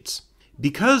United States.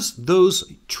 Because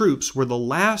those troops were the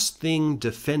last thing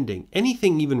defending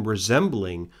anything even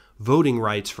resembling voting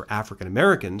rights for African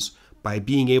Americans by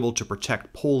being able to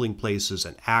protect polling places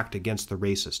and act against the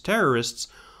racist terrorists,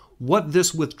 what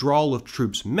this withdrawal of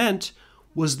troops meant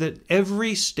was that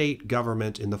every state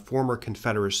government in the former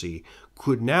Confederacy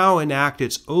could now enact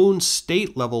its own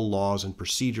state-level laws and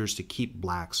procedures to keep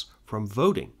blacks from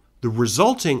voting. The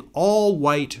resulting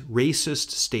all-white racist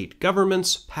state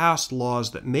governments passed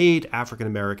laws that made African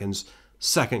Americans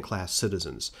second-class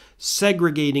citizens,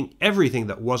 segregating everything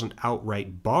that wasn't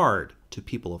outright barred to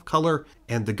people of color,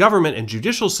 and the government and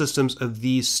judicial systems of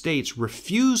these states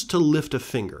refused to lift a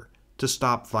finger to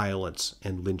stop violence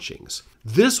and lynchings.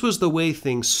 This was the way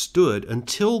things stood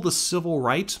until the civil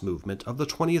rights movement of the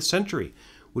 20th century,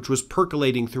 which was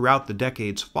percolating throughout the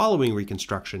decades following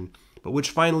Reconstruction, but which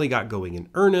finally got going in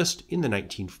earnest in the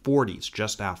 1940s,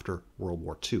 just after World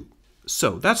War II.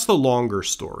 So that's the longer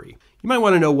story. You might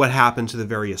want to know what happened to the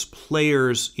various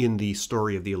players in the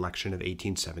story of the election of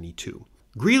 1872.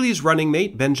 Greeley's running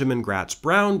mate, Benjamin Gratz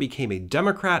Brown, became a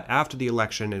Democrat after the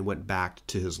election and went back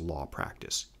to his law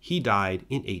practice. He died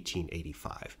in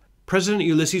 1885. President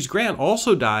Ulysses Grant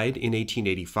also died in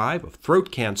 1885 of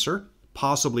throat cancer,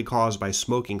 possibly caused by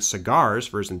smoking cigars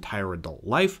for his entire adult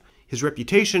life. His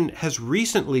reputation has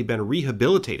recently been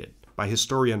rehabilitated by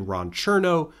historian Ron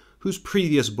Chernow, whose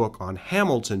previous book on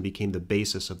Hamilton became the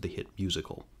basis of the hit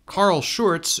musical. Carl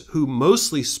Schurz, who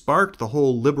mostly sparked the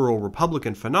whole liberal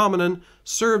Republican phenomenon,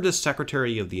 served as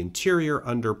Secretary of the Interior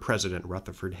under President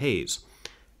Rutherford Hayes.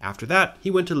 After that,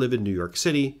 he went to live in New York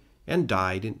City and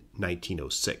died in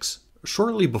 1906.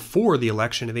 Shortly before the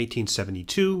election of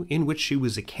 1872, in which she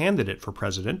was a candidate for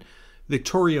president,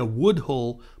 Victoria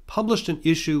Woodhull published an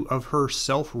issue of her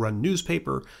self-run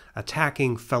newspaper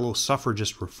attacking fellow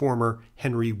suffragist reformer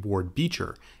Henry Ward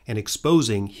Beecher and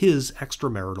exposing his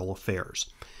extramarital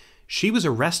affairs. She was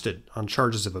arrested on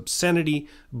charges of obscenity,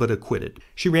 but acquitted.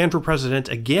 She ran for president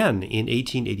again in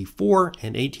 1884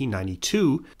 and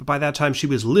 1892, but by that time she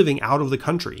was living out of the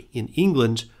country in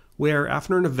England, where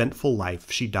after an eventful life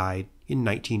she died in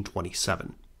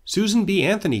 1927. Susan B.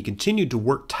 Anthony continued to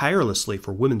work tirelessly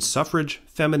for women's suffrage,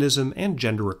 feminism, and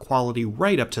gender equality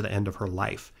right up to the end of her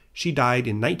life. She died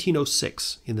in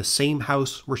 1906 in the same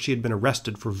house where she had been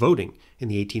arrested for voting in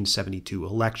the 1872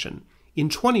 election. In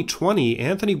 2020,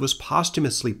 Anthony was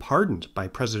posthumously pardoned by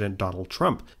President Donald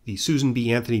Trump. The Susan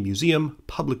B. Anthony Museum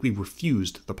publicly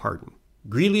refused the pardon.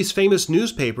 Greeley's famous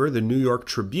newspaper, the New York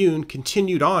Tribune,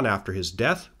 continued on after his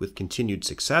death with continued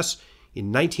success. In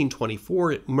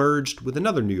 1924, it merged with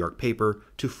another New York paper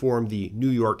to form the New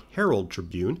York Herald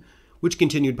Tribune, which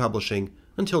continued publishing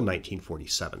until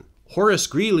 1947. Horace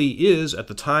Greeley is, at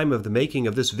the time of the making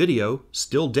of this video,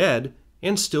 still dead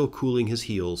and still cooling his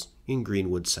heels in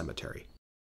Greenwood Cemetery.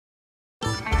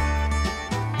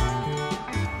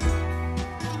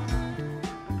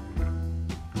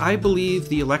 I believe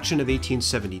the election of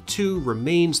 1872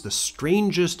 remains the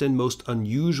strangest and most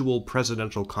unusual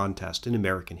presidential contest in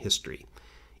American history.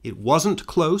 It wasn't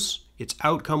close, its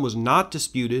outcome was not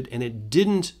disputed, and it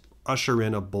didn't usher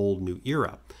in a bold new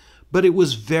era. But it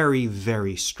was very,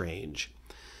 very strange.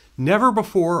 Never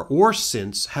before or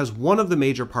since has one of the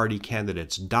major party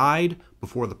candidates died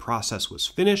before the process was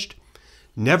finished.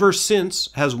 Never since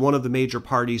has one of the major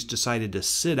parties decided to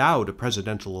sit out a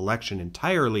presidential election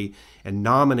entirely and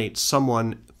nominate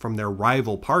someone from their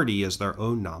rival party as their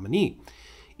own nominee.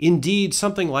 Indeed,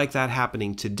 something like that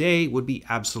happening today would be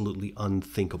absolutely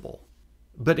unthinkable.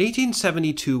 But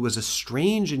 1872 was a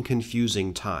strange and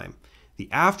confusing time. The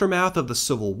aftermath of the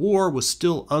Civil War was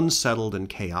still unsettled and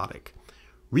chaotic.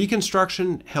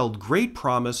 Reconstruction held great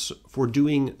promise for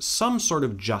doing some sort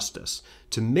of justice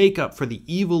to make up for the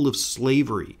evil of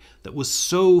slavery that was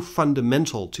so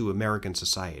fundamental to American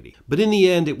society. But in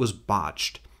the end, it was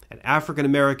botched, and African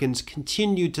Americans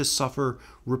continued to suffer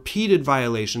repeated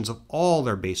violations of all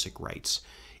their basic rights,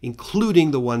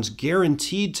 including the ones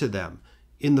guaranteed to them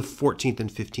in the 14th and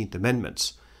 15th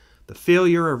Amendments. The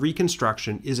failure of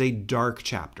Reconstruction is a dark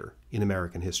chapter in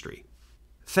American history.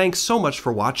 Thanks so much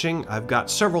for watching. I've got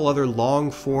several other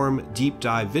long-form deep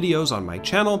dive videos on my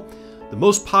channel. The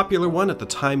most popular one at the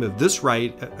time of this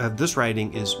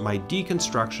writing is my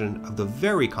deconstruction of the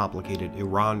very complicated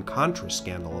Iran-Contra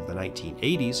scandal of the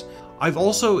 1980s. I've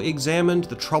also examined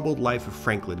the troubled life of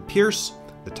Franklin Pierce,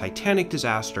 the Titanic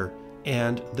disaster,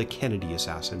 and the Kennedy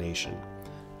assassination.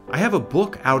 I have a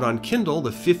book out on Kindle,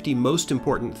 The 50 Most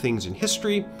Important Things in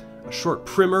History, a short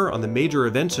primer on the major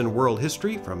events in world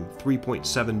history from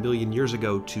 3.7 million years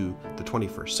ago to the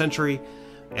 21st century,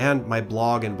 and my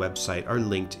blog and website are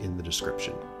linked in the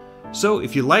description. So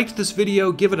if you liked this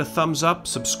video, give it a thumbs up,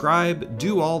 subscribe,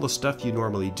 do all the stuff you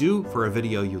normally do for a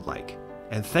video you like.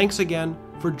 And thanks again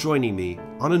for joining me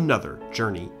on another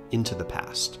journey into the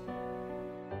past.